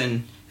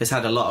Jason has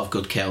had a lot of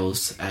good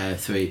kills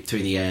through the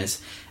years.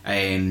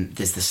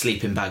 There's the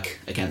sleeping bag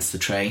against the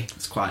tree.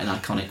 It's quite an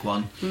iconic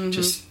one. Mm-hmm.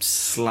 Just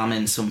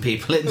slamming some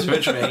people into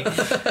a tree.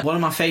 One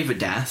of my favourite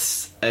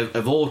deaths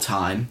of all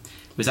time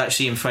was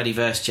actually in Freddy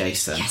vs.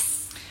 Jason.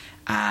 Yes.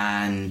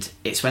 And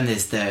it's when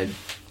there's the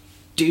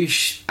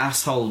douche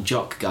asshole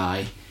jock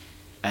guy.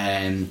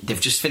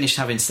 They've just finished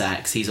having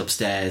sex. He's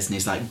upstairs and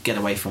he's like, "Get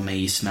away from me,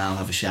 you smell,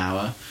 have a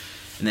shower."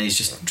 And then he's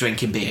just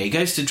drinking beer. He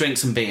goes to drink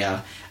some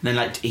beer, and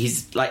then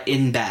he's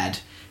in bed,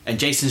 and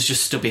Jason's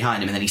just stood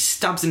behind him, and then he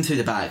stabs him through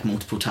the back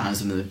multiple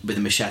times with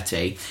a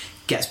machete,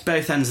 gets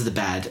both ends of the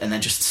bed, and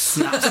then just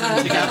snaps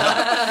them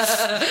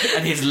together.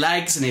 And his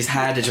legs and his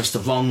head are just the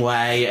wrong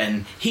way,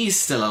 and he's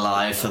still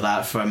alive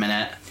for a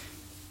minute.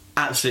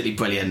 Absolutely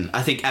brilliant.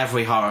 I think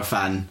every horror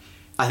fan...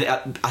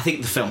 I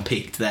think the film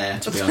peaked there,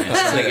 to be honest.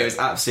 I think it was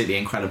absolutely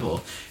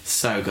incredible.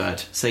 So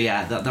good. So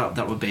yeah,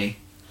 that would be...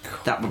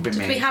 That would be me.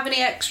 Do we have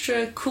any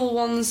extra cool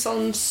ones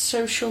on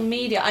social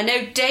media? I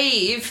know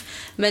Dave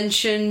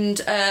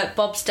mentioned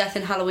Bob's death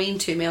in Halloween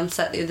to me on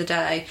set the other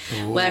day,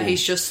 where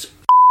he's just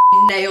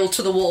nailed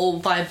to the wall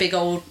by a big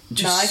old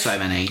knife. So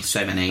many. So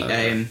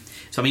I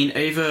mean,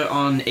 over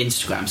on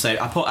Instagram, so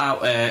I put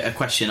out a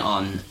question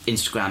on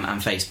Instagram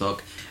and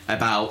Facebook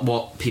about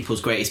what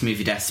people's greatest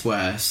movie deaths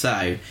were.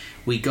 So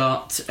we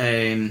got,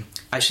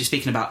 actually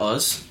speaking about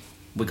us,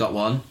 we got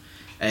one.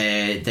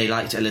 They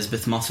liked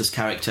Elizabeth Moss's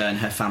character and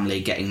her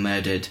family getting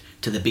murdered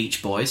to the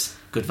Beach Boys.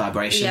 Good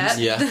vibrations.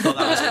 Yeah. Thought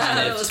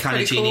that was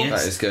kind of genius. Cool.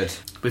 That is good.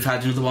 We've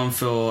had another one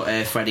for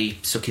Freddie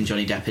sucking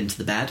Johnny Depp into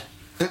the bed.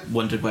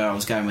 Wondered where I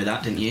was going with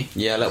that, didn't you?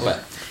 Yeah, a little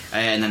bit.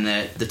 And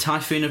then the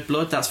Typhoon of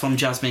Blood, that's from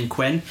Jasmine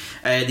Quinn.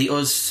 The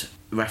Us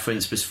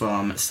reference was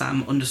from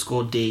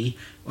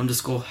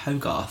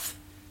Sam_D_Hogarth.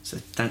 So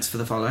thanks for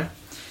the follow.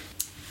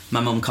 My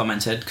mum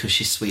commented, because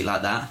she's sweet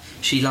like that,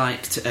 she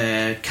liked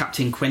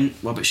Captain Quint,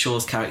 Robert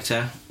Shaw's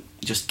character,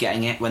 just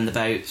getting it when the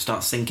boat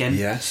starts sinking.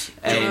 Yes.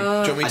 Do you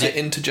want me to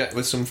interject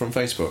with some from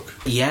Facebook?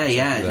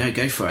 Yeah, no,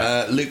 go for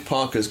it. Luke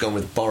Parker's gone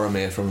with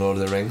Boromir from Lord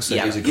of the Rings, so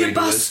he's agreed you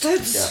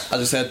bastards! Yeah.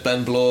 As I said,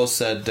 Ben Blore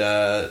said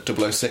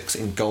 006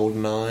 in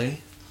GoldenEye.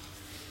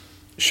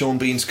 Sean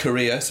Bean's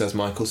Korea, says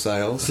Michael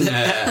Sales.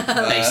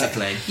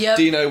 Basically. Yep.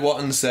 Dino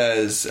Watton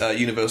says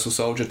Universal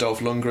Soldier,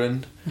 Dolph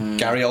Lundgren.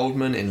 Gary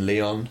Oldman in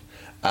Leon.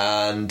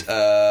 And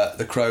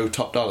The Crow,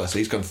 Top Dollar. So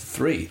he's gone for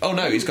 3. Oh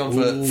no, he's gone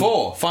for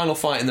 4. Final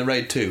Fight in the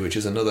Raid 2, which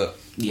is another.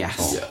 Yes.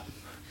 Oh, yeah.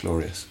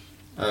 Glorious.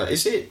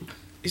 Is it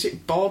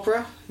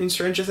Barbara in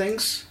Stranger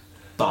Things?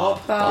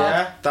 Bob.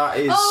 Yeah, that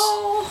is.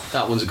 Oh.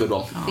 That one's a good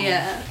one. Oh.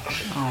 Yeah.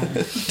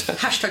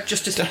 Hashtag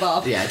justice for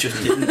Bob. Yeah,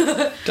 just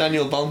didn't.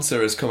 Daniel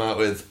Bonser has come out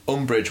with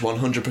Umbridge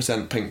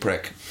 100% pink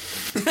prick.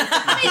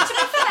 I mean,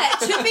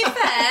 to be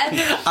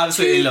fair,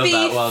 absolutely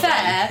love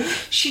that one.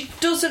 She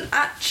doesn't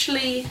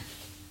actually.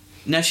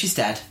 No, she's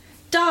dead.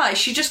 die.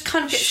 She just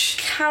kind of gets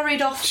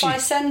carried off by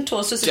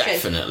centaurs, doesn't she?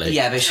 Definitely.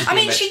 Yeah, but I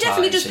mean, she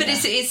definitely does, but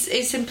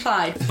it's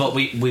implied. But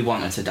we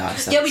want her to die.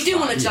 So Yeah, we do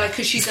want her to die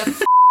because she's a.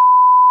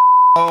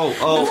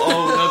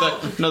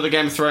 Another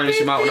Game of Thrones.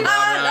 You might want to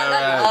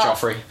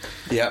Joffrey.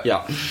 Yep.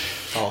 Yeah.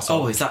 Awesome.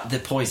 Oh, is that the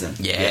poison?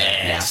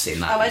 Yeah. I've seen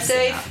that. Am I I've seen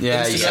safe? that.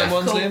 Yeah, Instagram yeah.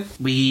 ones, Cool. Liam?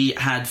 We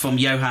had from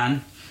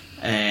Johan,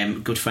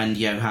 good friend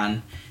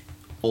Johan,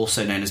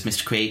 also known as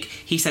Mr. Krieg.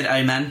 He said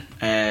Omen.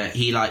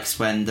 He likes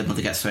when the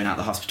mother gets thrown out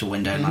the hospital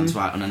window and lands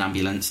right on an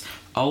ambulance.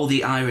 Oh,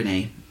 the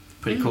irony.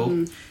 Pretty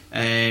cool.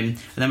 And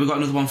then we've got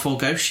another one for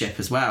Ghost Ship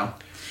as well.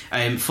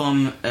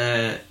 From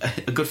a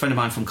good friend of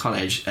mine from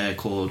college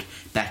called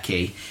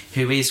Becky,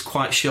 who is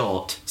quite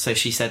short, so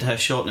she said her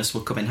shortness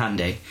would come in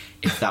handy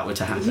if that were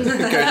to happen.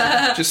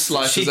 Just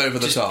slices over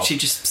the top. She'd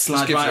just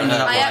slide gives right her under a-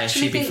 that I wire,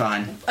 actually she'd be think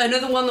fine.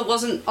 another one that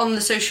wasn't on the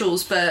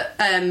socials, but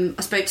I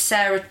spoke to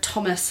Sarah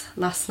Thomas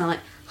last night.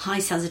 Hi,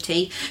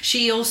 Sazity.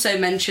 She also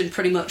mentioned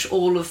pretty much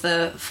all of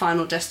the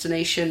Final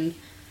Destination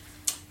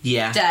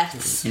Yeah.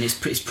 deaths And it's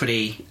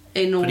pretty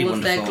in all pretty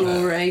of their wonderful.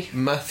 glory.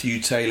 Matthew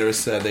Taylor has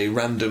said a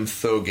random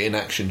thug in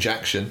Action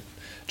Jackson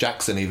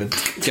even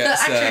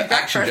gets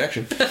Action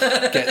Jackson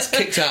gets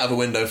kicked out of a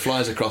window,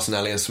 flies across an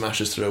alley and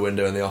smashes through a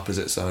window on the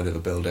opposite side of a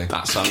building.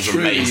 That sounds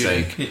Truly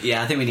amazing. unique.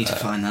 Yeah, I think we need to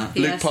find that.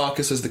 Luke Yes.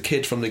 Parker says the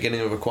kid from the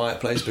beginning of A Quiet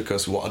Place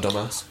because what a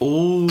dumbass.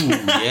 Oh,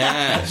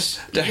 yes.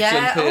 Declan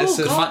Yeah, Pierce oh,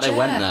 says, The fact they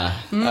went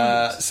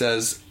there.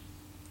 says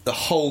the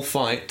whole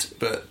fight,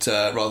 but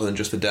rather than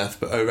just the death,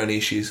 but O-Ren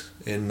Ishii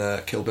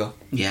in Kill Bill.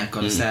 Yeah,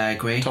 gotta say I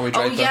agree. Tommy Oh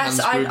Draper, yes,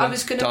 Hans Gruber, I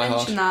was going to Die Hard.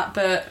 mention that,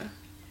 but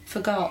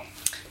forgot.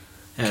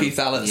 Keith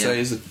Allett yeah.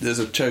 says that there's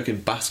a choking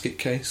basket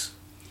case.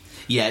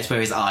 Yeah, it's where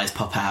his eyes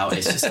pop out.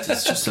 It's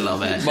just a little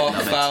bit. Mark a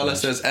little bit Fowler too much.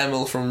 says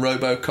Emil from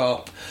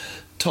RoboCop.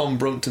 Tom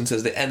Brumpton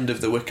says the end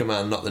of The Wicker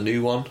Man, not the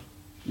new one.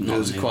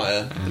 There's the new quite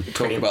a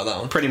talk about that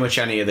one. Pretty much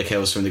any of the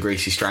kills from the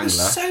Greasy Strangler.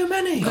 So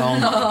many. Oh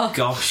my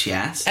gosh,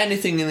 yes.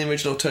 Anything in the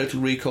original Total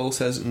Recall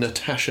says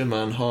Natasha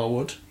Mann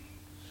Harwood.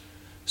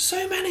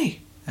 So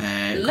many.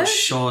 Got Look.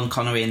 Sean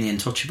Connery in The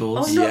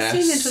Untouchables. Oh, not Yes.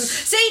 seen it.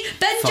 See,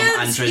 Ben From Jones.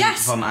 Andrew,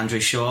 Yes, from Andrew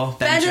Shaw.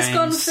 Ben has James,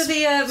 gone for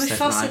the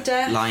Mufasa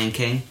death. Lion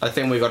King. I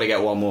think we've got to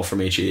get one more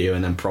from each of you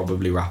and then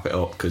probably wrap it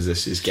up because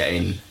this is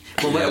getting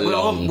Well, we're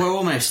long.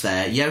 almost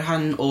there.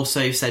 Johan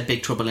also said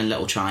Big Trouble in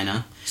Little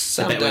China.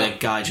 Sam the bit where Down- the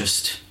guy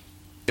just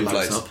blows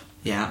Inflates. up.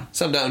 Yeah.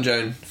 Sam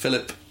Down-Jones,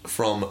 Philip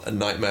from A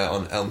Nightmare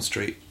on Elm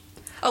Street.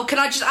 Oh, can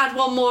I just add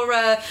one more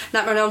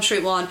Nightmare on Elm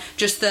Street one?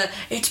 Just the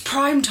 "It's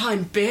prime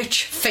time,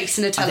 bitch"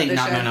 facing a I television. think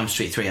Nightmare on Elm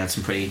Street 3 had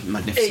some pretty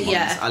magnificent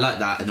Yeah. ones. I like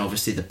that, and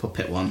obviously the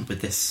puppet one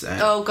with this.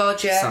 Oh,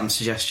 God, yeah. Sam's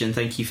suggestion.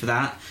 Thank you for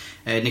that.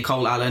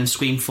 Nicole Allen,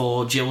 Scream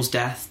 4, Jill's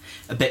death.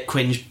 A bit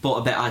cringe, but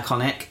a bit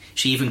iconic.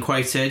 She even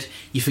quoted,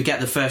 "You forget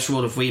the first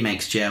rule of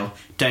remakes, Jill.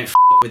 Don't f***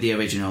 with the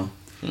original."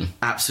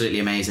 Absolutely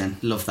amazing.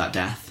 Love that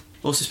death.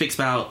 Also speaks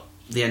about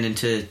the ending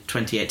to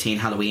 2018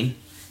 Halloween.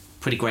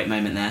 Pretty great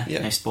moment there.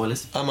 Yeah. No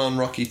spoilers. I'm on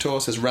Rocky Tour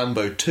says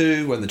Rambo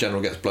 2 when the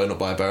general gets blown up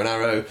by a bow and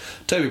arrow.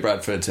 Toby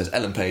Bradford says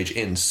Ellen Page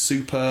in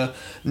Super.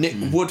 Nick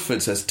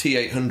Woodford says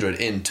T-800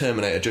 in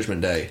Terminator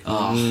Judgment Day.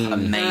 Oh,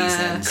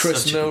 amazing.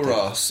 Chris Such a good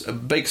Milross, a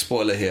big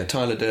spoiler here,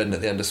 Tyler Durden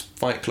at the end of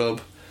Fight Club.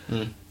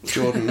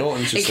 Jordan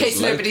Norton just In case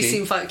says nobody's Loki.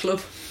 seen Fight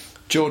Club.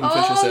 Jordan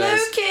Fisher Oh,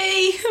 says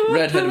Loki!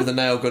 Redhead with a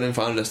nail gun in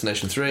Final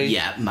Destination 3.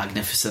 Yeah,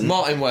 magnificent.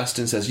 Martin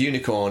Weston says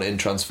Unicorn in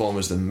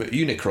Transformers the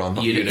Unicron,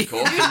 not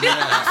Unicorn.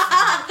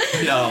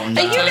 No, A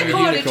no.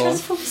 unicorn in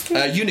Transformers 3.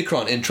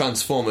 Unicron in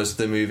Transformers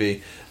the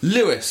movie.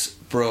 Lewis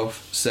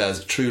Bruff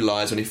says True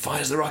Lies when he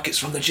fires the rockets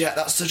from the jet.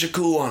 That's such a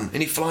cool one.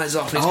 And he flies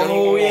off and he's going,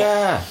 Oh,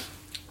 yeah.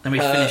 Then we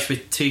finished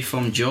with two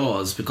from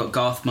Jaws. We've got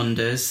Garth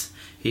Munders,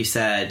 who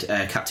said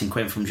Captain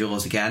Quinn from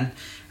Jaws again.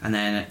 And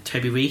then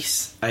Toby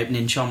Reese,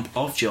 opening chomp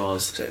of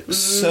Jaws.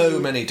 So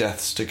many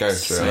deaths to go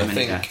through. So I many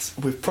think deaths.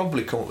 we've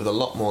probably come up with a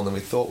lot more than we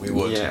thought we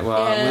would. Yeah,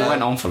 well, Yeah. we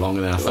went on for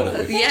longer than I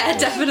thought. Yeah,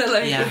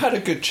 definitely. Yeah. We had a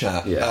good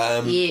chat.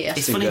 Yeah. Yeah.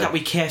 It's funny that we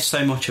care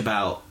so much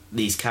about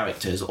these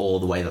characters or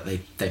the way that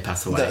they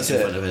pass away That's in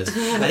it. front of us.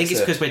 I think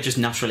it's it. because we're just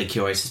naturally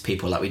curious as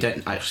people. Like, we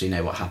don't actually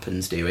know what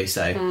happens, do we?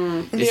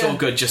 So it's Yeah. all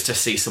good just to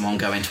see someone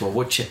go into a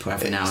wood chipper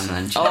every now and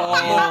then.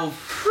 Oh,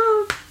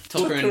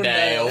 Tucker and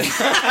Dale.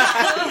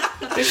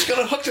 He's going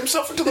to hook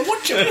himself into the wood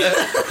chipper.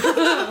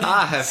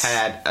 I have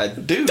had a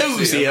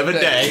doozy of a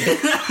day.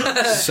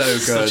 So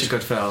good. Such a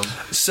good film.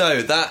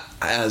 So that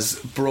has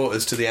brought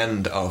us to the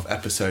end of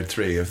episode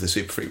 3 of the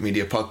Super Freak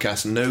Media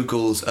podcast, No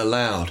Ghouls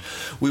Allowed.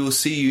 We will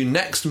see you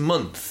next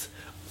month,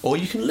 or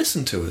you can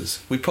listen to us.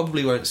 We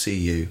probably won't see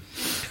you.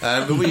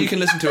 But you can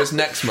listen to us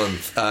next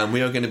month.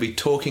 We are going to be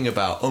talking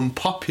about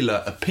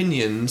unpopular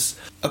opinions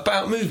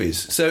about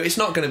movies. So it's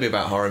not going to be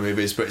about horror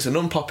movies, but it's an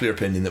unpopular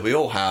opinion that we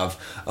all have,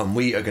 and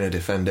we are going to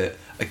defend it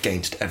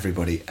against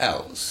everybody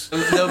else.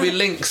 There'll be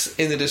links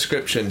in the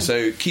description,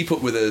 so keep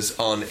up with us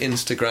on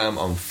Instagram,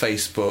 on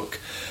Facebook.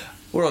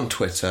 We're on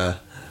Twitter.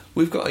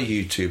 We've got a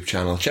YouTube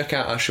channel. Check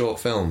out our short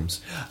films.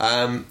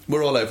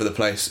 We're all over the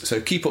place, so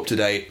keep up to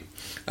date.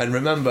 And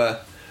remember,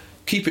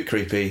 keep it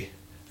creepy,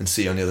 and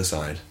see you on the other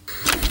side.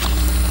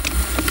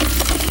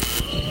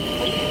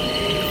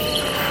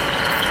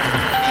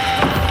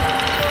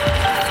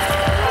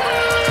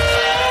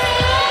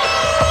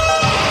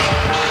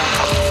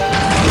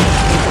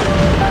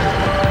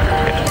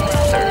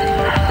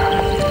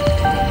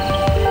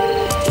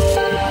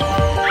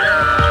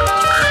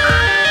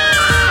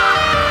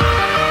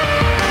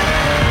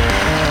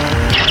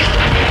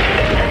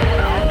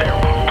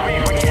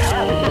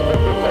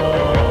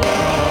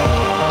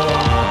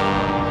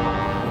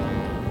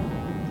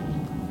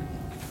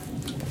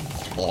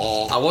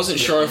 I wasn't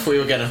sure if we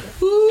were gonna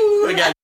again.